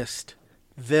witnessed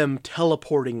them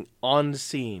teleporting on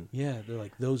scene. Yeah, they're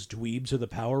like, those dweebs are the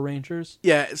Power Rangers?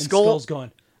 Yeah, And Skull. Skull's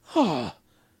going,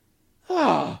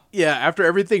 Yeah, after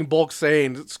everything Bulk's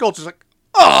saying, Skull's just like,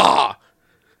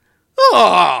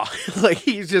 like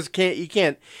he just can't.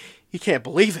 He can't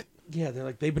believe it. yeah, they're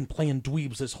like, they've been playing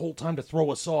dweebs this whole time to throw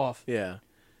us off. Yeah.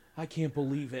 I can't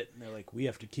believe it. And they're like, we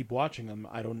have to keep watching them.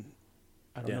 I don't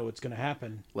know what's going to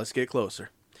happen. Let's get closer.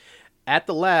 At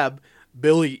the lab,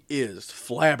 Billy is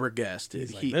flabbergasted.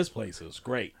 He's like, this place is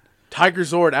great. Tiger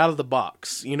Zord out of the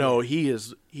box. You know,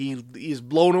 he's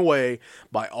blown away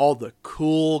by all the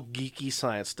cool, geeky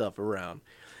science stuff around.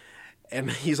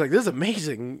 And he's like, this is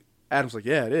amazing. Adam's like,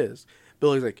 yeah, it is.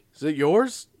 Billy's like, is it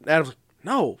yours? Adam's like,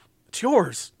 no, it's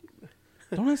yours.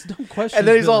 Don't ask dumb questions. And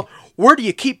then he's Billy. all, where do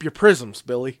you keep your prisms,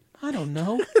 Billy? I don't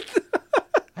know.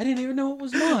 I didn't even know it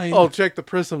was mine. Oh, check the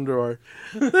prism drawer.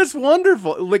 That's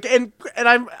wonderful. Like, and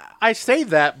I say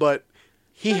that, but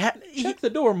check the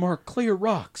door, mark clear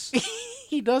rocks.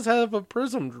 he does have a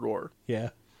prism drawer. Yeah.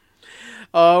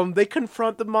 They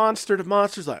confront the monster. The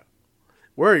monster's like,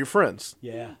 where are your friends?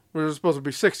 Yeah. There's supposed to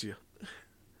be 6 of you.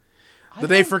 Did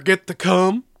they forget to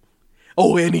come?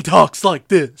 Oh, and he talks like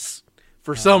this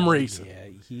for some reason.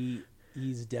 Yeah,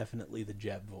 he's definitely the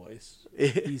Jeb voice.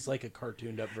 He's like a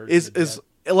cartooned up version of Is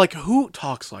Jeb. like, who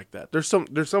talks like that? There's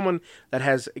someone that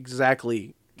has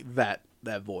exactly that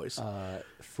voice.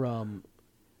 From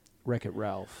Wreck-It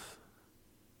Ralph.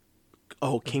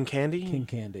 Oh, King Candy? King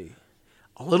Candy.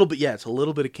 A little bit, yeah, it's a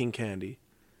little bit of King Candy.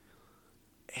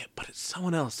 But it's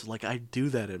someone else. Like, I do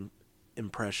that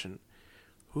impression.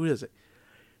 Who is it?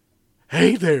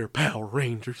 Hey there, Power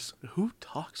Rangers. Who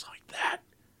talks like that?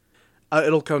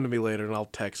 It'll come to me later, and I'll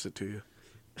text it to you.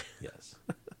 Yes.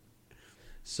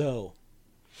 So,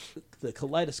 the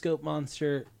kaleidoscope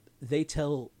monster, they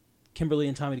tell Kimberly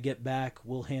and Tommy to get back.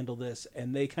 We'll handle this.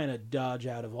 And they kind of dodge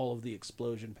out of all of the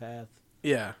explosion path,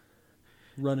 Yeah.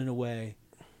 running away.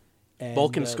 And,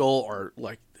 Bulk and Skull are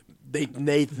like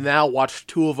they now watch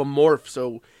two of them morph.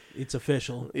 So It's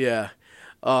official. yeah,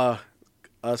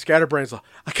 Scatterbrain's like,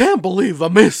 I can't believe I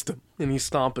missed him, and he's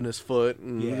stomping his foot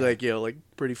and Yeah. like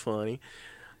pretty funny.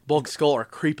 Bulk and Skull are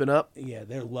creeping up Yeah,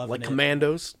 they're loving like it.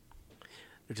 commandos.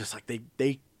 They're just like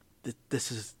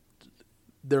this is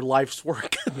their life's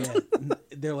work. Yeah,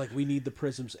 they're like, we need the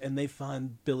prisms, and they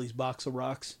find Billy's box of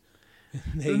rocks.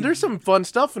 And there's some fun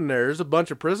stuff in there. There's a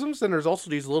bunch of prisms, and there's also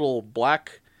these little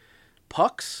black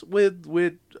pucks with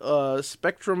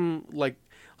spectrum, like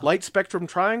light spectrum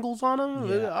triangles on them.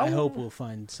 Yeah, I hope we'll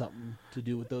find something to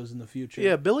do with those in the future.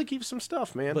 Yeah, Billy keeps some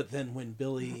stuff, man. But then when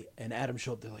Billy and Adam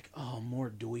show up, they're like, oh, more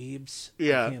dweebs?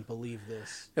 Yeah. I can't believe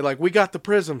this. They're like, we got the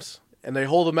prisms, and they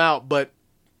hold them out. But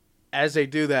as they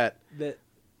do that,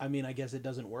 I mean, I guess it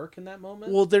doesn't work in that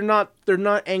moment. well, they're not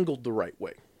angled the right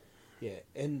way Yeah,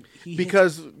 and he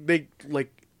because they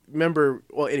like remember.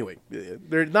 Well, anyway,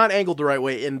 they're not angled the right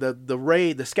way, and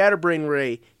the scatterbrain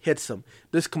ray hits them,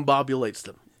 discombobulates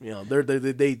them. You know,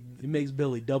 they he makes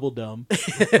Billy double dumb.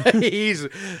 he's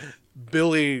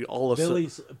Billy all of a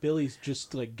sudden. Billy's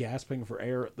just like gasping for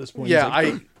air at this point. Yeah,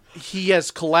 He's like, he has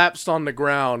collapsed on the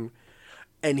ground,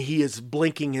 and he is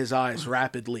blinking his eyes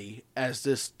rapidly as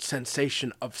this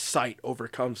sensation of sight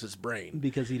overcomes his brain.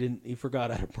 because he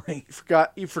forgot how to brain.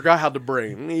 He forgot how to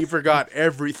brain. He forgot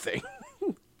everything.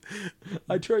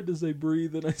 I tried to say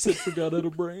breathe, and I said forgot how to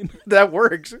brain. That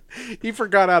works. He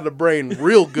forgot how to brain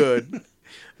real good.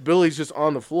 Billy's just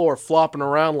on the floor flopping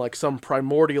around like some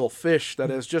primordial fish that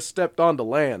has just stepped onto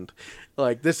land.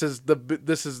 Like this is the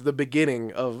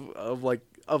beginning of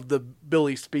the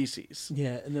Billy species.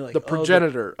 Yeah, and they're like, The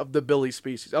progenitor of the Billy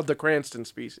species, of the Cranston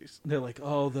species. they're like,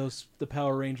 oh, the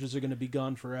Power Rangers are going to be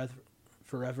gone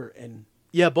forever, and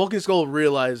Yeah, Bulk and Skull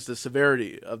realized the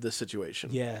severity of this situation.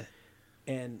 yeah,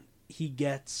 and he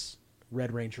gets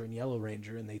Red Ranger and Yellow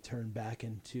Ranger, and they turn back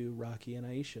into Rocky and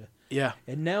Aisha. Yeah.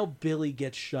 And now Billy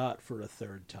gets shot for a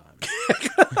third time.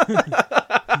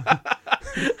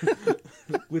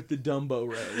 With the Dumbo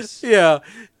rays. Yeah.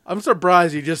 I'm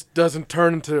surprised he just doesn't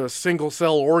turn into a single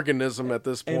cell organism at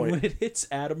this And point. when it hits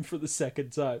Adam for the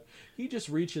second time, he just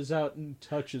reaches out and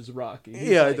touches Rocky. He's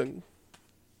Yeah,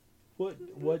 like,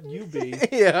 what you be?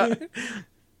 yeah.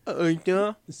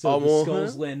 Yeah. So the Uh-huh.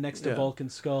 skulls land next to Yeah. Bulk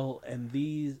and Skull, and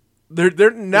these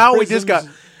They're now we just got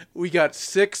prisms-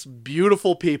 6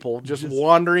 beautiful people just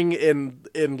wandering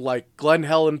in like Glen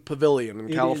Helen Pavilion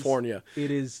in California.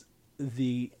 It is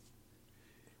the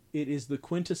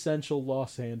quintessential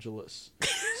Los Angeles.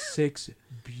 6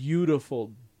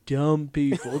 beautiful, dumb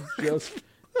people just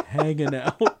hanging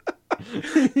out.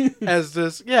 as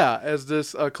this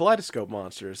kaleidoscope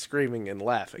monster is screaming and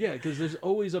laughing. Yeah, because there's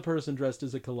always a person dressed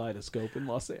as a kaleidoscope in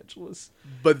Los Angeles.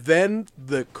 But then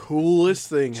the coolest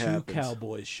thing 2 happens.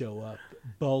 cowboys show up,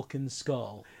 Bulk and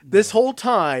Skull. This whole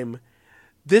time,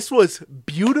 this was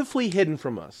beautifully hidden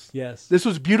from us. Yes. This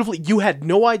was beautifully. You had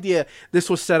no idea this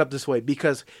was set up this way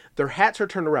because their hats are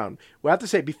turned around. We have to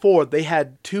say before they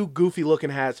had 2 goofy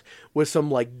looking hats with some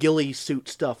like ghillie suit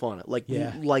stuff on it, like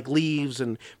like leaves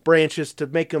and branches to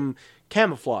make them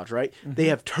camouflage. Right? They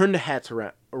have turned the hats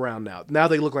around now. Now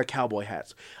they look like cowboy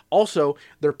hats. Also,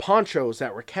 their ponchos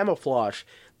that were camouflage,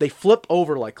 they flip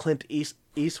over like Clint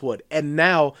Eastwood, and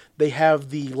now they have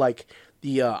the like.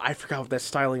 I forgot what that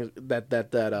styling that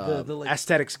like,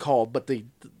 aesthetics called, but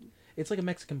it's like a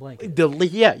Mexican blanket.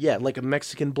 like a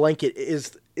Mexican blanket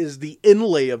is the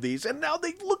inlay of these, and now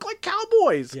they look like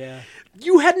cowboys. Yeah.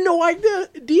 You had no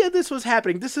idea this was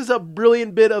happening. This is a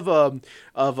brilliant bit of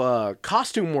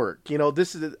costume work. You know,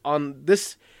 this is on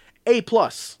this A+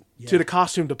 to the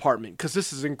costume department because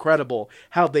this is incredible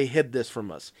how they hid this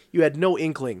from us. You had no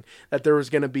inkling that there was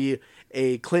going to be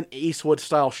a Clint Eastwood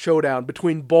style showdown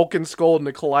between Bulk and Skull and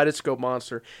the Kaleidoscope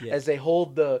monster as they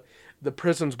hold the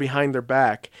prisms behind their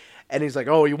back. And he's like,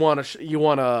 "Oh, you want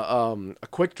a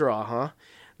quick draw, huh?"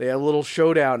 They had a little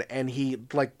showdown, and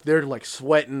they're like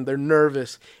sweating, they're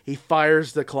nervous. He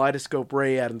fires the Kaleidoscope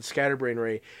ray at him, the Scatterbrain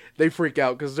ray. They freak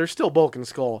out because they're still Bulk and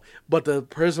Skull, but the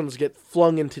prisms get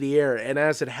flung into the air, and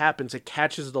as it happens, it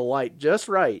catches the light just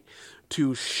right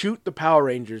to shoot the Power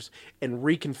Rangers and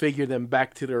reconfigure them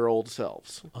back to their old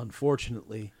selves.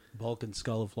 Unfortunately, Bulk and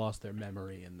Skull have lost their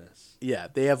memory in this. Yeah,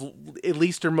 they have at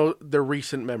least their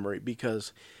recent memory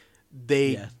because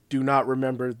they do not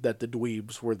remember that the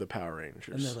dweebs were the Power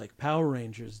Rangers. And they're like, Power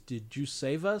Rangers, did you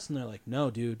save us? And they're like,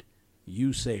 no, dude,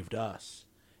 you saved us.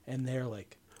 And they're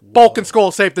like, whoa. Bulk and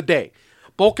Skull saved the day.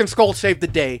 Bulk and Skull saved the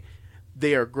day.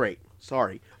 They are great.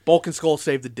 Sorry. Bulk and Skull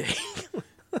saved the day.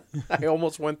 I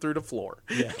almost went through the floor.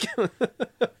 Yeah.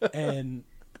 And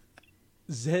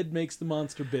Zed makes the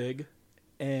monster big,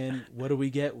 And what do we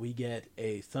get? We get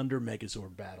a Thunder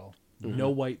Megazord battle. No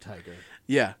White Tiger.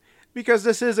 Yeah, because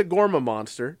this is a Gorma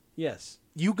monster. Yes.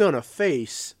 You gonna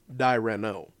face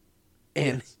Dai-Reno,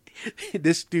 and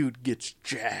this dude gets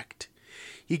jacked.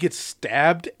 He gets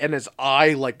stabbed, and his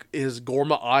eye, like his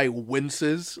Gorma eye,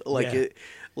 winces,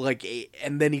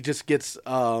 and then he just gets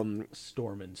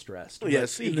Storm and stressed.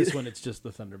 Yes, But in this one, it's just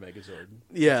the Thunder Megazord.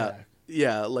 yeah, attack.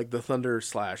 yeah, like the Thunder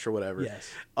Slash or whatever. Yes.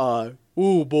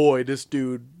 Oh boy, this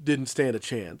dude didn't stand a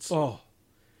chance. Oh,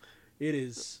 it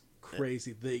is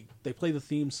crazy. They play the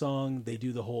theme song. They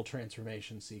do the whole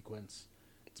transformation sequence.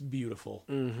 It's beautiful.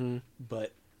 Mm-hmm.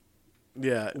 But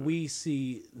Yeah, we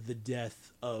see the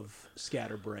death of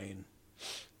Scatterbrain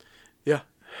yeah.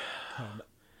 come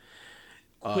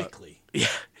quickly. Yeah,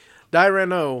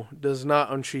 Dai-Reno does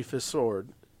not unsheath his sword.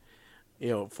 You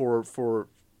know, for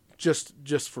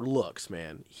just for looks,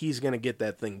 man. He's gonna get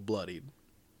that thing bloodied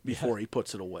before he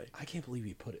puts it away. I can't believe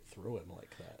he put it through him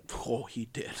like that. Oh, he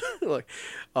did. Like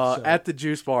at the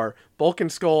juice bar, Bulk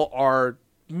and Skull are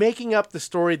making up the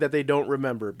story that they don't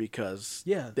remember because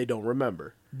they don't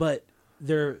remember. But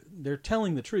they're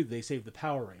telling the truth. They saved the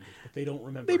Power Rangers, but they don't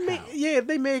remember how.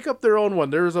 They make up their own one.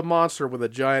 There was a monster with a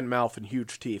giant mouth and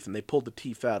huge teeth, and they pulled the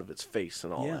teeth out of its face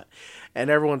and all that. And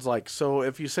everyone's like, so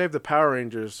if you save the Power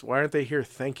Rangers, why aren't they here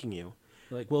thanking you?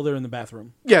 Like, well, they're in the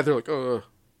bathroom. Yeah, they're like,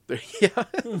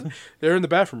 they're in the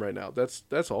bathroom right now. That's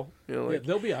all. You know, like,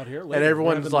 They'll be out here later. and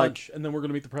everyone's We're having like, lunch, and then we're going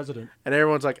to meet the president. and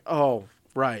everyone's like, oh,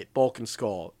 right, Bulk and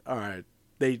Skull. All right,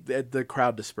 the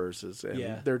crowd disperses,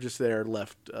 and they're just there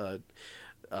left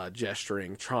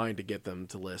gesturing, trying to get them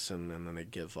to listen, and then they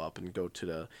give up and go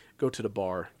to the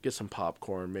bar, get some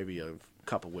popcorn, maybe a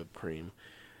cup of whipped cream.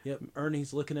 Yep,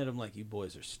 Ernie's looking at him like, you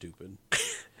boys are stupid.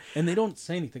 And they don't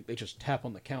say anything. They just tap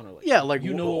on the counter like, Like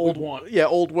you know old, what we want. Yeah,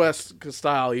 Old West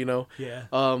style, you know. Yeah.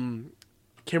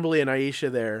 Kimberly and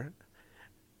Aisha there,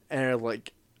 and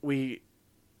like we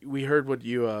heard what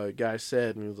you guys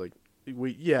said, and he was like,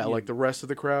 like the rest of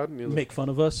the crowd, and he was Make fun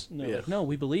of us? And they're Yeah. like, no,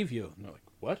 we believe you. And they're like,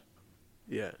 what?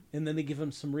 yeah, And then they give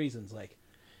him some reasons, like,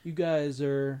 you guys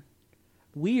are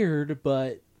weird,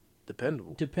 but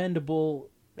dependable,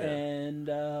 Yeah. and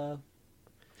they're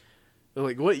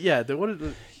like, what? Yeah, what?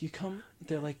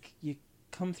 they're like, you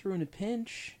come through in a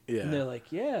pinch. Yeah. And they're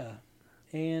like, yeah.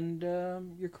 And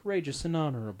you're courageous and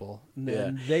honorable. And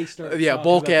then they start. Yeah, talking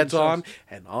Bulk about adds on, themselves.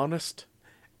 and honest,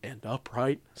 and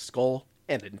upright, Skull,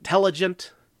 and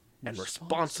intelligent, and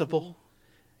responsible,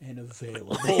 and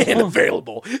available. and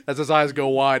available. As his eyes go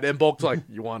wide, and Bulk's like,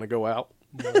 you want to go out?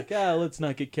 They're like, let's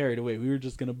not get carried away. We were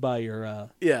just gonna buy your.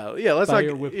 Yeah, let's Buy not.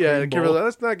 your whipped Yeah, cream Kimberly, bowl.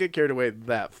 let's not get carried away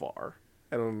that far.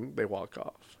 And then they walk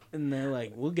off. And they're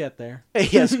like, we'll get there.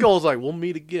 Yeah, Skull's like, we'll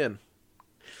meet again.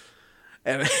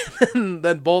 And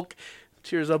then Bulk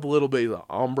cheers up a little bit. He's like,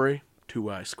 hombre, 2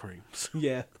 ice creams.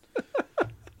 Yeah.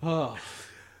 Oh,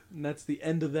 and that's the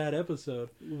end of that episode.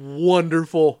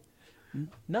 Wonderful.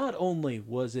 Not only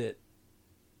was it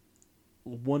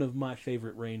one of my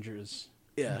favorite Rangers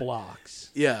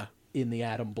blocks Yeah. in the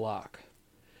Atom block,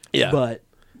 Yeah. but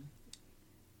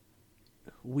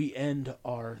we end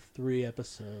our 3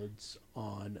 episodes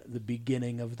on the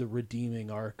beginning of the redeeming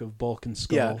arc of Bulk and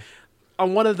Skull. Yeah.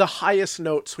 On one of the highest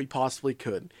notes we possibly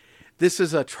could. This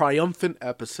is a triumphant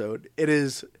episode. It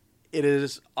is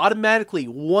automatically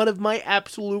one of my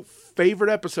absolute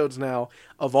favorite episodes now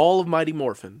of all of Mighty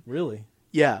Morphin. Really?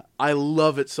 Yeah, I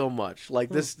love it so much. Like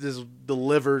this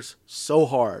delivers so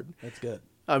hard. That's good.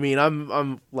 I mean,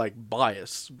 I'm like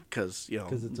biased because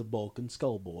Because it's a Bulk and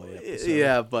Skull boy episode.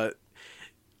 yeah, but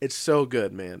it's so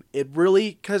good, man. It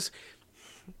really because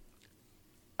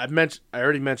I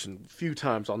already mentioned a few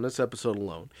times on this episode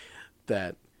alone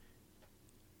that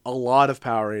a lot of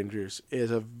Power Rangers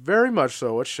is a very much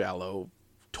so a shallow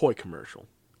toy commercial,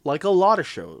 like a lot of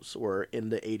shows were in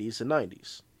the 80s and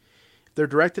 90s. If they're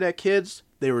directed at kids,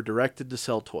 they were directed to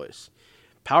sell toys.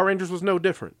 Power Rangers was no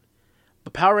different.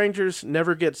 But Power Rangers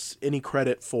never gets any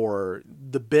credit for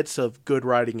the bits of good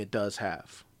writing it does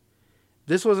have.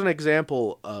 This was an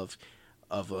example of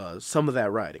some of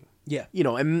that writing. Yeah.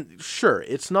 And sure,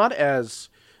 it's not as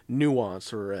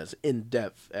nuanced or as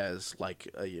in-depth as like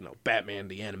Batman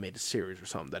the Animated Series or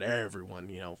something that everyone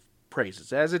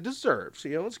praises as it deserves.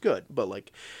 It's good, but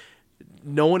like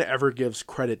no one ever gives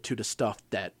credit to the stuff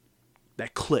that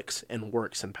clicks and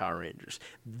works in Power Rangers.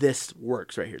 This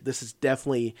works right here. This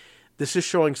is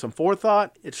showing some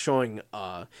forethought. It's showing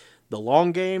the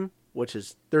long game, which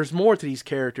is there's more to these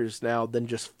characters now than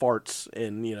just farts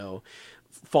and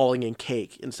falling in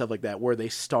cake and stuff like that where they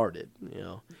started.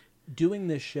 Doing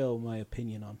this show, my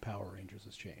opinion on Power Rangers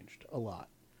has changed a lot.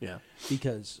 Yeah.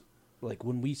 Because like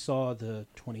when we saw the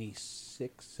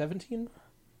 2017,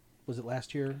 was it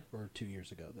last year or 2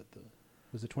 years ago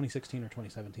was it 2016 or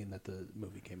 2017 that the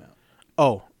movie came out?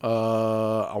 Oh,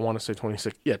 I want to say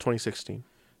 2016.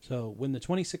 So when the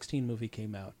 2016 movie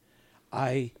came out,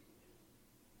 I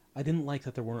didn't like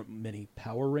that there weren't many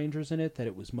Power Rangers in it, that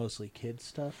it was mostly kids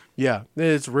stuff. Yeah,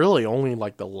 it's really only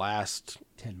like the last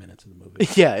 10 minutes of the movie.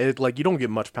 Yeah, you don't get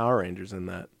much Power Rangers in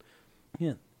that.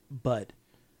 Yeah, but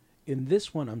in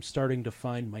this one, I'm starting to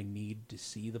find my need to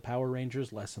see the Power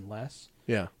Rangers less and less,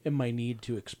 Yeah. and my need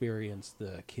to experience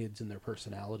the kids and their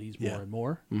personalities more Yeah. and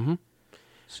more. Mm-hmm.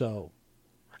 So,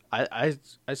 I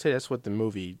say that's what the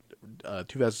movie,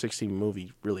 2016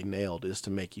 movie really nailed, is to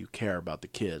make you care about the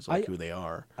kids, like who they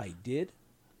are. I did,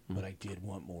 but I did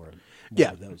want more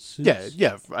Yeah. of those suits.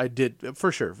 Yeah, I did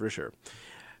for sure.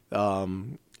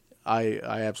 I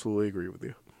absolutely agree with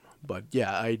you, but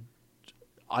yeah,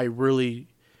 I really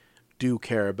do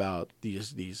care about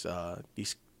these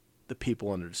the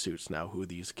people under the suits now, who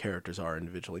these characters are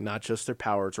individually, not just their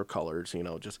powers or colors.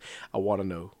 Just I want to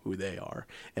know who they are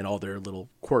and all their little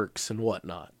quirks and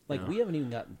whatnot. Like, we haven't even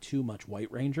gotten too much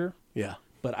White Ranger, Yeah,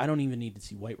 but I don't even need to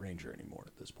see White Ranger anymore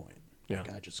at this point. Yeah.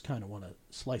 Like, I just kind of want a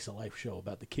slice of life show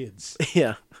about the kids.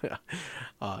 yeah,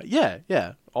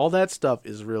 yeah. All that stuff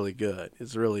is really good.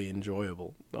 It's really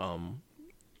enjoyable.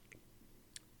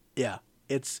 Yeah,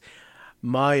 it's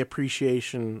my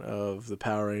appreciation of the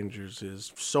Power Rangers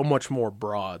is so much more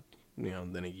broad,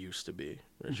 than it used to be,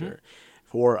 for sure.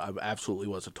 Before, I absolutely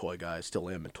was a toy guy. I still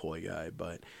am a toy guy,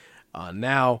 but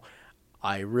now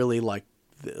I really like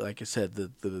I said,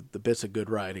 the bits of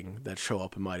good writing that show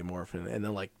up in Mighty Morphin, and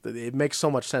then it makes so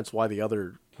much sense why the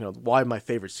other, why my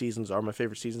favorite seasons are my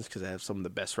favorite seasons, because they have some of the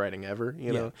best writing ever,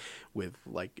 know, with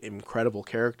incredible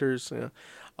characters.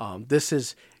 This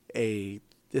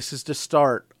is the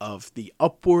start of the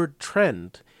upward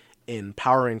trend in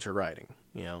Power Ranger writing,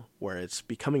 where it's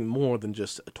becoming more than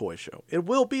just a toy show. It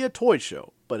will be a toy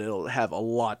show, but it'll have a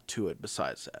lot to it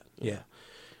besides that. Yeah.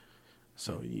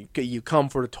 So you come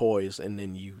for the toys, and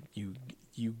then you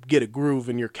get a groove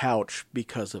in your couch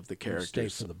because of the characters. Stay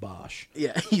for the Bosch.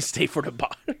 Yeah, you stay for the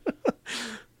Bosch.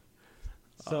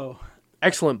 So,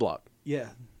 Excellent block. yeah.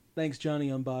 Thanks, Johnny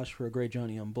on Bosch, for a great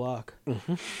Johnny on Block.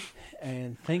 Mm-hmm.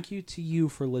 And thank you to you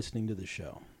for listening to the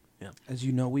show. Yeah. As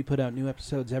you know, we put out new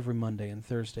episodes every Monday and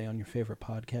Thursday on your favorite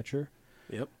podcatcher.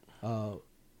 Yep.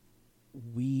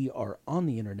 We are on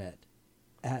the internet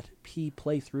at P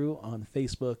Playthrough on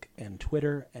Facebook and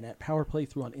Twitter, and at Power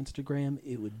Playthrough on Instagram.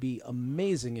 It would be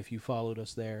amazing if you followed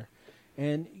us there,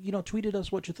 and tweeted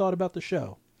us what you thought about the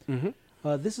show.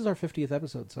 Mm-hmm. This is our 50th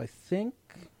episode, so I think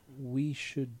we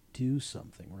should do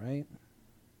something, right?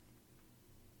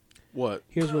 What?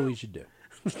 Here's what we should do.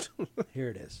 Here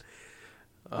it is.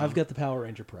 I've got the Power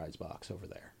Ranger prize box over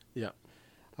there. Yeah.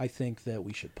 I think that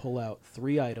we should pull out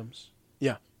 3 items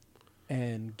Yeah.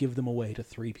 and give them away to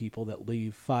 3 people that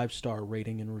leave 5-star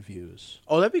rating and reviews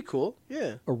Oh, that'd be cool.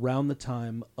 Yeah. around the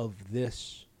time of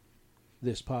this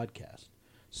podcast.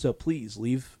 So please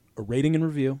leave a rating and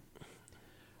review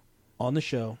on the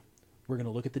show. We're going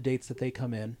to look at the dates that they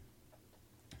come in.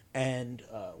 And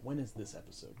when is this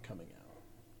episode coming out?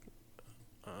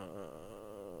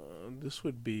 This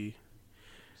would be.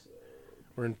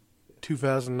 We're in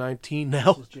 2019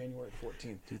 now. This is January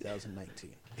 14th,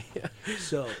 2019. Yeah.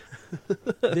 So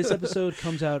this episode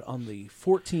comes out on the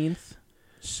 14th.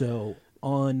 So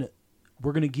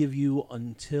we're going to give you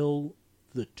until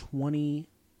the 20.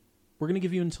 We're going to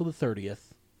give you until the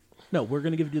 30th. No, we're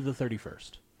going to give you the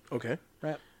 31st. Okay.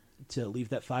 Right. To leave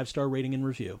that 5-star rating and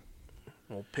review.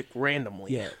 We'll pick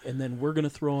randomly. Yeah, and then we're going to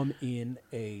throw them in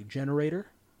a generator,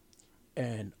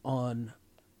 and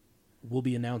we'll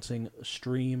be announcing a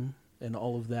stream and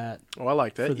all of that Oh, I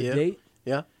like that. for the yeah. date,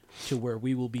 Yeah. to where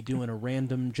we will be doing a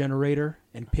random generator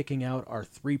and picking out our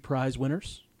 3 prize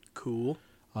winners. Cool.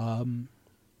 On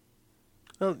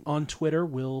Twitter,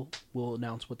 we'll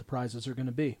announce what the prizes are going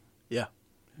to be. Yeah.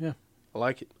 Yeah, I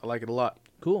like it. I like it a lot.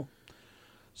 cool.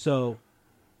 So,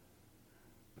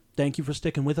 thank you for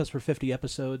sticking with us for 50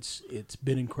 episodes. It's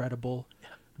been incredible.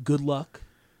 Good luck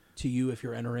to you if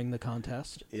you're entering the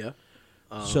contest. Yeah.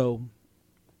 So,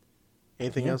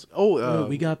 Anything Yeah. else? Oh,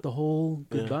 we got the whole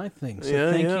goodbye thing. So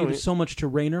Yeah, thank yeah, you so much to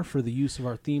Rainer for the use of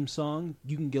our theme song.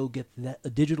 You can go get a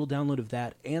digital download of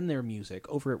that and their music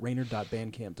over at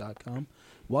rainer.bandcamp.com.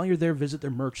 While you're there, visit their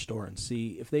merch store and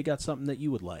see if they got something that you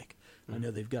would like. I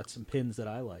know they've got some pins that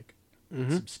I like,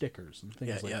 some stickers and things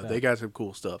yeah, like yeah. that. They got some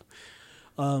cool stuff.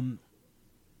 We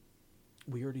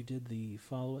already did the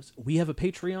follow us. We have a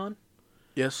Patreon.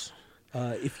 Yes.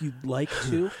 If you'd like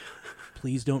to,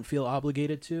 please don't feel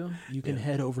obligated to. You can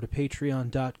head over to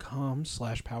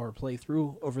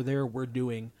patreon.com/powerplaythrough. Over there, we're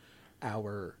doing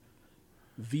our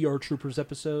VR Troopers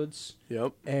episodes.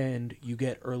 Yep. And you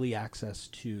get early access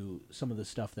to some of the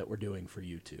stuff that we're doing for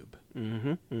YouTube.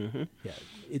 Yeah,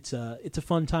 it's a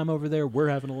fun time over there. We're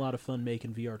having a lot of fun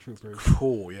making VR Troopers.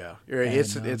 Cool. Yeah.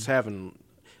 It's having.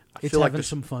 It's having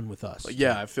some fun with us.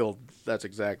 Yeah, I feel that's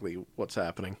exactly what's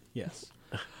happening. Yes.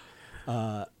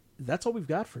 That's all we've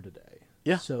got for today.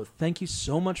 Yeah. So thank you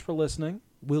so much for listening.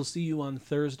 We'll see you on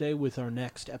Thursday with our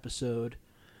next episode.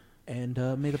 And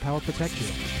may the power protect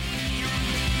you.